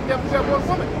 because you have to have one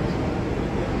woman.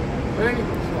 But anyway,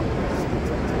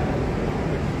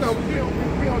 no, we don't.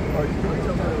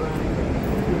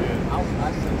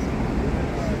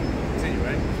 Continue,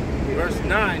 right? Verse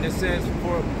 9, it says,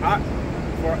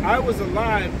 For I was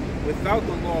alive without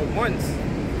the law once,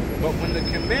 but when the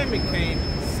commandment came,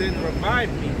 sin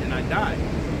revived me, and I died.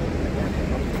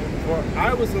 For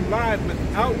I was alive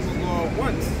without the law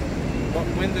once, but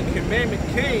when the commandment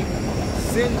came,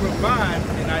 sin revived,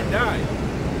 and I died.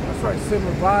 That's right, sin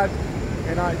revived,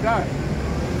 and I died.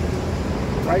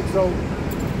 Right, so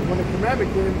when the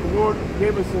commandment came, the Lord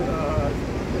gave us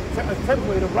a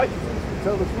template of righteousness. He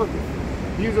tells us, look,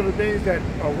 these are the things that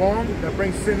are wrong, that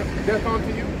bring sin, death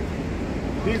onto you.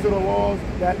 These are the laws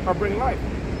that bring life.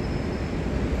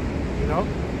 You know?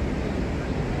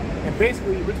 And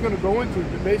basically, it's going to go into it.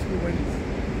 But basically,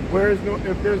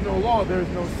 if there's no law, there's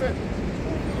no sin,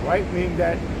 right? Meaning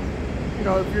that, you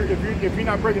know, if you're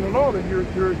not breaking the law, then you're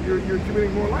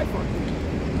committing more life on you.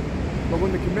 But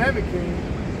when the commandment came,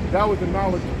 that was the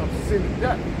knowledge of sin and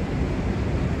death.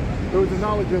 There was the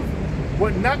knowledge of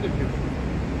what not to do.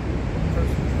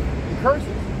 Curses.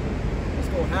 What's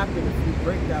going to happen if you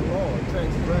break that law or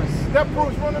transgress? That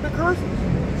proves one of the curses.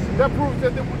 That proves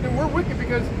that we're wicked,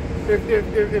 because if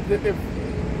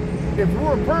we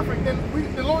were perfect, then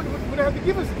the Lord would have to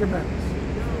give us the commandments.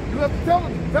 You have to tell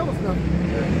us nothing.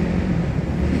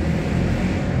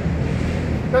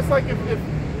 That's like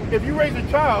if you raise a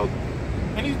child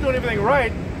and he's doing everything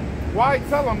right, why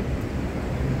tell him?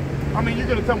 I mean, you're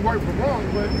going to tell him right from wrong,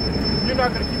 but you're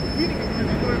not going to keep repeating it because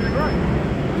he's doing everything right.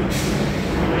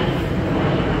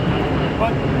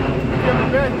 But if you have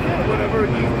a bad kid or whatever,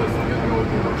 and he's just in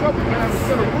trouble, you're going to have a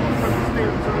set of rules for him to stay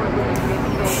in certain ways. You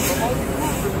know, the only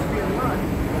rules for him is being lying.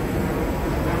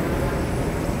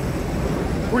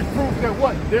 Which proves that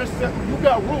what? You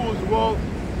got rules. Well,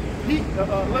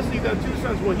 let's say you got two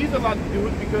sons. Well, he's allowed to do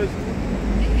it because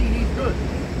he's good.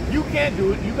 You can't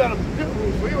do it. You got different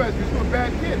rules for you as you're a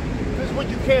bad kid. This is what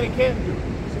you can and can't do.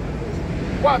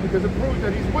 Why? Because it proves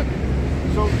that he's wicked.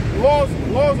 So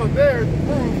laws are there to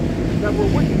prove that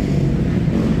we're wicked.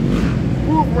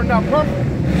 Prove we're not perfect.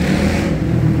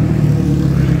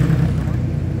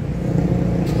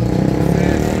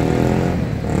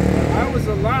 I was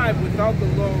alive without the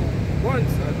law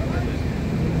once,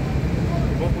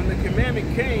 but when the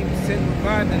commandment came, sin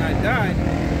revived and I died.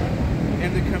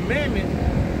 And the commandment,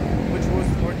 which was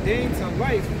ordained to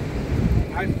life,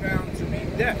 I found to be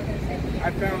death.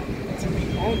 I found to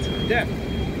be unto death.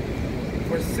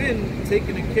 For sin,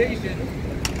 taking occasion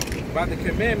by the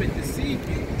commandment, deceived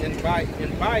me, and by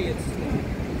it slew me.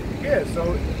 Yeah,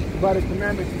 so by the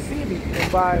commandment deceived me,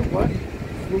 and by what?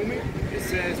 Slew me? It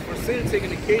says, for sin,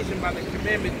 taking occasion by the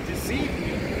commandment, deceived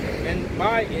me, and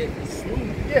by it slew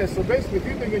me. Yeah, so basically, if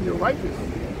you think you're righteous,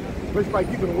 just by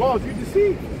keeping the laws, you're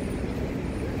deceived.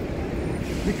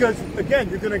 Because, again,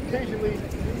 you're going to occasionally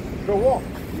go off.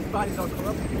 These bodies are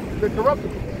corruptible. They're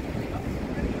corruptible.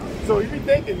 So you be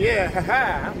thinking, yeah,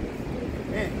 haha,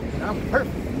 man, I'm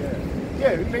perfect.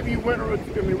 Yeah, maybe you went, which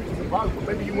is impossible,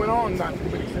 maybe you went on not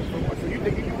committing sin for once, so you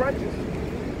think you're righteous.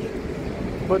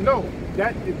 But no,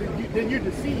 then you're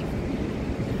deceived.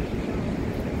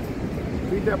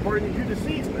 Read that part and you're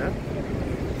deceived, man.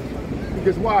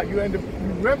 Because why? You end up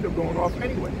going off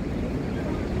anyway.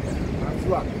 That's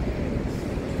right.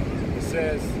 It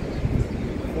says,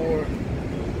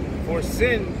 for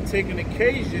sin, taking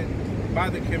occasion by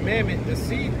the commandment,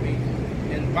 deceived me,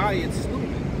 and by it slew me.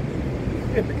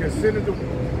 Yeah, because sin is the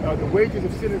wages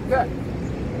of sin is death.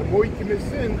 The more you commit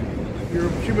sin, you're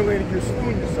accumulating, you're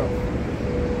slewing yourself.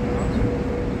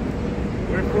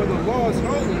 Wherefore the law is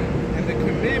holy, and the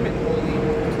commandment holy,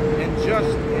 and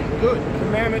just and good. The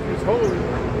commandment is holy,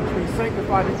 which means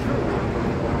sanctified and true.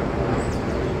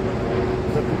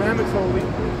 The commandment's holy.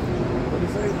 What do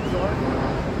you say? Sorry?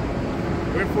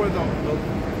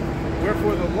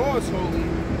 Wherefore the law is holy,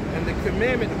 and the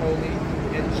commandment holy,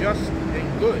 and just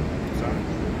and good.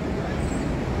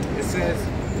 It says,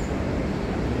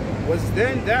 was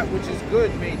then that which is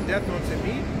good made death unto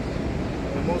me?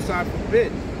 The Most High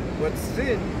forbid. But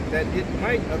sin, that it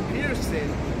might appear sin,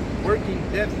 working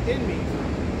death in me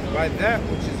by that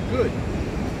which is good.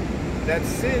 That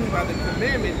sin by the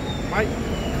commandment might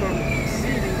become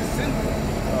exceeding sinful.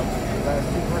 The last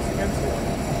two verses against it.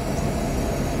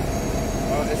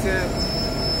 It says,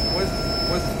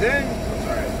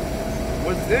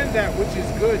 was then that which is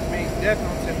good made death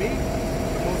unto me?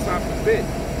 The Most High forbid.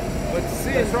 But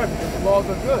sin... That's right, because the laws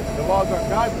are good. The laws are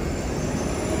godly.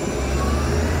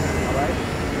 All right?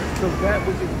 So that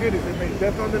which is good, is it made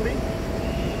death unto me?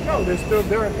 No,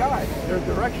 they're a guide. They're a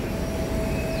direction.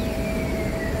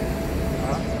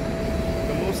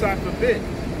 The Most High forbid.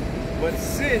 But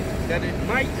sin, that it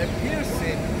might appear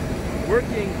sin,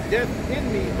 working death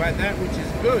in me by that which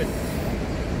is good.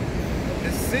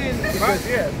 The sin... Because,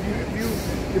 yeah, if you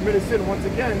commit a sin once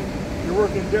again, you're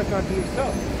working death unto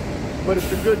yourself. But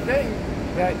it's a good thing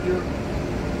that you're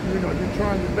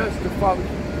trying your best to follow the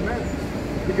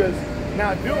commandments. Because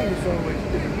not doing this always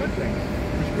is a good thing,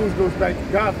 which goes back to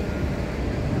God.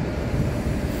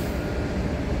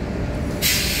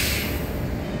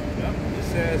 It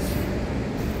says,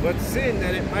 but sin,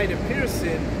 that it might appear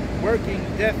sin, working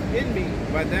death in me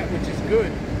by that which is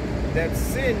good, that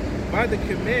sin by the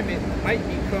commandment might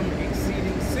become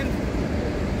exceeding sinful.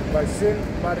 By sin,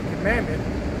 by the commandment,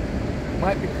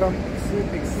 might become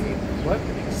exceeding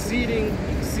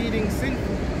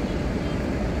sinful.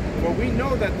 For we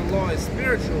know that the law is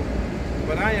spiritual,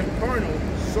 but I am carnal,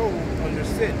 sold under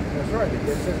sin. That's right.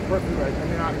 It says perfectly right. I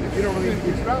mean, you don't really need to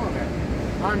expound on that.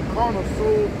 I'm carnal,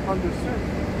 soul under sin.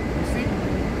 You see?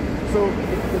 So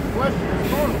the flesh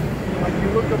is carnal. Like you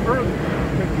looked up earlier,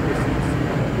 concupiscence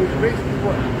is basically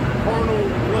what? Carnal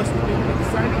lust,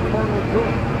 exciting carnal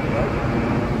joy, right?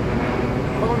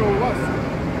 Carnal lust.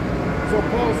 So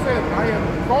Paul said, I am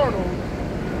carnal,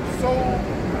 soul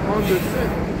under sin.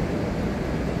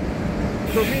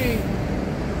 So meaning,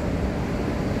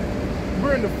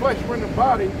 we're in the flesh, we're in the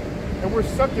body, and we're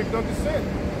subject unto sin.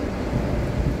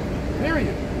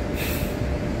 Period.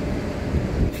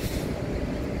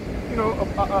 You know,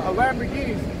 a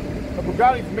Lamborghini's, a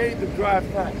Bugatti's made to drive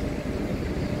fast.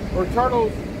 Or a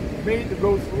turtle's made to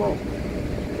go slow.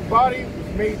 The body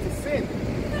was made to sin.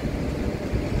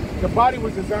 The body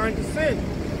was designed to sin.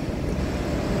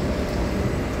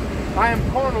 I am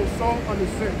carnal, soul under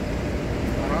sin.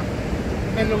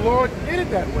 And the Lord did it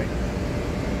that way.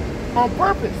 On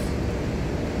purpose.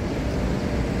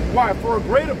 Why? For a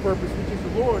greater purpose, which is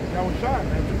the Lord, Yahushua,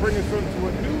 man, to bring us into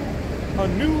a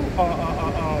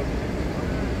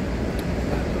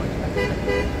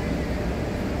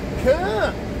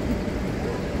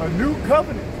new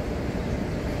covenant.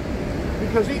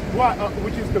 Because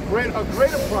which is a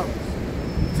greater promise.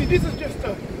 See, this is just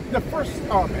the first,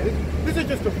 this is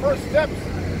just the first steps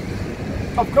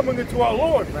of coming into our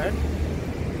Lord, man.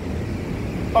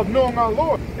 Of knowing our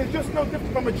Lord. It's just no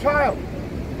different from a child.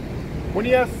 When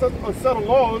he has a set of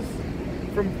laws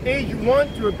from age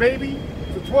 1 to a baby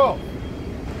to 12.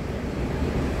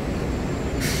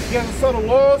 He has a set of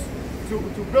laws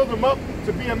to build him up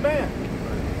to be a man.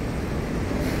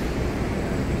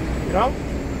 You know?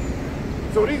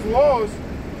 So these laws,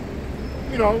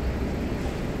 you know,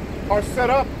 are set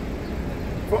up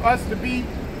for us to be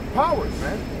powers,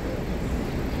 man.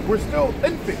 We're still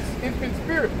infant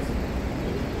spirits.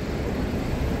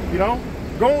 You know,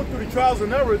 going through the trials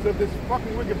and errors of this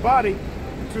fucking wicked body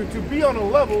to be on a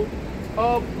level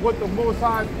of what the Most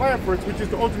High planned for us, which is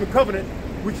the ultimate covenant,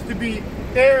 which is to be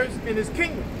heirs in his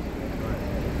kingdom.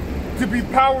 To be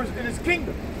powers in his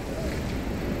kingdom.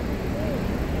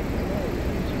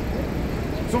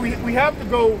 So we have to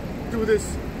go through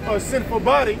this sinful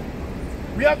body.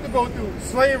 We have to go through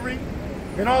slavery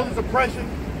and all this oppression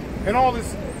and all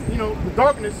this, you know, the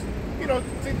darkness, you know,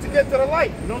 to get to the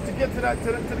light, you know, to get to the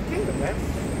kingdom, man.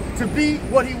 To be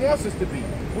what he wants us to be,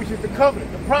 which is the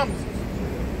covenant, the promises,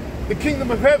 the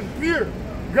kingdom of heaven, pure,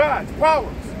 God's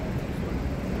powers.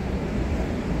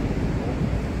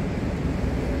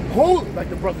 Holy, like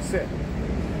the brother said.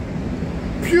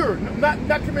 Pure,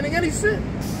 not committing any sin.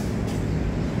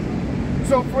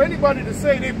 So for anybody to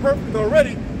say they're perfect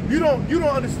already, you don't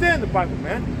understand the Bible,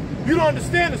 man. You don't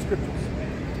understand the scriptures.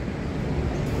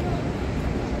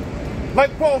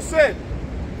 Like Paul said,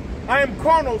 I am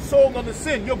carnal, soul under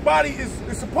sin. Your body is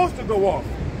supposed to go off.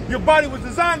 Your body was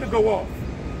designed to go off.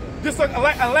 Just like a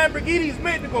Lamborghini is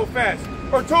made to go fast,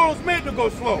 or a Toyota's made to go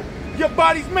slow. Your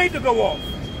body's made to go off.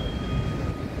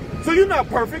 So you're not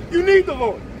perfect. You need the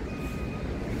Lord.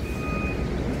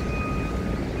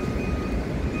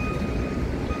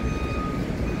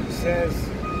 It says,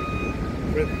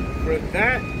 for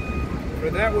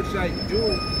that which I do,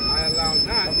 I allow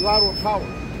not. A lot of power.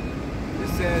 It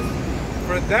says,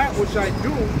 for that which I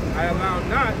do, I allow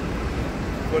not.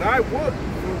 But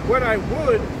what I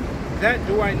would, that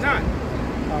do I not.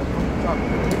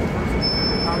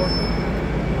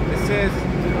 It says,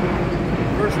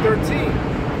 verse 13,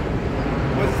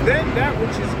 was then that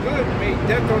which is good made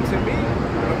death unto me?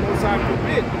 The Most High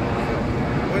forbid.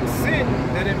 But sin,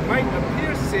 that it might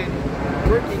appear sin,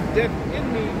 working death in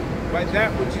me by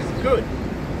that which is good,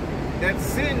 that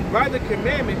sin by the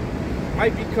commandment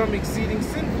might become exceeding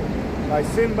sinful. By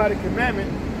sin by the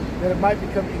commandment, that it might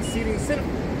become exceeding sinful.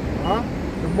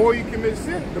 The more you commit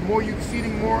sin, the more you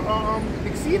exceeding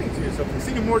to yourself,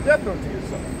 exceeding more death unto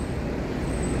yourself.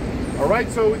 All right,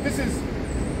 so it's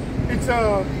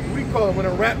what do you call it when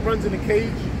a rat runs in a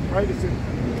cage, right? I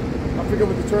forget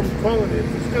what the term is calling it.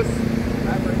 It's just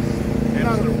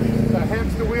a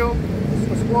hamster wheel,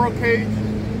 a squirrel cage.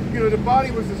 You know, the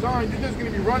body was designed, you're just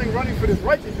going to be running for this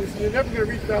righteousness, and you're never going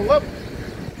to reach that level.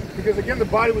 Because again, the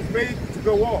body was made to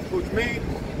go off. It was made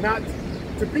not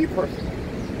to be perfect.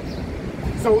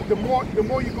 So the more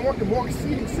you go on, the more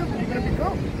exceeding sinful you're going to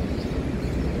become.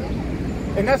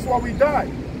 And that's why we die.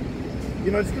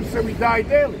 You know, the scripture said we die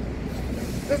daily.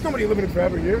 There's nobody living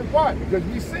forever here. Why? Because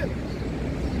we sin.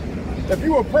 If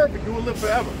you were perfect, you would live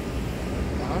forever.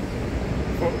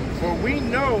 For we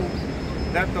know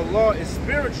that the law is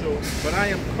spiritual, but I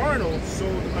am carnal,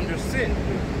 sold under sin.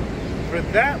 For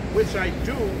that which I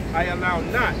do, I allow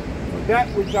not. For that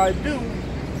which I do,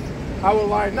 I will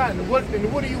lie not. And what do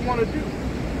you want to do?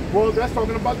 Well, that's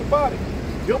talking about the body.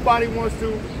 Your body wants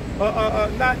to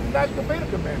not obey the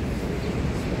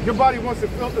commandments. Your body wants to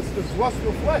feel this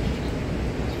lustful flesh.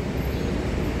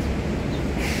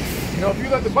 You know, if you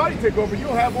let the body take over,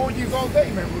 you'll have orgies all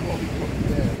day, man, with all these women.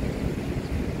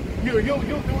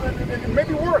 You'll do it, and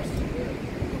maybe worse.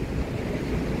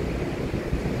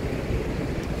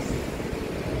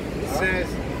 It says,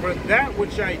 for that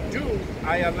which I do,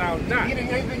 I allow not. Eating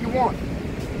anything you want.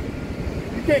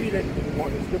 You can't eat anything you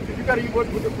want in Scripture. You got to eat what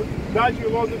guides you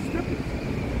along the Scriptures.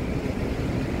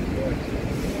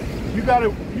 You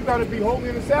got to be holy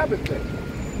in the Sabbath day.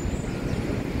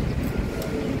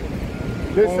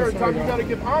 There's certain times you got to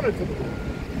give honor to the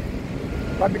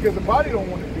Lord. Like, because the body don't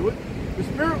want to do it. The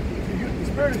spirit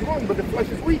is willing, but the flesh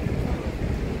is weak.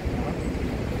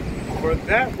 For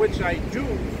that which I do,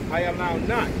 I allow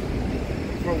not.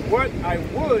 For what I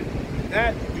would,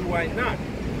 that do I not.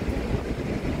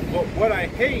 But what I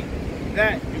hate,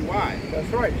 that do I. That's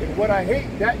right. And what I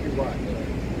hate, that you want.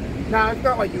 Now, it's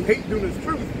not like you hate doing this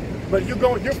truth, but you're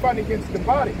fighting against the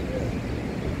body.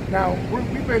 Now,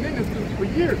 we've been in this truth for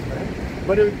years, man.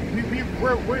 But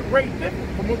we're way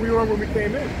different from what we were when we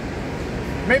came in.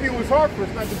 Maybe it was hard for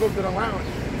us not to go to the lounge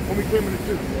when we came in the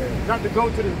truth. Not to go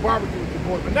to this barbecue with your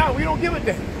boy. But now we don't give a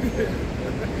damn.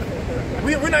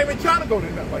 We're not even trying to go to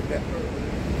nothing like that.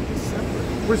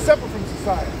 We're separate from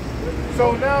society.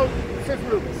 So now, since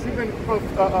we've been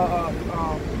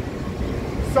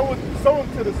sown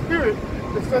to the spirit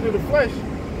instead of the flesh,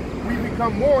 we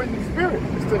become more in the spirit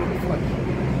instead of the flesh.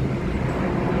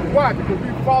 Why? Because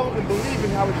we follow and believe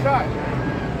in Yahushua.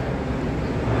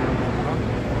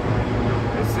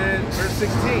 It says, verse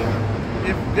 16,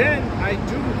 if then I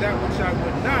do that which I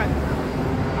would not,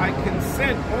 I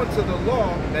consent unto the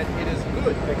law that it is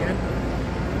good. Again.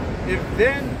 If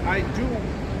then I do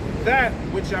that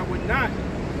which I would not,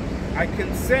 I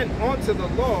consent unto the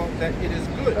law that it is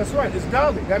good. That's right. It's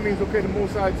godly. That means, okay, the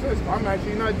Most High says, I'm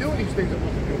actually not doing these things I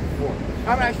wasn't doing before.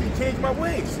 I'm actually changed my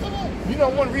ways. You know,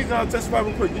 one reason I'll testify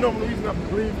real quick. You know one reason I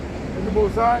believe in the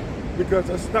Most High? Because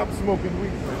I stopped smoking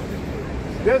weed.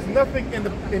 There's nothing in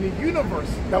the universe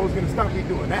that was going to stop me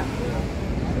doing that.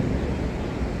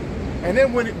 And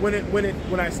then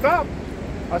when I stopped,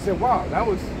 I said, wow, that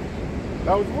was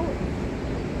Lord.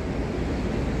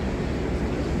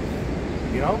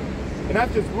 You know? And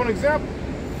that's just one example.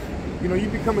 You know, you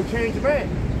become a changed man.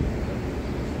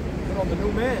 Put on the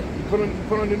new man. You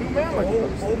put on the new man, like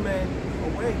old man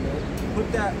away, man.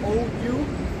 Put that old you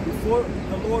before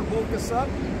the Lord woke us up.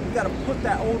 You gotta put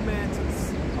that old man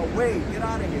away. Get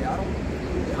out of here.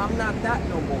 I'm not that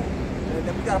no more. And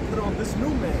then we gotta put on this new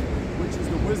man, which is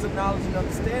the wisdom, knowledge, and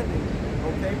understanding.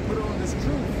 Okay? Put on this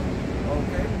truth.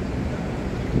 Okay?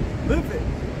 Live it.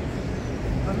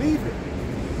 Believe it.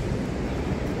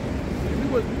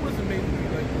 We wasn't made to be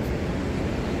like this.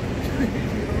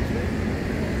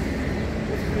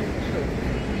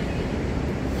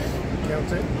 You know what I'm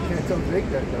saying? Can't tell Jake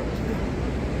that though.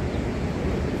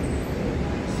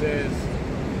 It says,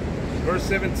 verse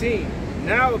 17,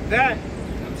 now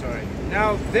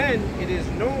then it is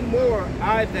no more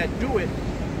I that do it,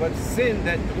 but sin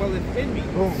that dwelleth in me.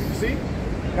 Boom, you see?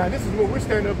 Now this is what we're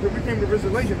standing up here. We came to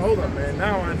revelation. Hold up, man.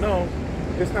 Now I know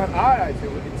it's not I do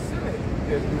it, it's sin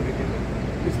that's doing it in me.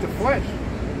 It's the flesh.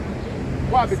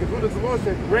 Why? Because what does the Lord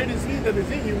say? Greater is he that is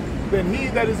in you than he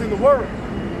that is in the world.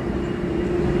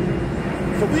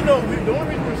 So we know the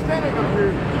only reason we're standing up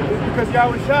here is because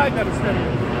Yahushua got to stand up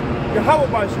here. Yahweh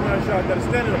by Shemashai got to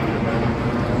stand up here,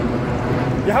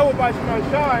 man. Yahweh by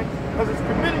Shemashai has us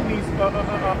committing these,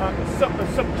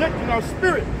 subjecting our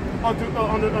spirit on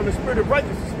the spirit of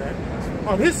righteousness, man.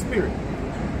 On his spirit.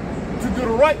 To do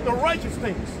the righteous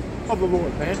things of the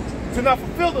Lord, man. To not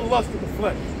fulfill the lust of the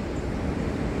flesh.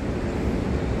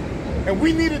 And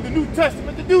we needed the New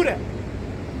Testament to do that.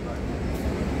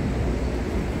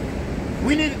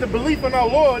 We needed the belief in our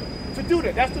Lord to do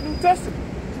that. That's the New Testament.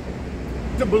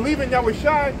 To believe in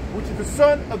Yahushua, which is the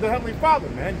Son of the Heavenly Father,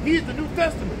 man. He's the New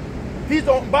Testament. He's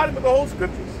the embodiment of the whole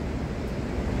Scriptures.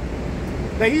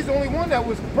 Now, he's the only one that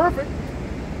was perfect.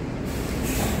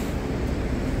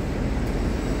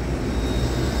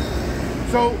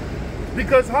 So,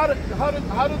 because how did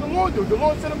the Lord do it? The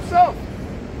Lord said himself.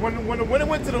 When it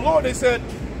went to the Lord, they said,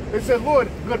 Lord,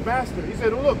 good master. He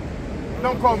said, oh, look,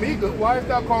 don't call me good. Why is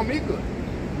thou calling me good?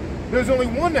 There's only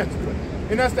one that's good,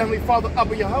 and that's the Heavenly Father,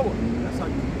 Abba Yahweh. That's how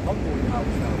you humble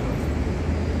Yahweh.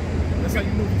 That's how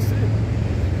you know he's sin.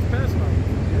 He's passing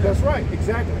on. That's right,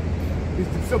 exactly.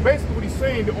 So basically what he's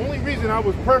saying, the only reason I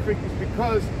was perfect is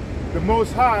because the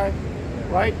Most High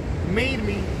right, made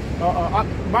me,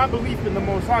 my belief in the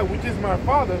Most High, which is my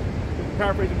Father,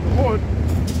 paraphrasing the Lord,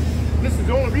 this is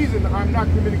the only reason I'm not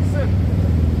committing sin.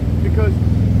 Because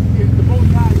the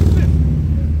Most High is sin.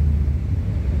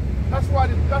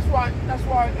 That's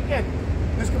why, again,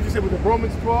 this scripture said with the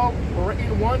Romans 12 or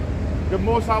 8:1, the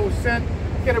Most High was sent.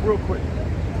 Get it real quick.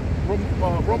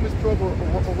 Romans 12 or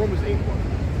Romans 8:1.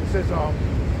 It says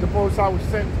the Most High was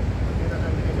sent in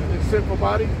a sinful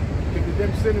body to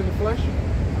condemn sin in the flesh.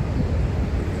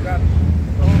 Got it.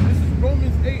 This is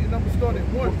Romans 8, and I'm going to start at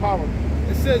 1. With power.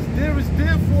 It says, there is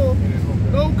therefore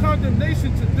no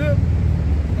condemnation to them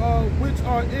which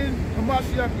are in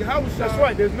Hamashiach Yahushua. That's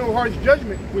right. There's no harsh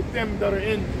judgment with them that are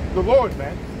in the Lord,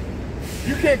 man.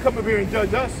 You can't come up here and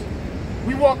judge us.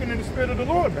 We walking in the spirit of the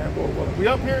Lord, man. We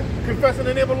up here confessing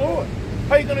the name of the Lord.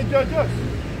 How you gonna judge us?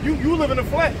 You live in the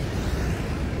flesh.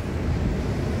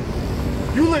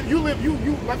 You like we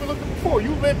looked at before.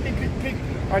 You live in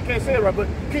I can't say it right, but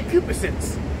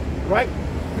concupiscence, right?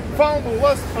 Following the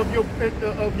lust of your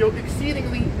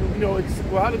exceedingly,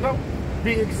 how to go?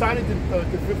 Being excited to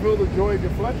fulfill the joy of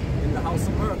your flesh. In the house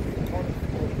of mirth.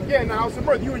 Yeah, in the house of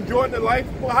mirth. You enjoying the life.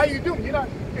 Well, how you doing? You're not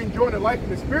enjoying the life in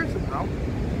the spirit somehow.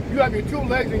 You have your 2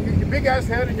 legs and your big ass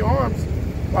head and your arms.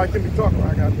 Well, I can be talking.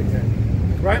 I got a big head,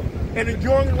 right? And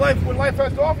enjoying life, what life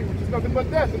has to offer you, which is nothing but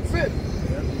death and sin.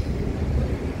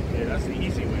 Yeah, that's the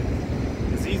easy way.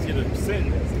 It's easier to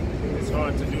sin. It's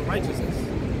hard to do righteousness.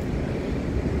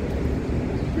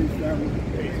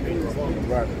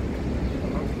 Right.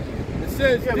 It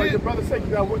says, Yeah, like the brother said,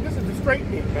 this is the straight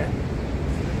gate, man.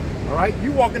 All right,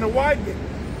 you walk in the wide gate,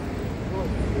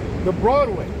 the broad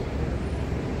way.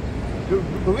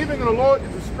 Believing in the Lord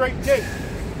is a straight gate,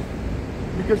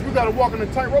 because we got to walk on a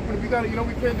tightrope, and we got to, we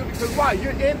can't do it because why?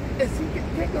 You're in, and see, you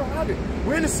can't go around it.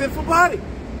 We're in a sinful body.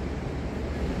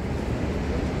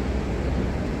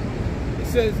 It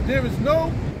says, there is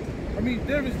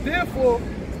therefore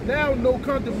now no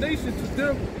condemnation to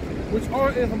them which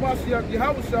are in Hamashiach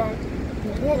Yahushua, who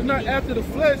walk not after the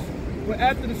flesh, but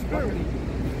after the Spirit.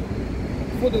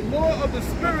 For the law of the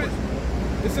Spirit,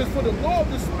 it says, for the law of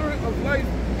the Spirit of life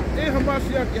in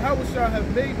Hamashiach Yahushua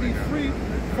have made me free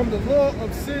from the law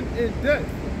of sin and death.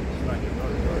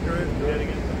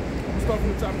 Start from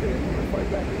the top here.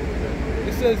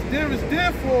 It says, there is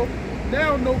therefore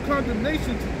now no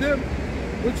condemnation to them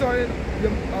which are in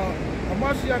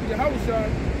Hamashiach Yahushua,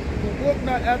 who walk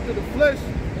not after the flesh,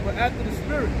 but after the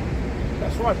Spirit.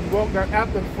 That's right. You walk not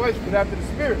after the flesh, but after the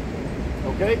Spirit.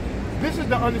 Okay? This is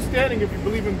the understanding if you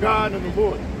believe in God and the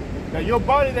Lord. Now, your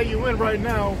body that you're in right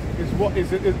now is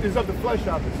of the flesh,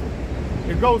 obviously.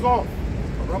 It goes off.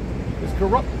 It's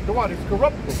corruptible. It's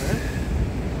corruptible, man.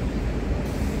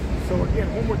 So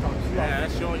again, one more time. Yeah,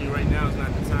 that's showing you right now is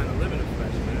not the time to live in the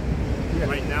flesh, man. Yeah.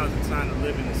 Right now is the time to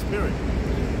live in the spirit.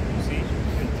 You see,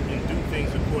 and do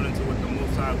things according to what the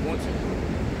Most High wants you to do.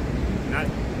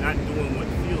 Not doing what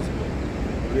feels good.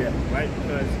 Yeah. Right?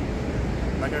 Because,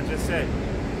 like I just said,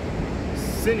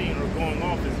 sinning or going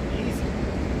off is easy.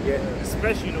 Yeah.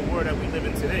 Especially in the world that we live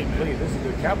in today, man. Look, this is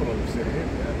the capital of sin here.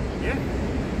 Yeah.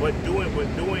 But doing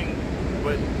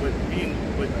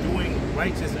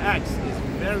righteous acts is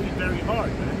very, very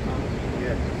hard, man.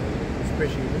 Yeah.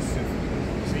 Especially in this sin.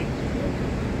 See?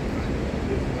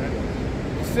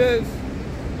 It says,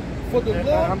 for the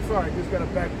law. I'm sorry, I just gotta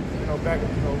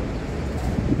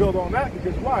build on that,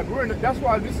 because why? That's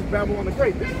why this is Babylon the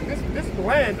Great. This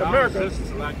land, America.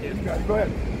 Go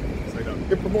ahead.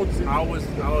 It promotes it.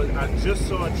 I just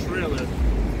saw a trailer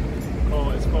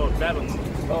called Babylon.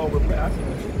 Oh,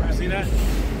 You see that?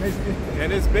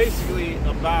 And it's basically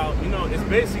about,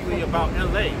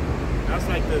 LA. That's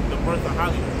like the birth of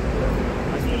Hollywood.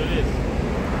 That's what it is.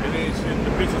 And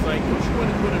the bitch is like, don't you want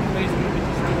to go to a place where you can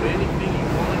just do anything you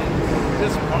want and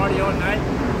just party all night?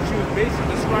 She was basically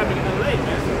describing LA,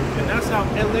 man. And that's how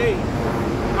LA,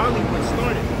 Hollywood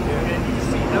started. And you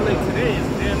see LA today is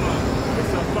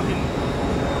it's a fucking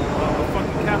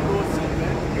capital of sin,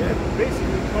 man. You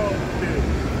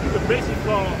could basically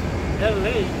call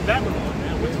LA Babylon,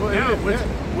 man.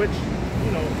 Which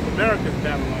America's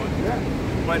Babylon. Yeah.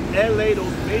 But LA,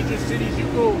 those major cities, you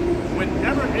go,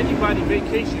 whenever anybody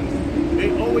vacations, they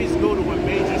always go to a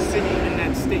major city in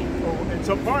that state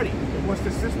to party. And what's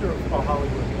the sister of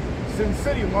Hollywood? Sin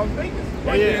City, Las Vegas.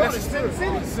 Oh, yeah, that's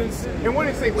Sin City. And when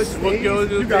they say, what's What goes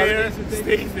you there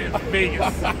stays in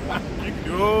Vegas. You can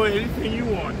do anything you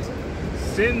want.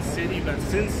 Sin City, you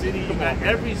got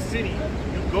every city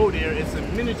you go there, it's a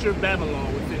miniature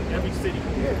Babylon within every city.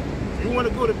 Yeah. If you want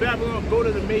to go to Babylon, go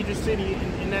to the major city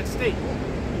in that state,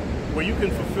 where you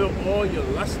can fulfill all your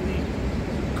lusty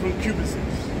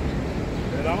concupiscence.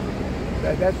 You know?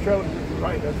 That's trailer.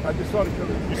 right. I just saw the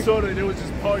killer. You saw that they was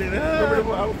just partying. Remember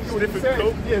what he Sniffing said?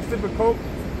 coke? Yeah, sniffing coke.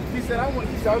 He said,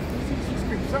 she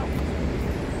screamed something.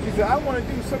 She said, I want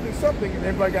to do something, and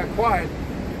everybody got quiet.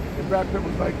 And Brad Pitt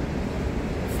was like,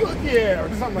 fuck yeah, or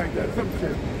something like that, some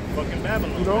shit. Fucking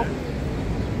Babylon. You know?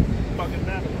 Man. Fucking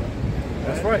Babylon.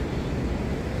 That's right.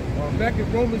 Back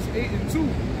in Romans 8:2,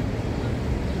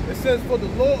 it says, for the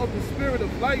law of the spirit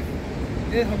of life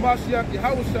in Hamashiach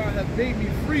Yahushua have made me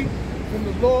free from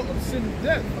the law of sin and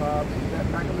death.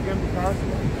 Back up again, because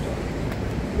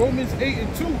Romans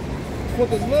 8:2, for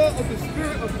the law of the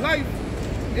spirit of life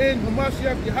in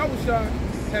Hamashiach Yahushua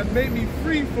have made me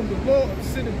free from the law of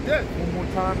sin and death. one more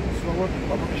time, slower,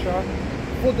 Baba Kashar.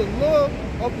 For the law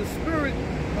of the spirit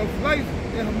of life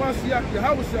in Hamashiach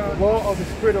Yahushua Law of the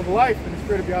spirit of life and the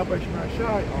spirit of Yahweh Shemai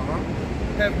Shai.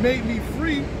 have made me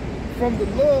free from the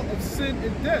law of sin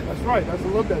and death. That's right. That's I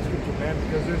love that scripture, man,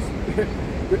 because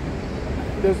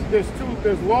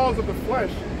there's laws of the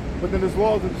flesh, but then there's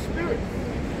laws of the spirit.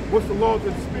 What's the laws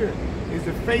of the spirit? Is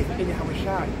the faith in Yahweh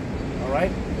Shai. All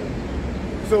right.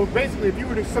 So basically, if you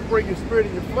were to separate your spirit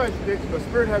and your flesh, the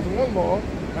spirit has one law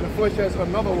and the flesh has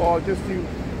another law. Just to,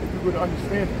 if you would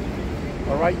understand it.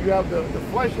 All right. You have the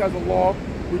flesh has a law,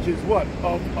 which is what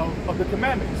of the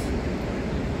commandments,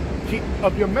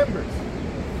 of your members.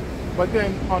 But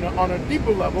then on a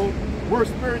deeper level, we're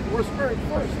spirit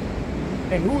first.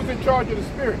 And who's in charge of the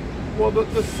spirit? Well,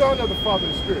 the Son of the Father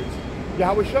of Spirits,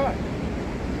 Yahweh Shai.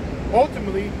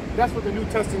 Ultimately, that's what the New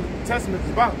Testament is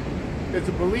about. Is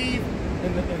to believe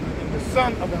in the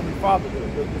Son of the Heavenly Father,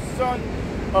 the Son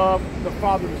of the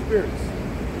Father of Spirits,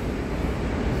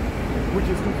 which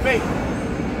is through faith.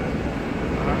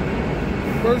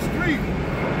 Verse 3,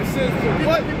 it says, for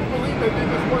what? People believe that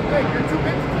there's just one thing. You're two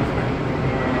entities, man.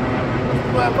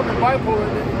 People have fucking bipolar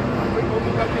and then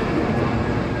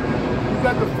you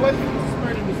got the flesh and the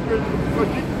spirit and the spirit and the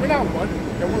flesh. We're not one.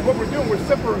 And what we're doing, we're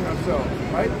separating ourselves,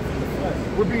 right?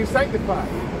 We're being sanctified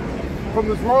from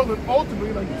this world, and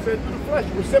ultimately, like you said, through the flesh.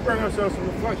 We're separating ourselves from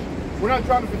the flesh. We're not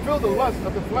trying to fulfill the lust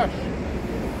of the flesh.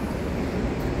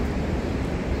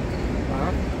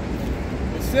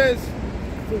 It says,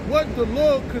 for what the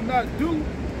law could not do,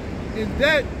 in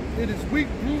that it is weak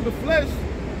through the flesh,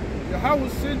 Yahweh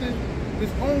sending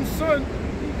his own son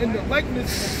in the likeness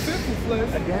of sinful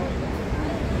flesh. Again?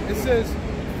 It says,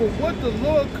 for what the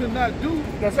law could not do.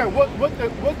 That's right. What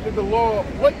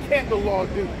can't the law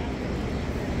do?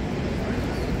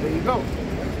 There you go.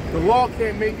 The law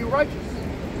can't make you righteous.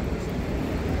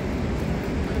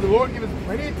 The Lord gives us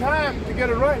plenty of time to get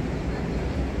it right.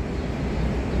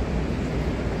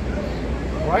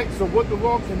 Right? So what the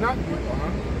law cannot do,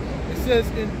 It says,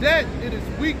 in that it is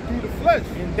weak through the flesh.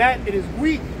 in that it is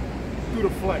weak through the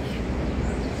flesh.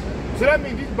 So that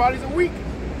means these bodies are weak.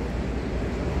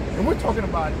 And we're talking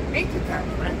about ancient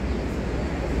times, man.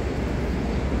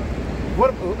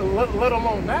 Let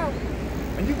alone now.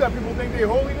 And you got people think they're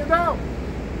holding it down.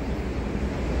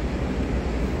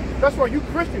 That's why you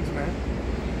Christians, man.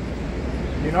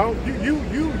 You know,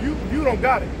 you don't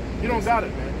got it. You don't got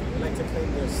it, man. They like to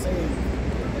claim they're saved.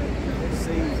 They're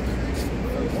saved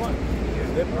for what?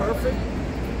 They're perfect.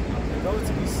 In order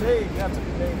to be saved, you have to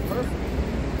be made perfect.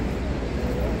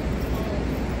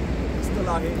 They're still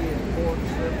out here eating pork,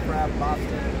 shrimp, crab,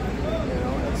 lobster. You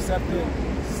know, accepting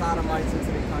sodomites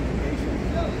into the congregation.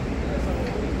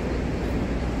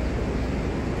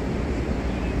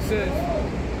 It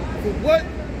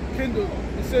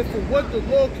says, for what the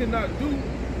law cannot do,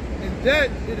 in that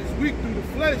it is weak through the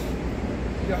flesh,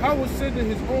 Yahweh sending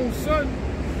his own son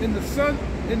in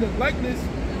the likeness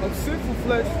of sinful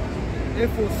flesh,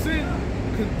 and for sin,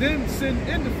 condemned sin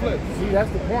in the flesh. See,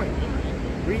 that's the point.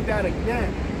 Read that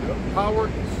again. The power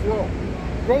is slow.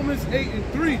 Romans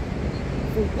 8:3,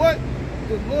 for what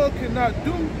the law cannot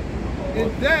do,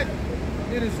 in that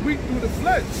it is weak through the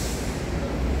flesh.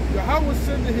 Yahweh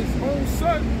sending his own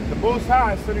son. The Most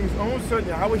High sending his own son,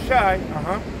 Yahweh Shai,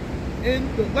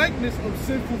 in the likeness of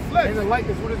sinful flesh. in the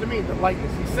likeness. What does it mean? The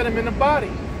likeness. He set him in the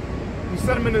body. He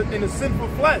set him in the sinful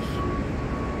flesh.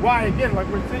 Why? Again, like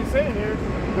we're saying here,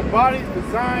 the body's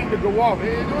designed to go off.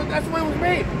 That's the way it was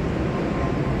made.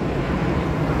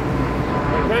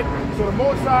 Okay? So the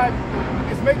Most High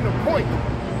is making a point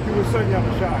through his son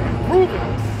Yahweh Shai and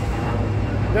proving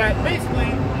that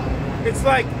basically it's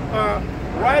like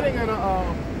riding in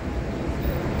a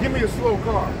give me a slow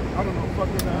car. I don't know,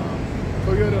 fucking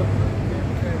Toyota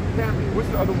Camry. What's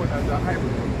the other one? The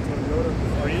hybrid one.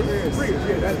 Prius. Prius.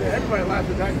 Yeah, everybody laughs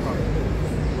at that car,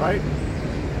 right?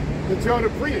 The Toyota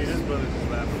Prius. His brother just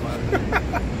laughed about it.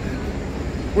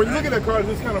 When you look at that car, it's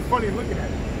just kind of funny looking at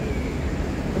it.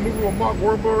 The movie with Mark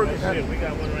Wahlberg. Oh, shit, we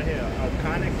got one right here.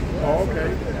 Conic. Oh,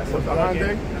 okay. That's What's a a plug-in.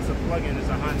 Hyundai? That's a plug-in. It's a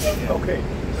Hyundai. Yeah. Okay,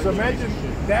 so imagine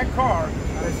that car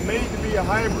that's made to be a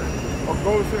hybrid or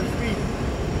goes to speed,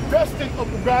 Dustin a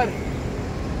Bugatti.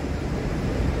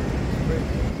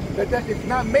 That it's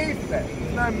not made for that.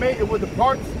 It's not made with the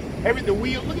parts, the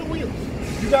wheels. Look at the wheels.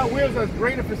 You got wheels that's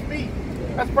graded for speed.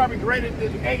 That's probably graded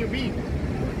as A and B,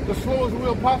 the slowest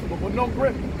wheel possible, with no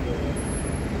grip.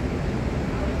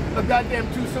 A goddamn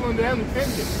 2-cylinder engine.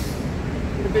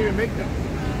 If they even make them.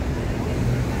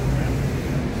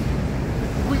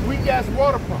 We gas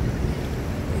water pump.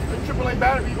 A AAA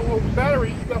battery,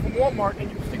 battery you got from Walmart, and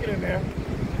you stick it in there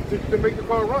to make the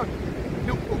car run.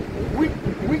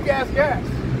 We gas,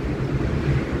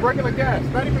 regular gas,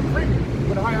 not even premium,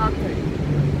 with a high octane.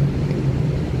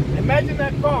 Imagine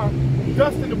that car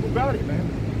dusting the Bugatti, man.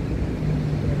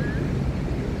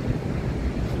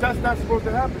 That's not supposed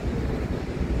to happen.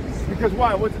 Because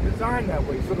why? It wasn't designed that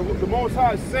way. So the Most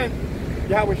High sent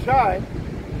Yahweh Shai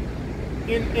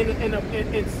in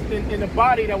a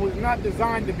body that was not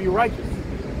designed to be righteous.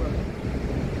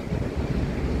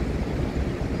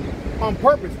 On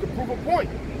purpose, to prove a point.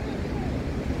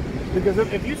 Because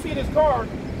if you see this car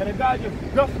and a guy just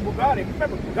dusts a Bugatti,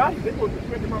 remember, Bugatti, they go to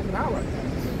 300 miles an hour right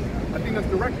now. I think that's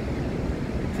the record.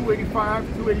 285,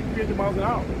 280, 300 miles an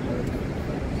hour.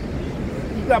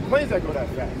 You got planes that go that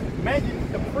fast.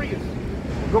 Imagine the Prius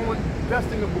going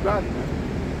dusting a Bugatti, man.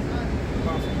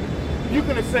 You're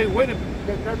gonna say, wait a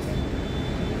minute, that's,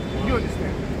 you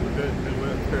understand.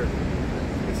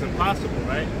 It's impossible,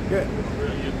 right? Yeah.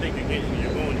 You're thinking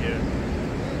you're going here,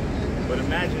 but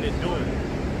imagine it doing it.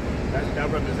 That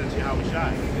represents Yahweh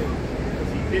Shai. Because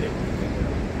he did it.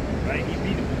 Right? He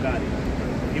beat the Bugatti.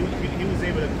 He was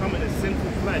able to come in a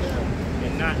sinful flesh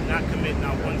and not commit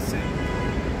not one sin.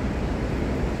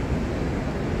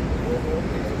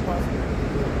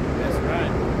 That's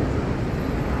right.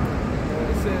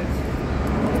 It says,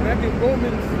 back in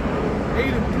Romans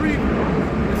 8:3,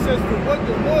 it says, for what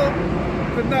the law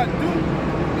could not do,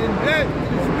 in that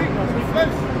it is weak to the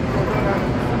flesh.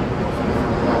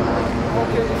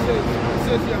 Okay, it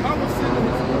says, Yahweh sent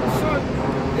his own son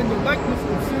in the likeness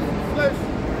of sinful flesh,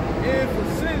 and for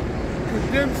sin,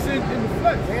 condemned sin in the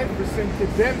flesh. And for sin,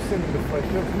 condemned sin in the flesh.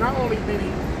 So not only did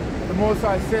the Most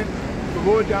High send the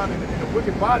Lord down in a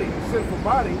wicked body, a sinful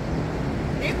body,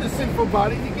 in the sinful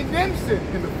body, he condemns sin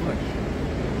in the flesh.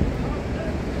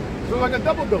 So like a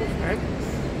double dose, man.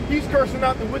 He's cursing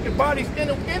out the wicked bodies in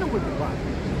a wicked body.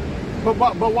 But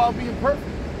while being perfect.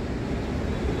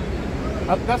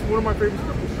 That's one of my favorite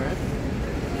scriptures, man.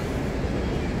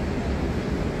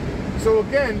 So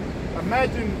again,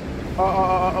 imagine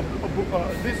a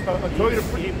Toyota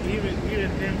Prius. Even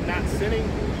him not sinning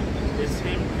is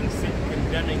him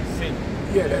condemning sin.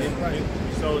 Yeah, that's right.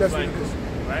 So That's it's like, what it is.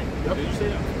 right? Yep. Did you say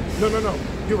that? No.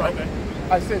 You're right. Okay.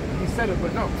 I said he said it,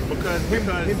 but no. Because him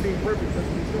being perfect, that's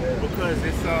what he's doing. Because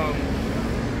it's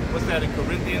what's that in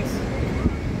Corinthians?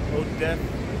 O death,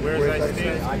 where is thy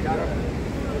sting? I got it.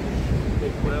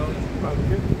 Well,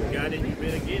 you got it, you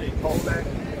better get it. Hold that.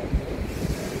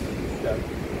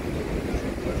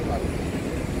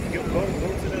 Go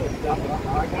to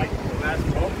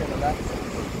the last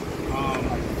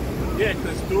yeah,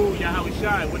 because through Yahweh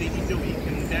Shai, what did he do? He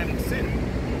condemned sin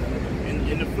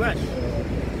in the flesh.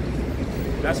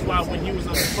 That's why when he was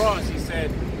on the cross, he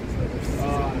said,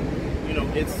 you know,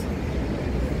 it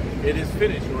is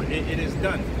finished, or it is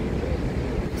done.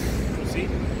 You see?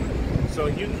 So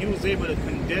he was able to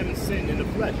condemn sin in the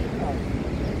flesh.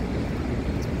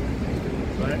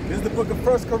 Right? This is the book of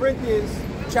 1 Corinthians,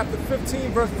 chapter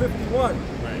 15, verse 51.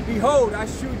 Right. Behold, I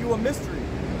shew you a mystery.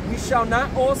 We shall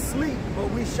not all sleep, but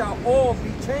we shall all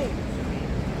be changed.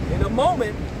 In a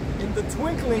moment, in the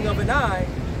twinkling of an eye,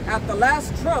 at the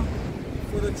last trump,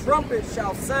 for the trumpet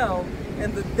shall sound,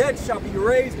 and the dead shall be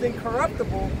raised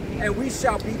incorruptible, and we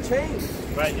shall be changed.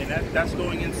 Right, and that's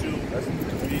going into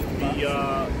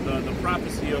the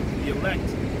prophecy of the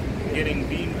elect getting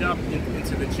beamed up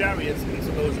into the chariots,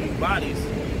 into those new bodies,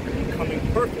 and becoming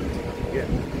perfect. Yeah.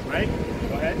 Right?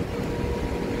 Go ahead.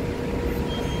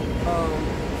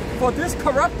 For this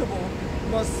corruptible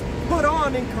must put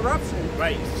on incorruption.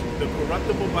 Right. The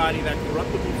corruptible body, that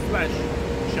corruptible flesh,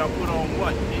 shall put on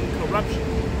what? Incorruption.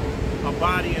 A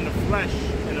body and a flesh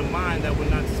and a mind that will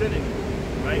not sin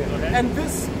anymore. Right? Go ahead.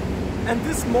 And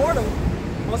this mortal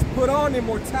must put on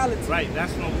immortality. Right.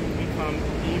 That's when we become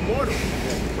immortal.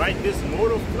 Right? This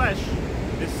mortal flesh,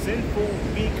 this sinful,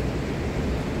 weak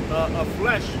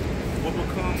flesh will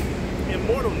become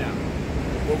immortal now.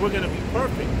 Where we're going to be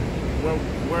perfect.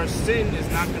 Where sin is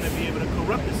not going to be able to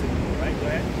corrupt us anymore. Right? Go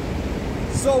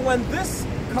ahead. So when this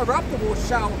corruptible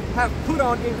shall have put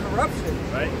on incorruption,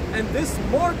 Right. and this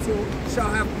mortal shall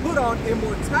have put on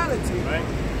immortality, Right.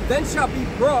 then shall be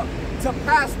brought to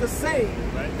pass the saying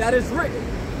Right. that is written,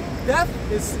 death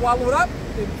is swallowed up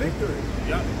in victory.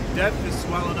 Yep. Death is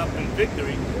swallowed up in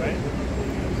victory, right?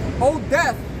 O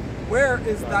death, where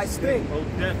is thy sting? Oh,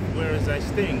 death, where is thy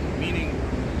sting? Meaning,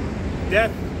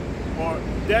 death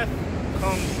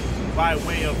comes by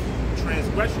way of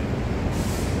transgression.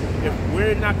 If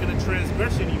we're not going to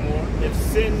transgress anymore, if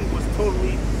sin was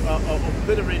totally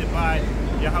obliterated by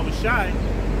Yahweh Shai,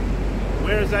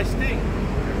 where is thy sting?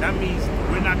 That means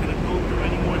we're not going to go through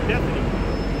any more death anymore.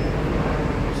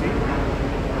 You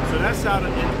see? So that's how,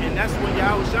 and that's what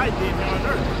Yahweh Shai did here on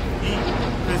earth.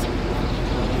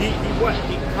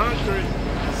 He conquered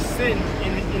sin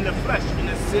in the flesh, in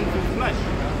a sinful flesh.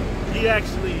 He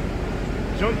actually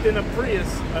jumped in a Prius,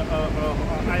 a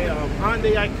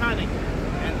Hyundai Iconic,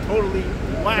 and totally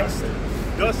waxed,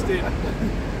 dusted,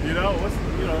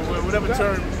 whatever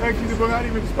term. Actually, the Bugatti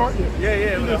didn't even start yet.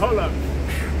 Yeah, hold up.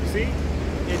 You see?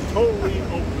 It totally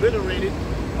obliterated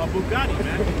a Bugatti,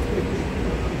 man.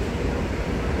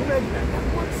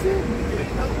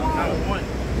 Not one.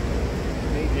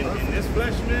 In this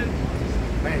flesh, man,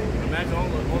 imagine all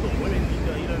the women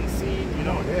he done seen,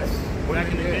 Yes. back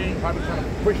in the day. Probably trying to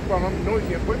push from him. No, he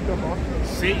can't push them on.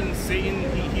 Satan,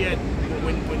 he had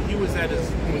when he was at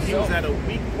a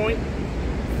weak point,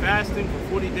 fasting for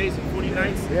 40 days and 40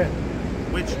 nights. Yeah.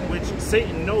 Which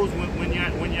Satan knows when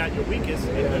you're at your weakest,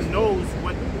 and he knows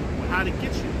how to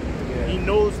get you. Yeah. He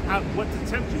knows what to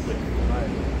tempt you with. Right.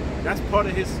 That's part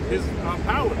of his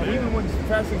power, And man. even when he's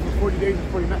fasting for 40 days and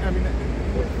 40 nights, I mean,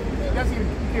 that's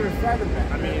even fathom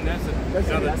that. I mean, that's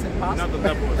That's impossible. another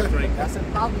level of strength. That's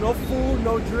impossible. No food,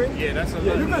 no drink. Yeah, that's a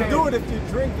Yeah, you level. can do it if you're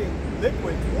drinking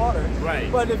liquid water.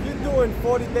 Right. But if you're doing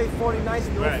 40 days, 40 nights,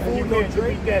 no Right. food, You no can't, you'll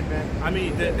be drink. dead, man. I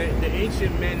mean, the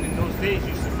ancient men in those days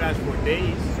used to fast for days.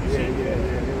 You see? Yeah,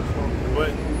 they were strong.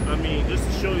 But I mean, just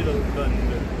to show you the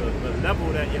level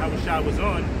that Yahweh Shai was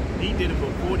on, he did it for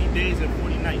 40 days and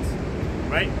 40 nights,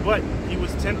 right? But he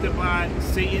was tempted by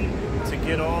Satan to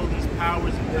get all these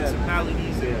powers and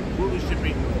principalities and rulership,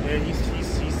 and he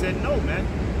said no, man.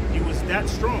 He was that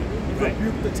strong, right?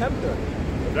 Rebuke the tempter.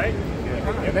 Right?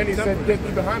 Yeah. And then he said, "Get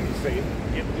thee behind me, Satan."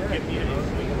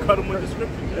 Cut him with the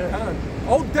scriptures.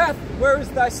 O death, where is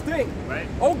thy sting? Right.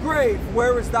 O grave,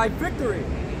 where is thy victory?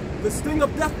 The sting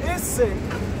of death is sin,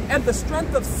 and the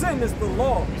strength of sin is the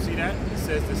law. You see that? It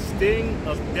says the sting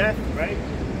of death, right?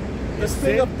 The is sting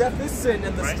sin, of death is sin,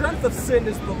 and the Right. strength of sin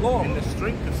is the law. and the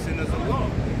strength of sin is the law.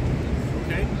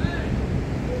 Okay?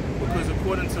 Because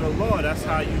according to the law, that's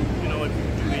how if you do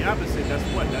the opposite, that's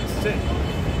what? That's sin.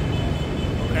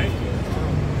 Okay?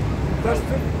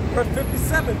 Verse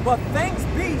 57, but thanks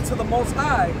be to the Most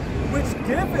High, which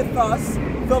giveth us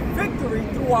the victory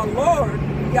through our Lord,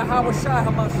 Yahweh Shai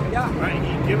HaMashiach. Right?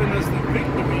 He given us the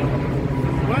victory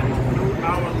through what? Through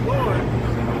our Lord,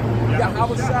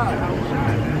 Yahweh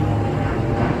Shai.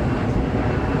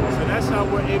 So that's how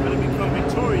we're able to become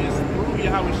victorious through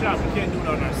Yahweh Shai. We can't do it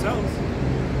on ourselves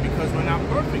because we're not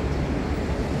perfect.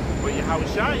 But Yahweh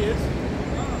Shai is.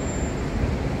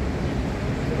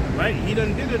 Right? He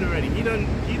done did it already. He done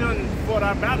fought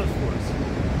our battles for us.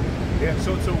 Yeah.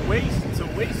 So to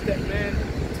waste that, man,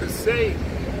 to say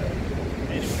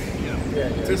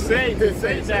to say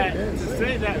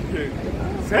that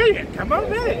say it, come on,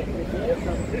 man.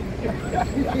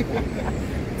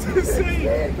 to say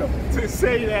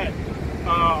that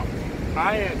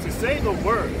to say the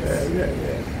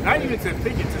words, not even to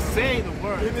think it, to say the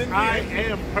words, I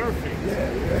am perfect.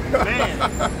 Man,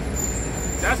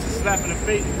 that's a slap in the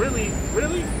face. Really,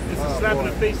 it's a slap in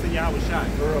the face to Yahweh Shai.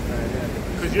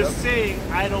 Because you're saying,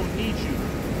 I don't need you.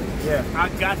 Yeah. I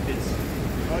got this.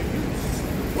 Are you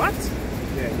what?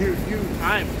 Yeah. You.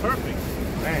 I am perfect.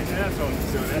 Man. Yeah, that's all I'm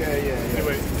saying. Yeah.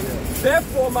 Anyway,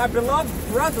 Therefore, my beloved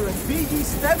brethren, be ye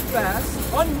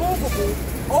steadfast, unmovable,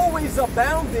 always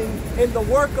abounding in the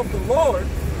work of the Lord,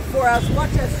 for as much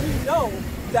as ye know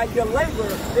that your labor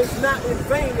is not in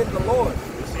vain in the Lord.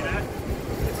 you see that?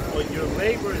 But your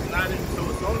labor is not in, so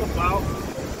it's all about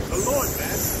the Lord,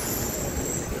 man.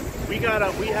 We have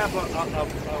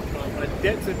a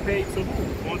debt to pay to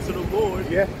who? Onto the Lord.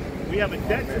 Yeah. We have a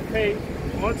debt to pay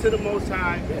onto the Most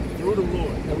High through the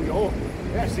Lord. And we owe.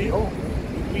 Yeah. You see? We owe.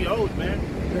 We owed, man.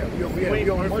 Yeah. We ain't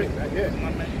owe money, perfect. man. Yeah.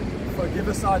 My man. Forgive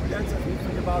us our debts as we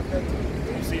forgive our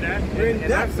debtors. You see that? We're in And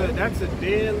debt, that's a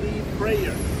daily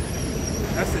prayer.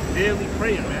 That's a daily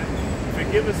prayer, man.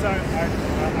 Forgive us our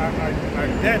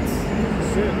debts.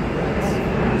 Sin.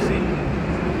 You see?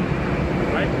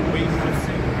 Right? Waste of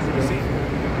sin. You see?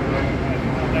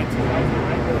 Back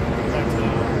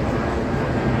to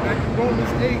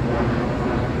Romans 8,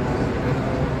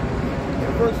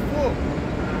 and verse 4.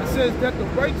 It says that the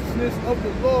righteousness of the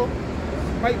law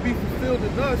might be fulfilled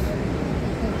in us,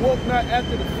 who walk not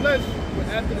after the flesh, but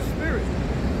after the Spirit.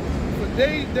 For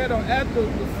they that are after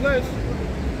the flesh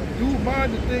do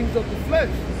mind the things of the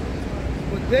flesh,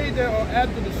 but they that are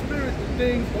after the Spirit, the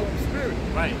things of the Spirit.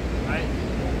 Right.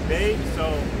 They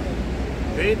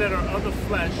that are of the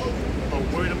flesh are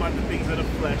worried about the things of the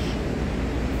flesh.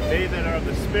 They that are of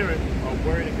the Spirit are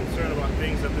worried and concerned about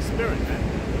things of the Spirit, man.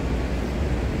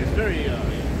 It's very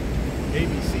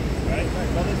ABC, right?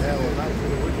 Yeah, well, not for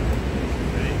the wicked.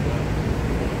 There you go.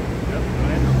 Yep, go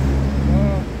ahead.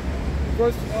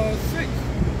 Verse 6,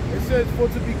 it says, for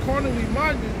to be carnally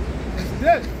minded is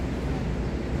death.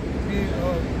 Being,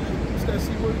 what's that C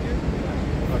word again?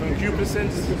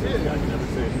 Concupiscence. I can never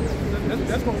say it.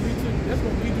 That's gonna lead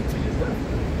you to your death.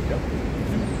 Yep.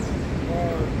 You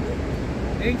are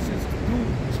anxious to do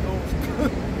those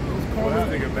Well, I carnal,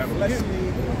 think of that one.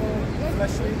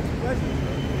 Fleshly pleasure.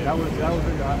 That was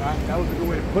a good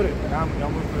way to put it. And I'm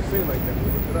going to say it like that.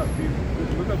 Look it up.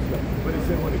 Look up stuff. But it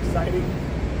said what exciting,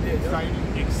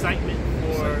 Excitement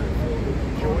for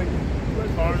joy,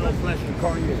 carnal pleasure.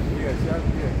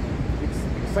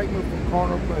 Excitement from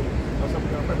carnal pleasure. That's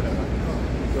something I remember that.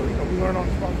 So we learn on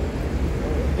the spot.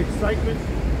 Excitement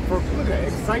for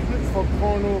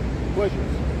carnal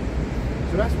pleasures.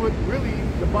 So that's what really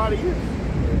the body is.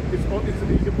 It's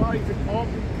your body's in all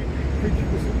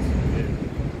concupiscence.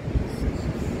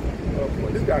 Oh boy,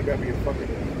 this guy got me in fucking.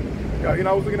 Yeah,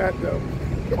 I was looking at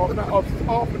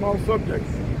off and on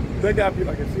subjects. That got me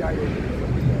like a CIA agent or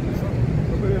something like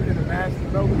that. Looking in the mask,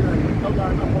 looking at I'm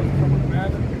supposed to come with a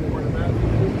mask, people wearing a mask.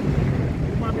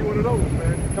 You might be one of those,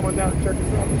 man. Come on down and check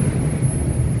us out.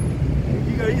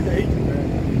 He's an agent, man.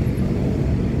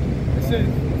 It says,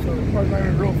 so the part not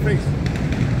even real face.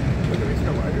 Look at this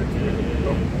guy right here.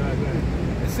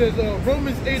 It says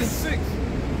Romans 8 and 6,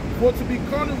 for to be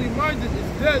carnally minded is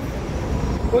death,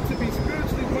 but to be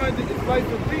spiritually minded is life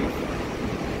and peace.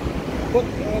 But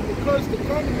because the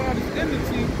carnal mind is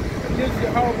enmity against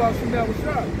Yahweh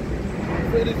Shemashah,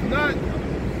 for it is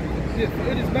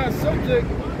not subject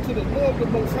to the law of the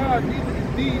Most High, neither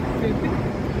indeed can be.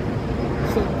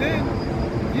 So then,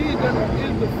 ye that are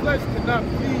in the flesh cannot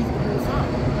please the Most High.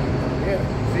 Yeah,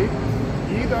 see?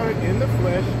 Ye that are in the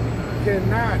flesh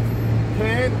cannot,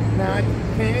 can't.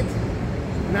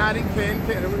 You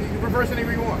can reverse it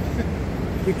anywhere you want.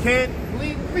 You can't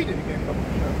read it again.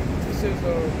 It says,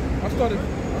 I started at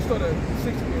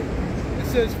 6 here. It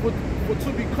says, for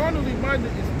to be carnally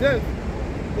minded is death,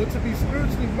 but to be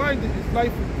spiritually minded is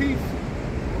life and peace,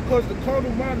 because the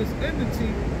carnal mind is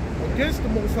enmity against the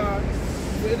Most High,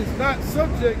 for it is not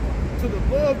subject to the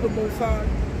law of the Most High,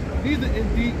 neither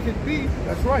indeed can be.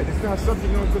 That's right. It's not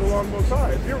subject to the law of the Most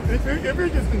High. If you're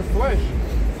just in the flesh,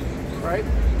 right?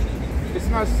 It's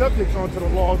not subject onto the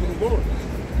laws of the Lord.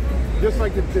 Just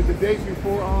like the days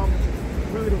before,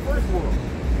 really the first world.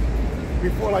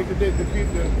 Before, like the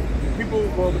people,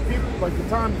 like the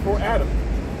time before Adam.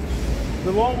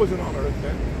 The law wasn't on earth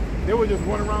then. They were just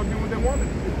running around doing what they wanted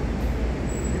to do.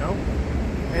 You know?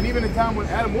 And even the time when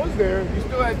Adam was there, you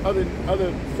still had other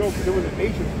there wasn't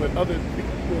nations, but other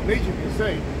people, nations can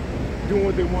say, doing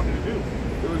what they wanted to do.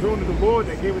 It was only the Lord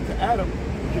that gave it to Adam,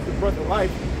 which is the breath of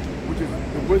life, which is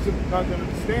the wisdom, knowledge, and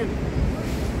understanding.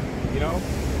 You know?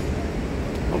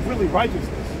 But really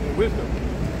righteousness and wisdom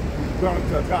gone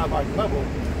to a godlike level.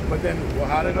 But then, well,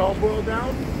 how did it all boil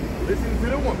down? Listen to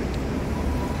the woman.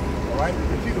 All right?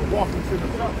 Because she's a walking sin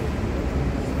herself.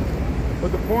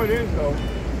 But the point is, though,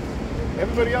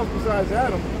 everybody else besides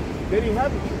Adam, they didn't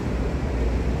have the truth.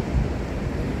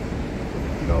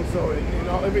 You know, so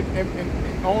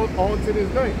all to this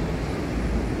day.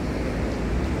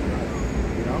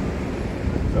 You know?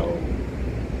 So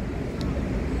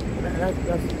that's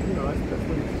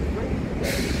what he's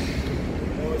saying.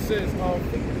 It says,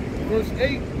 verse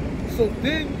 8, so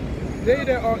then they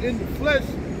that are in the flesh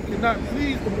cannot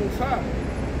please the Most High.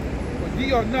 But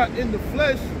ye are not in the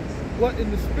flesh, but in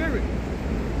the Spirit.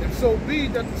 If so be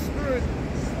that the Spirit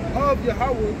of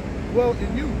Yahweh dwell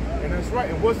in you. And that's right.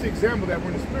 And what's the example that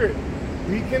we're in the Spirit?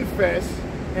 We confess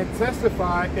and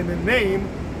testify in the name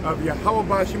of Yahweh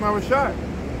Ba'ashim Rashad.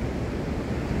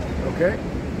 Okay?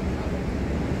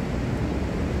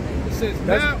 It says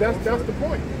that's the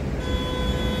point.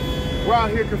 We're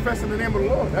out here confessing the name of the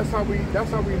Lord. That's how we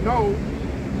know,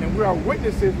 and we are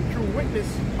witnesses, the true witness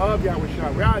of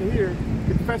Yahweh. We're out here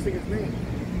confessing his name.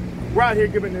 We're out here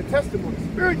giving their testimony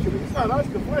spiritually. It's not us,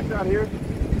 the flesh out here.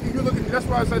 You look at, that's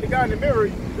why I said the guy in the mirror,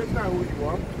 that's not who you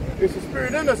are. It's the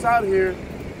spirit in us out here.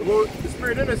 The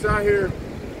Spirit in us out here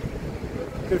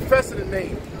confessing the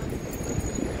name.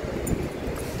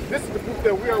 This is the proof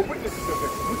that we are witnesses of Him.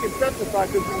 We can testify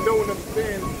because we know and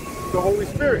understand the Holy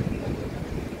Spirit.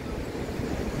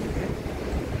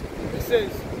 It says,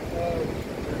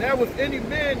 now if any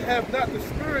man have not the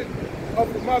spirit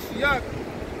of the Mashiach,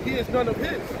 he is none of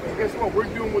his. And guess what?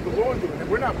 We're doing what the Lord's doing. And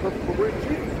we're not perfect, but we're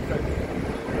achieving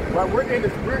perfection. Right? We're in the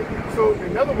Spirit. So,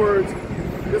 in other words,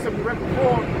 just as we read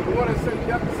before, the Lord has sent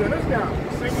us down.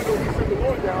 The same way that we sent the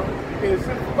Lord down in His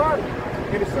sinful body,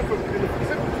 in the sinful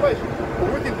flesh. But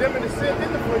we're condemning the sin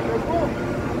in the flesh as well.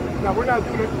 Now, we're not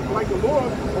doing it like the Lord,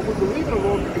 but we believe in the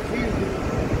Lord because He is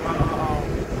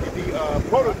the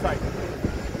prototype.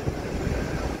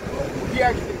 He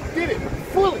actually did it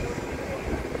fully.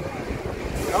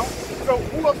 You know? So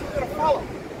who else is going to follow?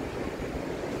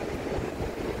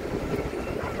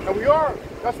 And we are.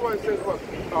 That's why it says what?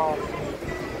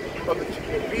 Of the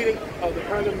beating of the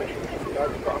condemnation.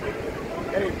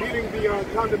 And beating the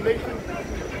condemnation,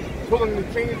 pulling the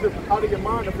chains out of your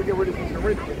mind. I forget where this is in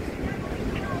Corinthians.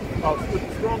 With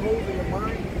the strongholds in your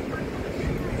mind.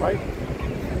 Right?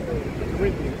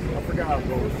 Corinthians. I forgot how it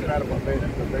goes. Get out of my bed.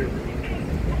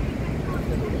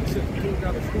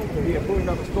 Yeah, pulling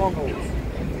down the strongholds.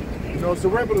 You know, so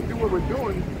we're able to do what we're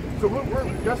doing. So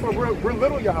that's why we're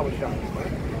little Yahweh shots,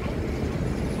 right?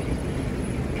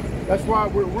 That's why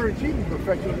we're achieving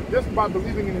perfection just by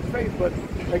believing in His faith. But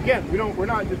again, we're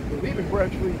not just believing. We're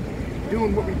actually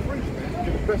doing what we preach, man,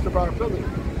 to the best of our ability.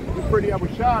 We pray to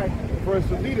Yahweh Shai for us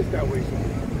to lead us that way. So.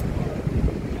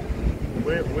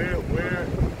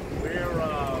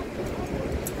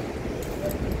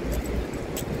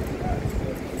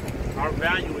 Our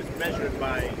value is measured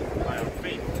by our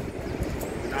faith,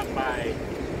 not by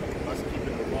us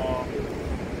keeping the law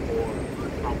or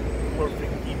how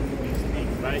perfect keeping these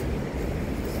things, right?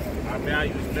 Our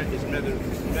value is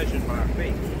measured by our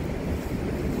faith,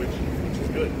 which is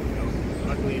good. You know?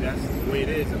 Luckily, that's the way it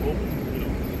is. And you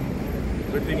know,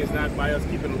 good thing is not by us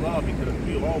keeping the law because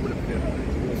we all would have failed.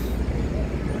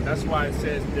 That's why it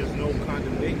says there's no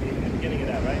condemnation in the beginning of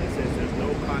that, right? It says there's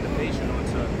no condemnation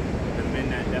unto the men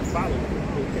that follow him.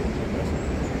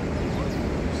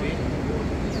 See?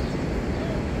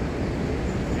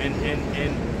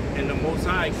 And the Most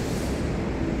High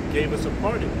gave us a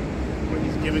pardon. Or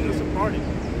He's giving us a pardon,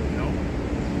 you know?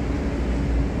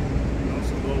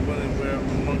 So Lord willing, we're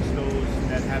amongst those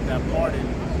that have that pardon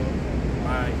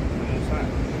by the Most High.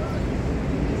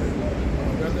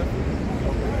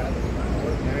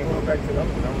 I ain't going back to that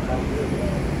one.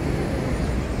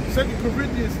 2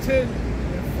 Corinthians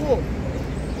 10:4.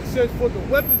 It says, for the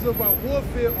weapons of our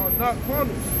warfare are not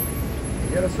carnal.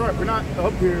 Yeah, that's right. We're not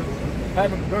up here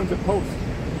having guns at posts.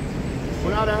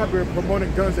 We're not out here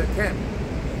promoting guns at camp.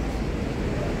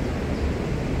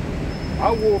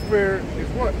 Our warfare is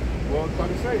what? Well, it's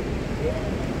like I say.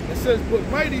 It says, but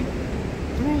mighty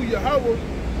through Yahweh,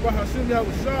 by Hashem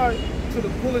Yahweh Shai, to the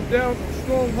pulling down of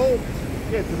strongholds.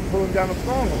 Yeah, to the pulling down of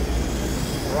strongholds.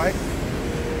 All right?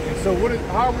 And so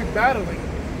how are we battling?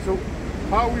 So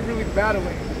how are we really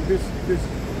battling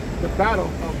the battle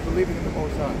of believing in the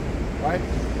Most High? Right?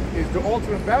 Is the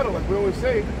ultimate battle, like we always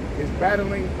say, is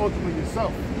battling ultimately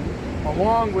yourself,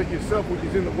 along with yourself, which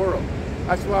is in the world.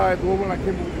 That's why the Lord, when I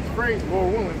came up with this phrase,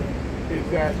 Lord willing, is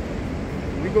that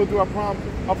we go through our problems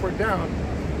up or down.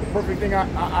 The perfect thing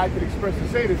I could express and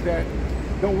say is that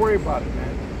don't worry about it,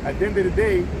 man. At the end of the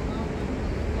day,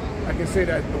 I can say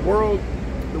that the world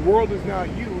is now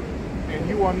you, and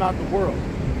you are not the world.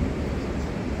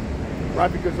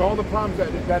 Right? Because all the problems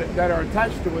that are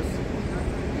attached to us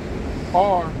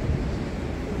are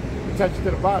attached to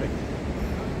the body.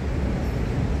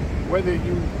 Whether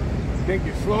you think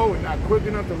you're slow and not quick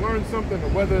enough to learn something, or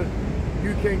whether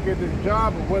you can't get this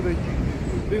job, or whether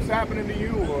this happening to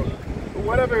you, or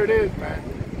whatever it is, man.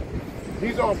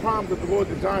 These are all problems that the Lord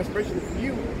designed especially for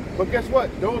you. But guess what?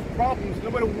 Those problems,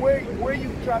 no matter where you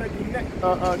try to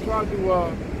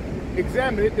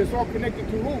examine it, it's all connected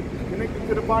to who? It's connected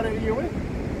to the body that you're in.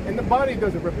 And the body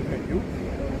doesn't represent you.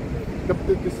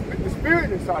 The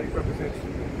spirit inside you represents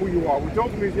who you are, which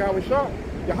ultimately is Yahweh Shai.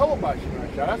 Yahweh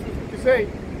Bashim Shai. That's what you say.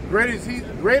 Greater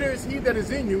is he that is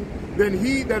in you than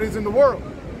he that is in the world.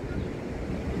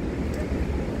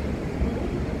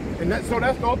 And so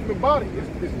that's the ultimate body.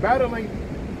 It's battling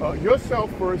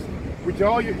yourself first, which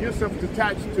all yourself is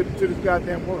attached to this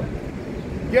goddamn world.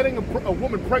 Getting a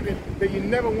woman pregnant that you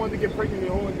never wanted to get pregnant in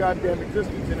your whole goddamn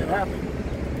existence, and it happened.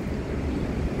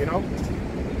 You know?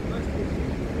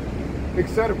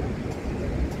 Etc.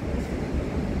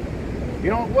 You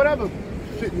know, whatever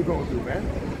shit you're going through, man.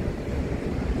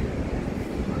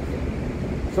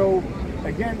 So,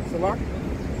 again, Salak.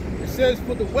 It says,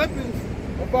 for the weapons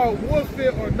of our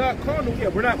warfare are not carnal. Yeah,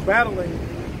 we're not battling,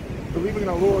 believing in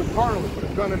the Lord carnally,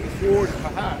 with a gun and a sword.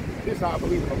 Haha, this is how I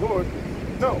believe in the Lord.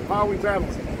 No, how are we battling?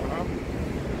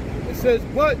 It says,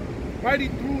 but mighty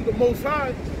through the Most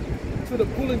High to the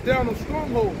pulling down of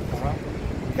strongholds,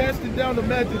 casting down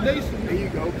imagination. There you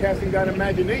go, casting down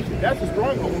imagination. That's a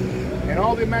stronghold. And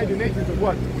all the imaginations of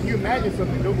what? When you imagine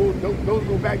something, those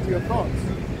go back to your thoughts.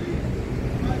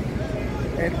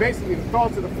 And basically the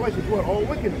thoughts of the flesh is what? All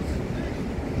wickedness.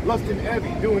 Lusting,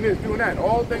 envy, doing this, doing that.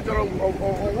 All things that are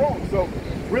wrong. So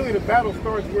really the battle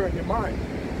starts where in your mind,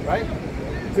 right?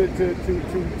 To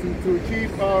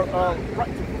achieve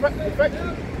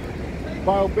perfection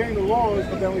by obeying the laws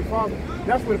of the Heavenly Father.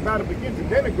 That's where the battle begins, and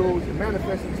then it goes and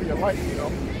manifests into your life, you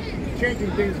know,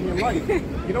 changing things in your life.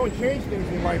 You don't change things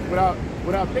in your life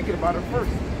without thinking about it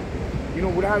first. You know,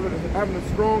 without having a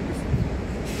strong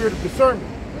spirit of discernment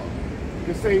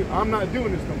to say, I'm not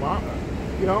doing this no more.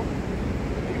 You know,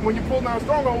 when you pull down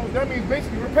strongholds, that means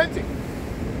basically repenting.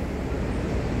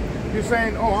 You're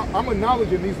saying, oh, I'm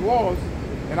acknowledging these laws,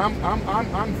 and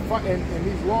I'm fighting, and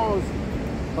these laws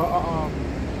are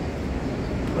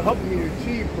helping me to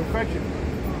achieve perfection,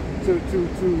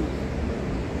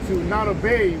 to not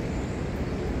obey,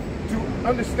 to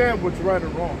understand what's right or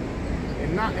wrong,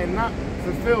 and not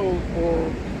fulfill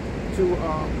or to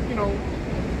you know,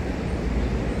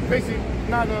 basically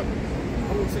not I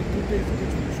would say 2 days to get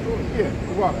you destroyed. yeah,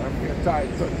 well, I'm getting tired.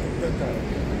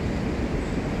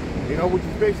 You know, which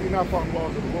is basically not following the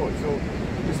laws of the Lord. So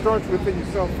it starts within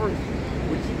yourself first,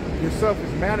 which yourself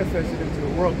is manifested into the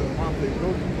world that the they go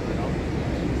to. You know,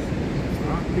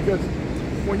 because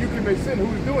when you commit sin,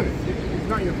 who's doing it? It's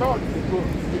not your thought.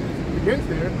 It begins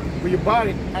there, but your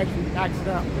body actually acts it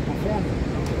out and performs it.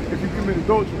 If you commit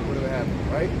adultery, whatever happens,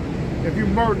 right? If you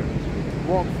murder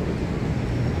wrongfully,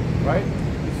 right?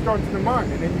 It starts in the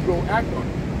mind, and then you go act on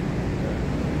it.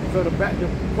 So the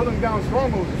pulling down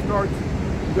strongholds, it starts.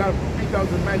 You got to beat out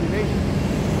the imagination.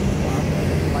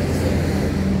 Like sin.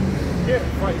 Yeah,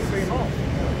 fight sin off.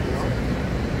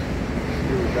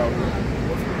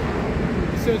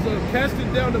 It says,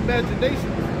 casting down imaginations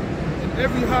and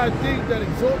every high thing that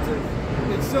exalteth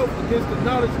itself against the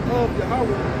knowledge of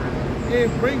Yahweh,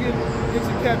 and bringing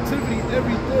into captivity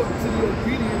every thought to the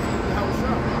obedience of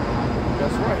Yahushua.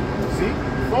 That's right. See?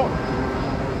 Thought.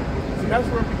 See, that's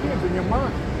where it begins, in your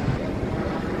mind.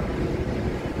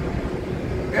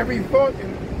 Every thought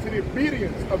to the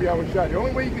obedience of Yahushua. The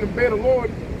only way you can obey the Lord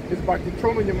is by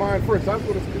controlling your mind first. That's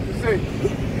what the scriptures say.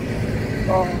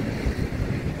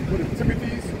 What is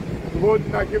Timothy's? The Lord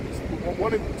did not give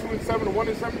 1 and 2 and 7 or 1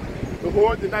 and 7. The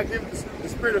Lord did not give the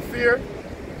spirit of fear,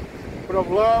 but of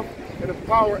love and of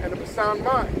power and of a sound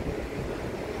mind.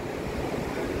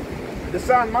 The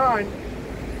sound mind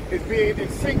is being in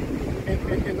sync and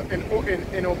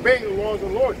obeying the laws of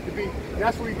the Lord.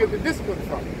 That's where you get the discipline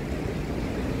from.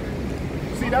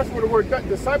 See, that's what the word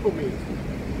disciple means.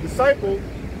 Disciple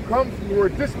comes from the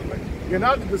word discipline. You're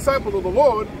not the disciple of the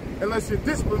Lord unless you're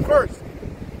disciplined first.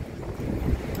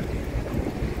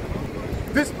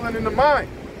 Discipline in the mind.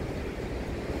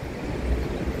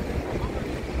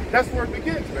 That's where it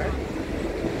begins, man.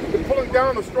 The pulling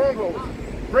down of strongholds.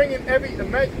 Bringing every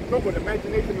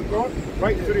imagination of God,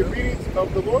 right, to the obedience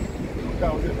of the Lord.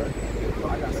 That was it, right?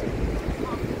 I got it.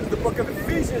 It's the book of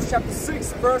Ephesians, chapter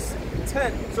 6, verse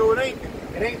 10. So it ain't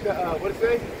the, what it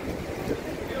say?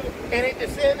 It ain't the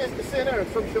sin, it's the sinner, or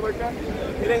some shit like that?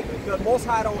 It ain't, the Most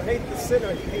High don't hate the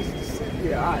sinner, he hates the sin.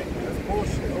 Yeah, all right. That's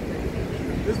bullshit. Okay.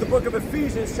 This is the book of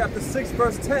Ephesians, chapter 6,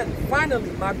 verse 10.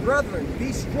 Finally, my brethren,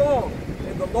 be strong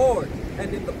in the Lord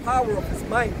and in the power of his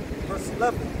might. Verse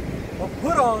 11. But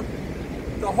put on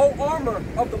the whole armor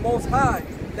of the Most High,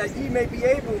 that ye may be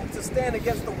able to stand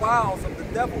against the wiles of the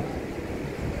devil.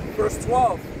 Verse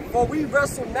 12. For we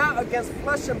wrestle not against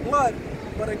flesh and blood,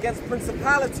 but against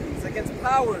principalities, against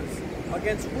powers,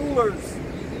 against rulers,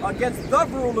 against the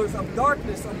rulers of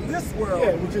darkness of this world.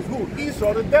 Yeah, which is who?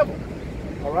 Esau, the devil.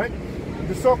 All right?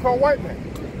 The so-called white man,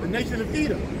 the nation of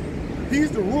Edom.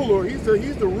 He's the ruler. He's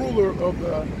the ruler of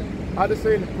the, I just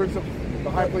say, the prince of the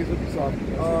high place of Esau.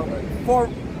 For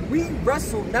we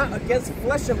wrestle not against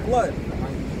flesh and blood,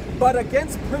 but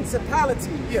against principalities.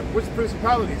 Yeah, which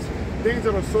principalities? Things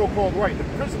that are so-called right, the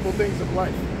principal things of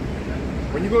life.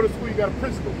 When you go to school, you got a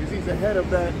principal, because he's the head of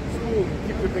that school and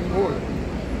keeps everything in order.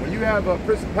 When you have a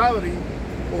principality,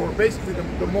 or basically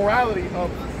the morality of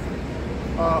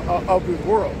this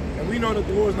world, and we know that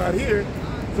the Lord's not here,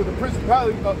 so the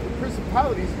principalities of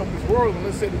this world, and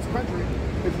let's say this country,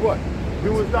 is what?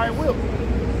 Do as thy will.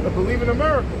 Believe in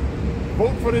America.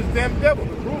 Vote for this damn devil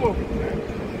to rule over you,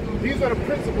 man. These are the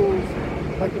principles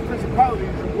like the principalities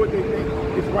of what they think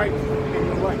is right in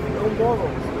your life. No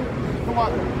morals. Come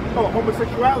on. Oh,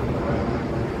 homosexuality.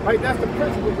 Right? That's the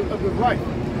principle of the life.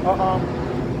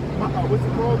 What's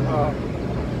it called?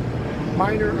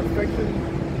 Minor affection,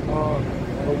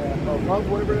 love,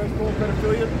 whatever that's called,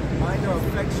 pedophilia. Minor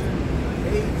affection,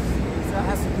 age. That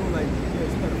has to do like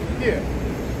it's pedophilia.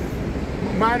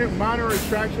 Yeah. Minor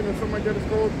attraction or something like that is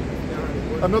called.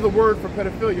 Another word for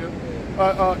pedophilia.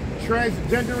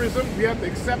 Transgenderism, we have to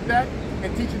accept that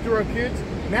and teach it to our kids.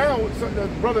 Now,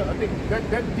 brother, I think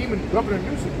that demon Governor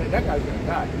Newsom, man, that guy's gonna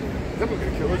die. Someone's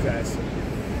gonna kill his ass.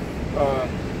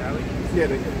 Cali? Yeah,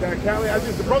 Cali.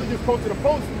 The brother just posted a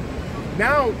post.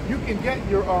 Now you can get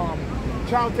your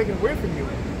child taken away from you.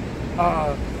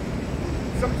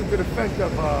 Something to the effect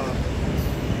of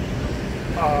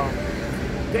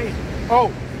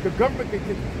the government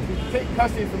can take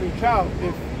custody from your child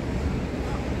if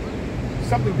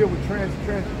something deal with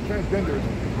transgenderism,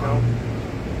 you know.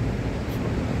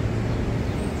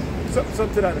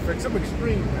 Something to that effect, some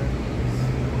extreme, man.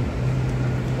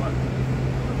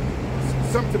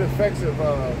 Something to the effects of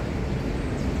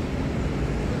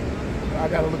I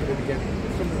gotta look at it again.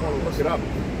 Someone want to look it up,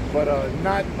 but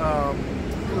not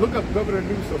look up Governor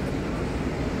Newsom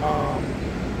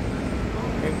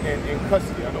and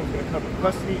custody. I know it's gonna cover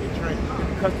custody and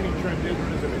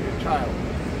transgenderism and child.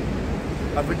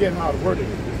 I forget how to word it.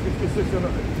 It's just another.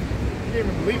 You can't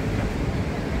even believe it.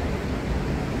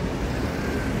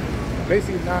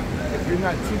 Basically, not if you're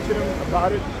not teaching them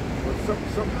about it, or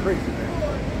something crazy, man.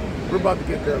 We're about to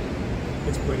get their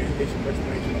explanation.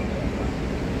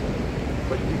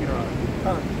 But you know.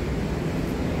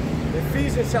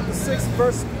 Ephesians chapter 6,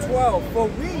 verse 12. For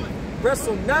we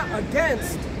wrestle not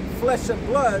against flesh and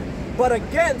blood, but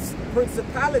against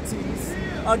principalities,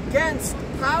 against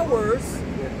powers,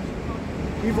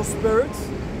 evil spirits,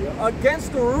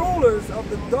 against the rulers of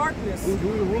the darkness. Who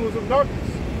the rulers of darkness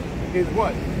is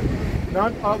what?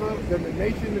 None other than the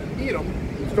nation of Edom,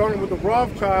 starting with the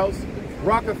Rothschilds,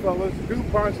 Rockefellers,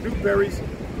 DuPonts, Dewberries,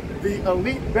 the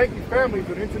elite banking families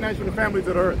or the international families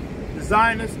of the earth, the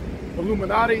Zionists,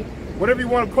 Illuminati, whatever you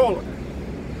want to call it.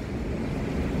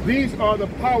 These are the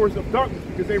powers of darkness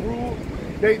because they rule,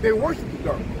 they worship the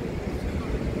darkness.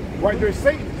 Right? They're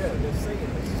Satanists. Yeah, they're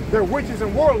Satanists. They're witches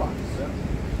and warlocks.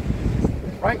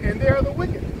 Right? And they are the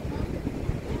wicked.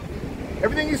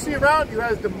 Everything you see around you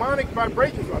has demonic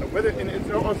vibrations on it, whether it's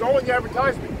all in the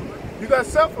advertisement. You got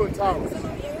cell phone towers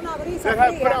that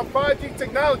have put out 5G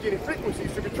technology and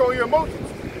frequencies to control your emotions,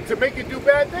 to make you do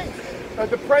bad things.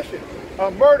 Depression,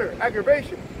 murder,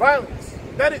 aggravation, violence.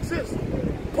 That exists.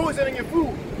 Poisoning your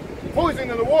food, poisoning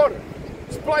in the water,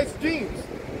 spliced genes,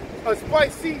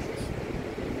 spliced seeds,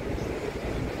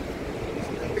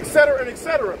 etc. and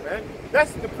etc. Man.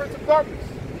 That's the prince of darkness.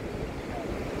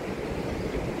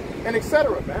 And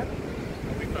etc. man.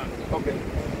 Okay.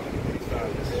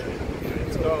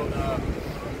 It's called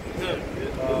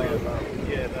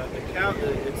the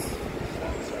calendar.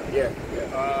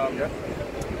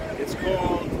 It's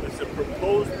called. It's a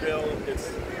proposed bill.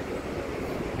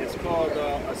 It's called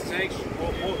a sanction.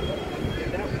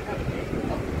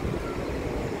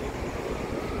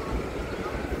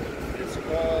 It's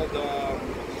called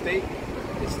state.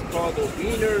 It's called the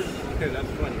Wieners.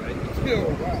 That's funny, right?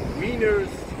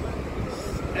 Wieners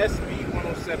SB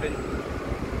 107,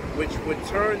 which would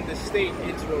turn the state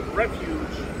into a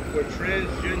refuge for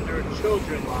transgender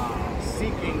children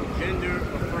seeking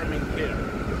gender-affirming care.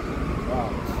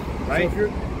 Wow. Right?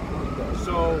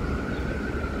 So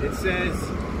it says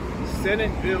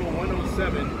Senate Bill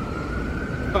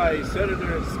 107 by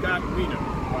Senator Scott Wiener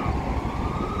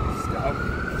of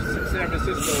San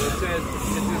Francisco. It says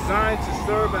it's designed to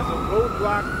serve as a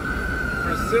roadblock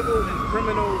for civil and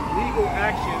criminal legal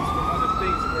actions from other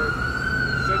states where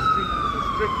such treatment is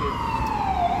restricted,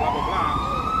 blah, blah, blah.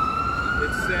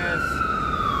 It says...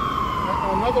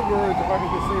 In other words, if I can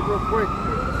just say real quick,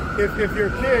 if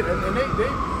your kid, and they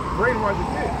brainwash the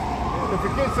kids, if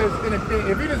your kid says,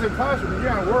 if he doesn't classroom and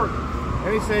you're at work, and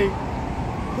they say,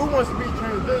 who wants to be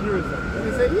transgenderism? And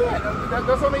they say, yeah,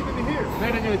 that's all they need to hear.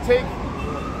 Then they're going to take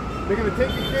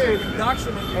the kid,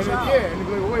 Indoctrinate your and child. and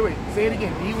they're like, wait, say it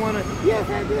again. Do you want to? Yes,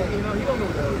 I do. You know, he don't know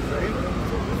what the hell he's saying.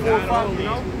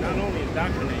 Not only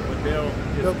indoctrinate, but they'll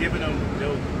be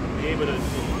able to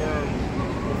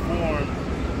perform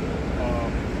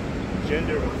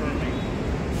gender affirming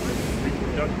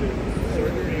reproductive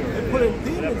surgery. They're putting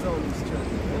demons on these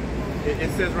children.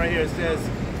 It says right here, it says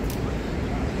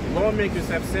lawmakers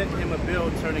have sent him a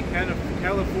bill turning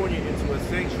California into a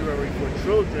sanctuary for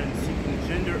children seeking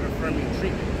gender affirming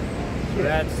treatment. So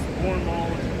that's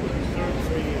hormones, it could be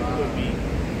surgery, it could be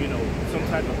you know, some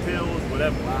type of pills,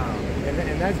 whatever. Wow.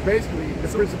 And that's basically the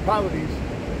principalities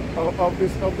of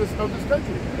this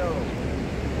country. No.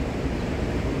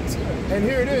 And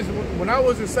here it is. When I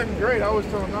was in second grade, I was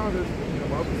telling all this,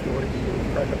 my other story,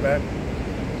 crack the back.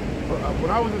 When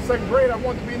I was in second grade, I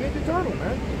wanted to be a Ninja Turtle,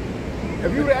 man.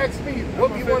 If you would ask me,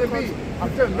 what do you want to be? I'm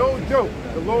telling no joke.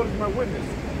 The Lord is my witness.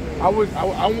 I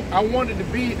wanted to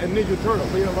be a Ninja Turtle,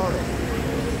 Leonardo.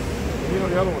 You know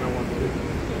the other one I wanted to be.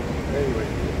 Anyway.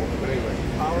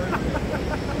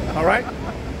 All right?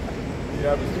 You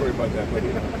have a story about that, but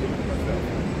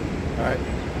all right.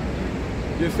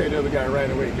 Just say the other guy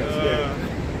ran away, got scared.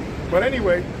 But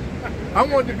anyway, I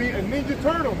wanted to be a Ninja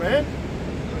Turtle, man.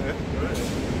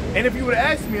 And if you would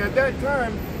have asked me at that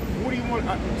time, what do you want?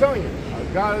 I'm telling you,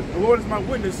 God, the Lord is my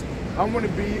witness. I want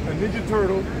to be a Ninja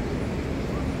Turtle.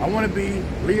 I want to be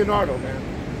Leonardo, man.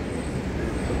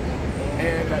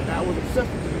 And I was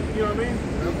obsessed with it, you know what I mean?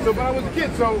 So, but I was a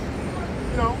kid, so,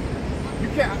 you know, you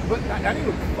can't, but I didn't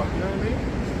know what the fuck, you know what I mean?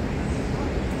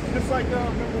 Just like,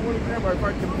 remember one example,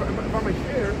 if I may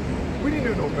share, we didn't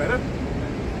even know better.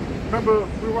 Remember,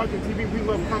 we were watching TV, we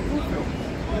loved Kung Fu films.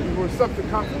 We were sucked to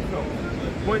Kung Fu films.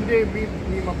 One day, me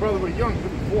and my brother were young,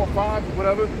 4 or 5 or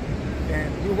whatever, and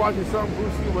we were watching some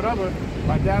Bruce Lee, whatever.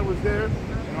 My dad was there,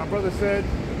 and my brother said,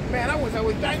 man, I wish I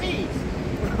was Chinese.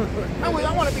 I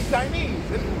want to be Chinese.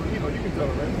 And, you know, you can tell,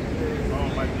 right?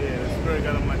 Oh my God, the spirit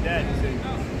got on my dad. He said,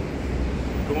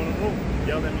 go in the room.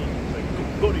 Yelled at me, like,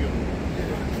 go to your room.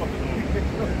 Fucking room. You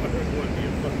want to be a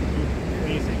fucking dude.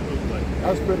 He didn't say dude, but.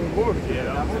 I was spitting the Lord. Yeah,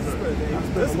 that was the spirit. I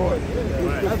spit the Lord.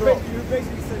 You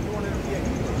basically said you wanted to be a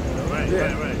hero. Right.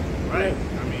 Yeah.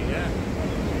 I mean, yeah.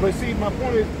 But see, my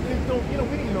point is, we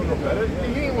didn't know no better.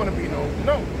 He didn't want to be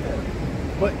no.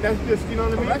 But that's just, you know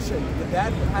what I mean? Correction. The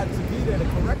dad had to be there to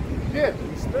correct you. Yeah.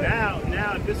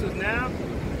 Now, if this was now,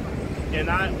 and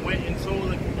I went and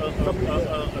told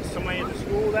somebody at the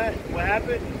school that what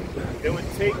happened, they would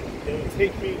take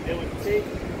me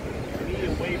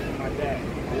away from my dad.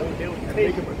 They would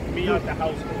take me out the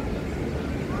household.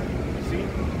 See?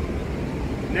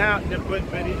 Now, but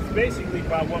it's basically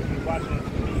by what we watch on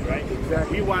TV, right?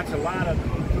 Exactly. We watch a lot of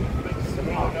flicks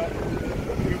growing up.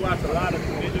 We watch a lot of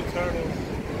Ninja Turtles.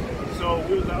 So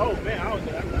we was like, oh man,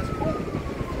 that's cool.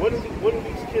 What do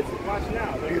these kids watch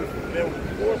now? They're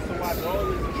forced to watch all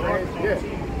this garbage on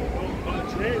TV. On the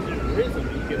transgenderism,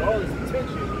 you get all this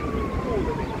attention, you're cool,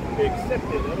 and they accept it.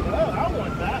 They're like, oh, I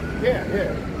want that.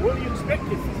 Yeah. What do you expect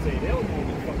kids to say? They don't know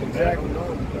what fucking Exactly.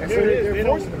 And here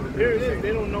it is.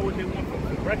 They don't know what they want for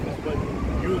breakfast, but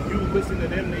you listen to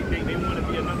them, they want to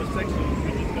be another section.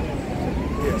 You're just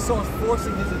gonna So it's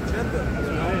forcing his agenda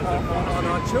on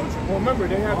our children. Well, remember,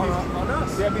 they have on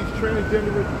us. They have these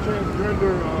transgender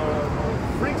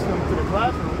freaks them to the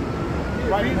classroom.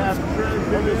 Writing half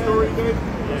transgender story day.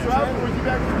 So afterwards, you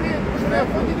back to the kid. So that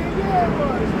fucking did, yeah,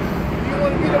 boys. You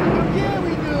want to be there? Yeah,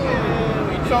 we do.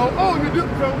 So, oh, you do.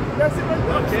 So that's it right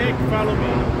there. okay, follow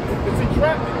me. It's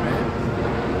entrapment, man.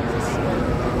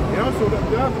 You know, so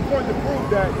that's the point to prove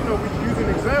that, we should use an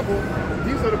example.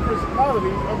 These are the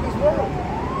principalities of this world.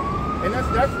 And that's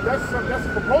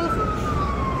a proposal.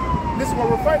 This is what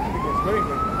we're fighting against. But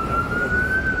anyway.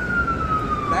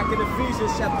 Back in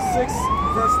Ephesians chapter 6,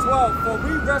 verse 12, for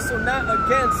we wrestle not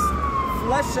against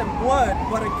flesh and blood,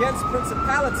 but against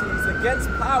principalities, against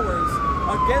powers,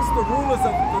 against the rulers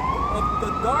of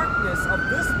the darkness of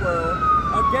this world,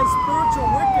 against spiritual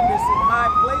wickedness in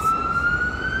high places.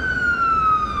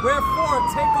 Wherefore,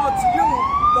 take unto you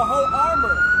the whole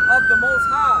armor of the Most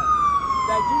High,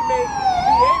 that ye may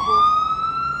be able.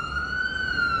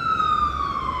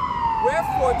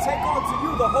 Wherefore, take unto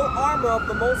you the whole armor of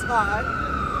the Most High,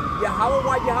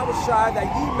 Yahweh Shai, that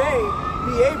ye may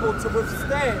be able to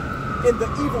withstand in the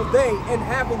evil day, and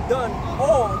having done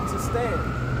all to stand.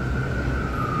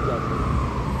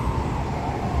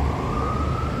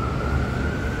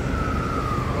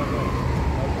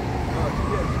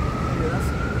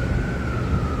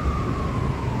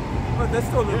 That's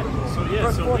still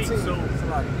verse 14.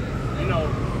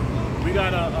 We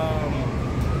gotta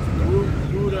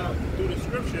through the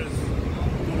scriptures,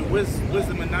 through the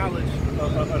wisdom and knowledge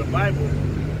of the Bible,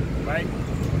 right?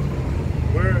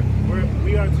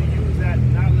 We are to use that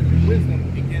knowledge and wisdom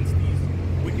against these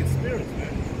wicked spirits,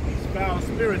 man. These foul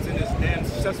spirits in this damn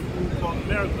cesspool called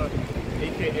America,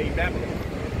 aka Babylon.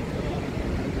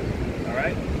 All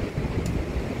right.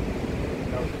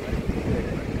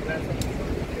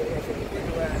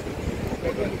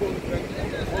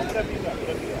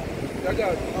 I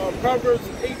got Proverbs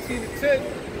 18:10.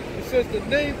 It says, the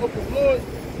name of the Lord,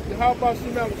 Yahweh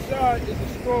Shai, is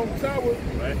a strong tower.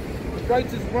 Right. The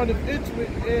righteous runneth into it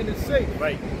and is safe.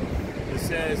 Right. The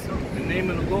says, the name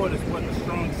of the Lord is what a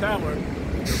strong tower,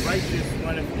 the righteous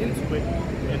runneth into it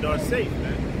and are safe,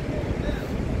 man.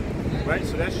 Right?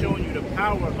 So that's showing you the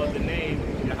power of the name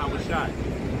Yahweh Shai.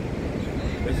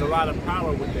 There's a lot of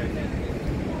power with that name.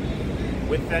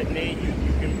 With that name,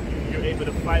 you're able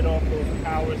to fight off those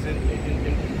powers and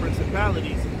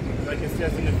principalities, like it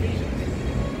says in Ephesians.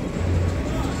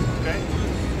 Okay?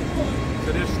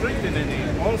 So there's strength in that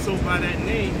name. Also, by that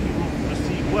name, you will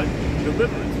receive what?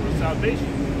 Deliverance or salvation.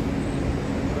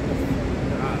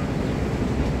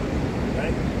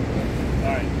 Right?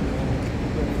 All right.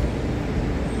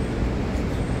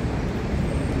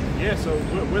 Yeah, so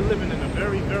we're living in a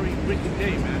very, very wicked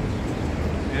day, man.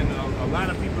 And a lot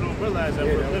of people don't realize that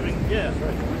we're living. Yeah,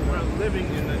 we're living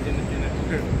in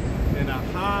the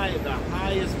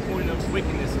highest point of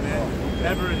wickedness, man,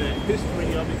 ever in the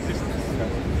history of existence.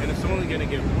 And it's only going to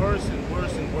get worse and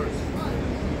worse and worse.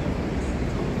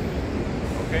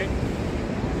 Okay?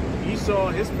 Esau,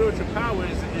 his spiritual power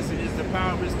is the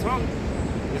power of his tongue.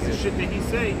 It's the shit that he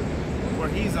say, where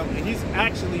he's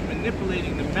actually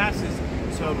manipulating the masses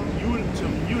to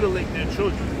mutilate their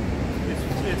children.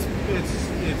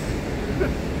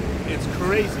 It's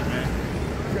crazy, man.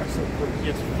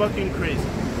 It's fucking crazy.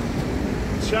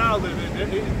 Child,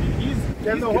 he's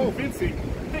convincing.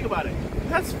 Think about it.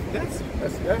 That's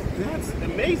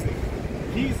amazing.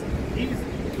 He's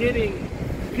getting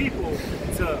people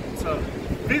to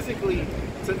physically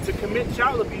to commit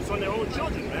child abuse on their own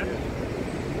children, man.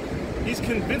 He's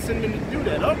convincing them to do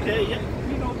that. Okay, yeah,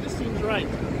 you know, this seems right.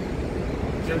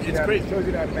 It's crazy. It shows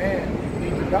you that man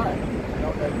needs to die. You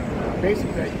know, that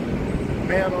basically that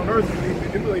man on earth is being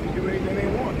manipulated to do anything they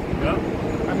want. Yeah.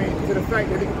 I mean, to the fact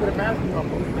that they can put a mask on,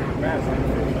 don't get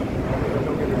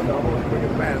me started, bring a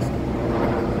mask.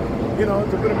 You know,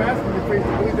 to put a mask on your face to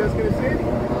believe that's going to save you.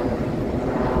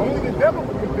 Only the devil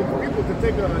would convince people to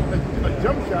take a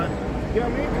jump shot. You know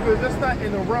what I mean? Because that's not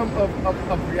in the realm of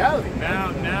reality.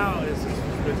 Now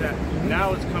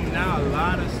it's coming out. A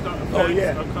lot of stuff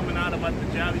are coming out about the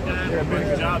Jabby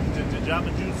Jab, the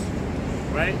Jabba Juice,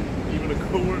 right? Even a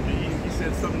coworker, he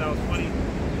said something that was funny.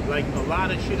 Like a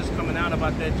lot of shit is coming out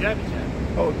about that Jabby Jab.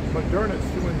 Oh, Moderna's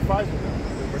suing Pfizer now.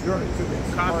 Moderna's suing.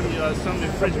 Some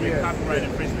infringement, copyright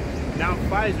infringement. Now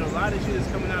Pfizer, a lot of shit is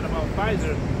coming out about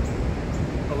Pfizer.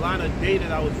 A lot of data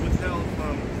that was withheld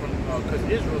from because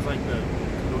Israel's like the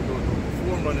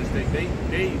forerunners.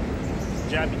 They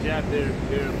jab their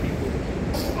people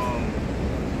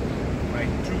like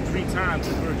 2-3 times.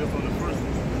 We were just on the first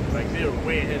one. Like they're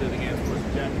way ahead of the game for the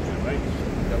jab, right?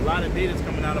 A lot of data is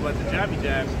coming out about the jabby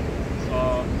jab.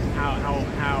 How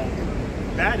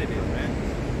bad it is, man.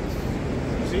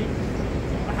 You see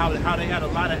how they had a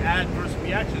lot of adverse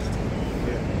reactions to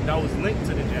it that was linked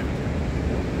to the jabby jab.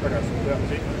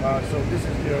 So this is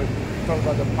talking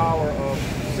about the power of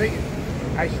Satan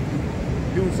actually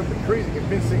doing something crazy,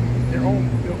 convincing their own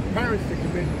parents to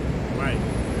commit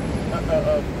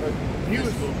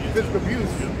physical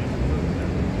abuse their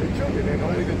children, and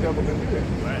only the devil can do that.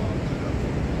 Right.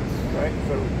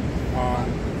 So,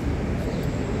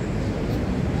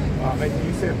 like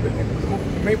you said, the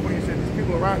main point you said, there's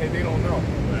people around here, they don't know.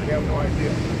 They have no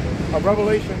idea.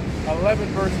 Revelation 11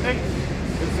 verse 8,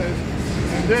 it says,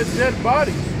 and their dead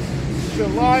bodies shall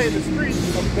lie in the streets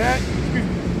of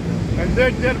and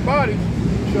their dead bodies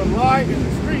shall lie in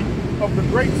the street of the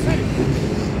great city,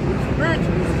 which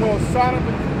spiritually is called Sodom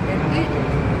and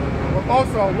Egypt, but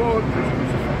also our Lord is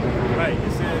crucified. Right.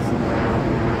 It says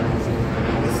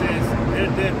their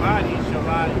dead bodies shall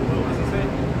lie. What does it say?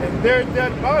 And their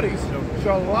dead bodies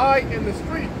shall lie in the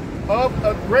street of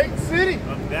a great city.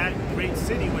 Of that great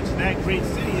city, which that great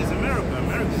city is America.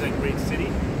 America is that great city.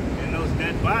 And those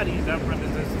dead bodies, that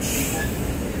represents people,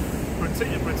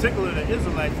 in particular the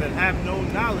Israelites, that have no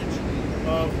knowledge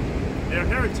of their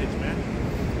heritage, man.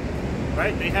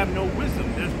 Right? They have no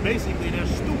wisdom. They're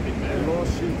stupid, man. They're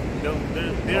lost sheep.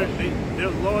 They're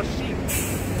lost sheep.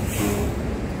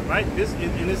 Right? It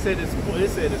said it's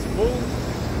full.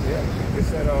 Yeah. It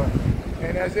said,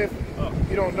 and as if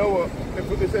you don't know,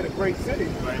 they said a great city,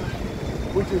 right?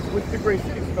 Which the great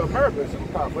city of America is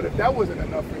powerful. But if that wasn't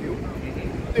enough for you,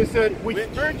 it said which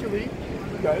spiritually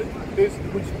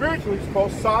is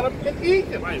called Sodom and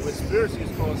Egypt. Right, which spiritually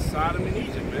is called Sodom and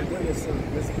Egypt, man. We're witnessing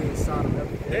this being Sodom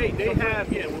every day.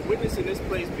 We're witnessing this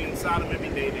place being Sodom every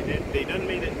day. They done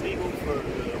made it legal for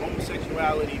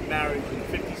homosexuality, marriage in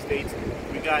 50 states.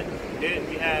 We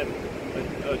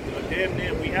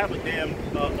have a damn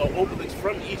obelisk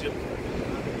from Egypt.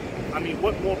 I mean,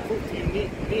 what more proof do you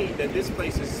need that this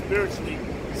place is spiritually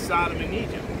Sodom and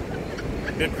Egypt?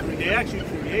 They actually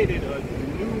created a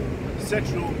new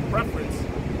sexual preference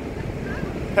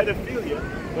pedophilia,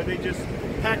 but they just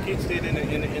packaged it in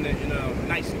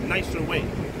a nicer way.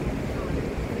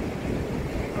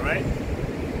 All right.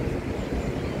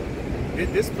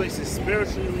 This place is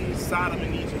spiritually Sodom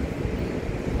and Egypt,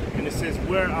 and it says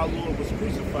where our Lord was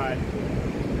crucified,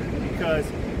 because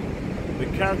the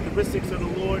characteristics of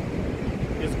the Lord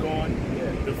is gone.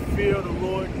 The fear of the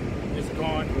Lord is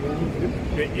gone.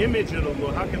 The image of the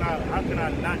Lord. How can I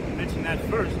not mention that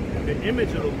first? The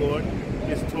image of the Lord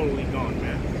is totally gone,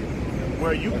 man.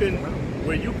 Where you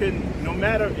can, no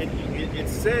matter it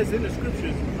says in the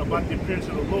scriptures about the appearance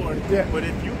of the Lord. Yeah. But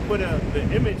if you put the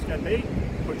image that they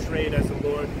portrayed as the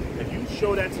Lord, if you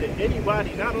show that to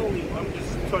anybody, not only I'm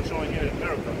just touching on here in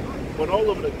America, but all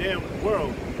over the damn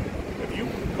world. If you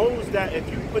pose that, if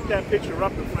you put that picture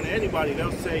up in front of anybody,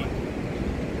 they'll say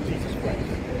Jesus Christ.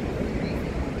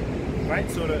 Right?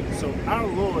 So our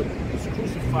Lord was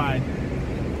crucified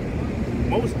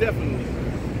most definitely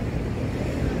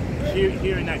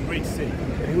here in that great city.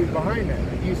 And he was behind that.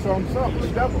 He saw himself, the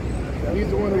devil. He's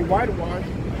the one who whitewashed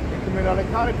and committed all the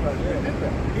iconoclasm. He did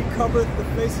that. He covered the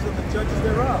faces of the judges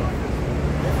thereof.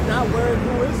 If not, where and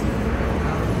who is he?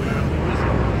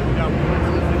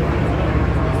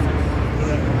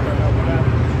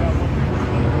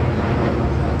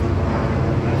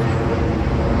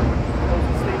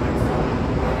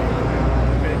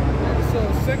 So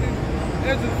second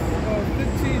Ezra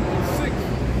 15:6,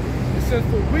 it says,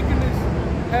 "For wickedness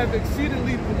have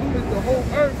exceedingly polluted the whole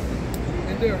earth,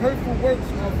 and their hurtful works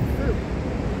are fulfilled."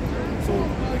 So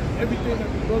like everything that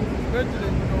the brother was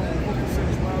mentioning,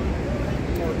 homosexuality,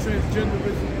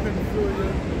 transgenderism,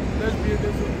 pedophilia,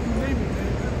 lesbianism, you name it,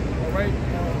 man. All right,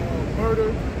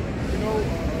 murder,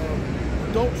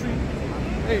 adultery.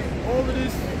 Hey, all of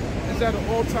this is at an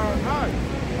all-time high.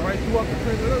 All right, throughout the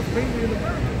planet Earth, mainly in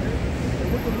America. And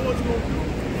what the Lord's going to do,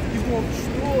 He's going to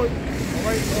destroy, all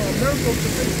right, America off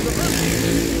the face of the earth.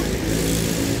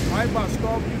 All right, by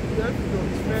starving you to death,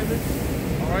 these famines.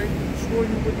 All right, destroy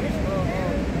you with these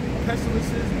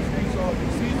pestilences, these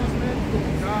diseases, man. You're going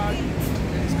to die in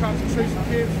these concentration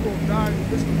camps. You're going to die in the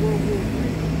midst of World War III.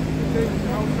 Okay,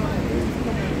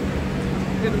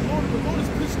 and the Lord is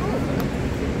pissed off, man.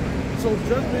 So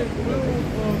judgment will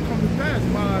come to pass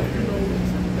by,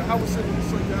 Yahweh said to the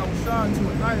Son Yahweh Shai to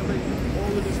annihilate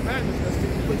all of this madness that's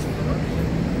taking place on the earth.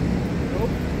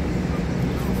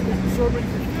 It's already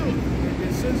fulfilled.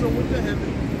 It sends on with the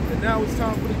heaven, and now it's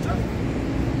time for the judgment.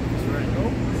 That's right.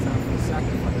 It's time for the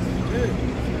sacrifice. Yeah.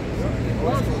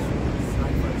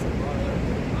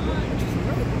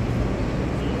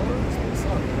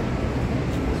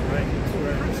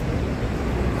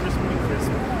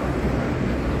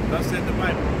 Thus said the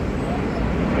Bible.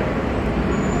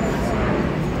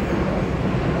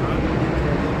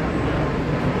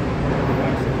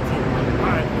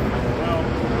 Alright, well,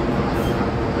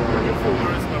 beautiful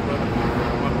words, my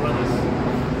brothers,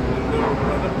 and little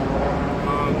brother.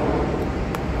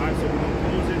 Alright, so we're going to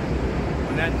close it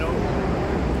on that note.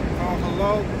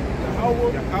 Hello,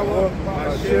 Yahweh,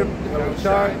 Hashem,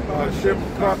 Yahushai, Hashem,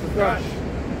 Kakadash.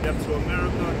 Death to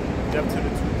America, death to the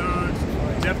 2/3,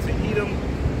 death to Edom,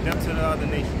 death to the other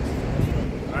nations.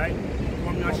 Alright?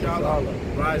 Kwam Yashala,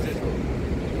 rise Israel.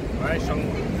 Alright, Shalom.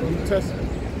 New Testament.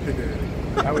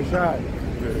 Yahushai.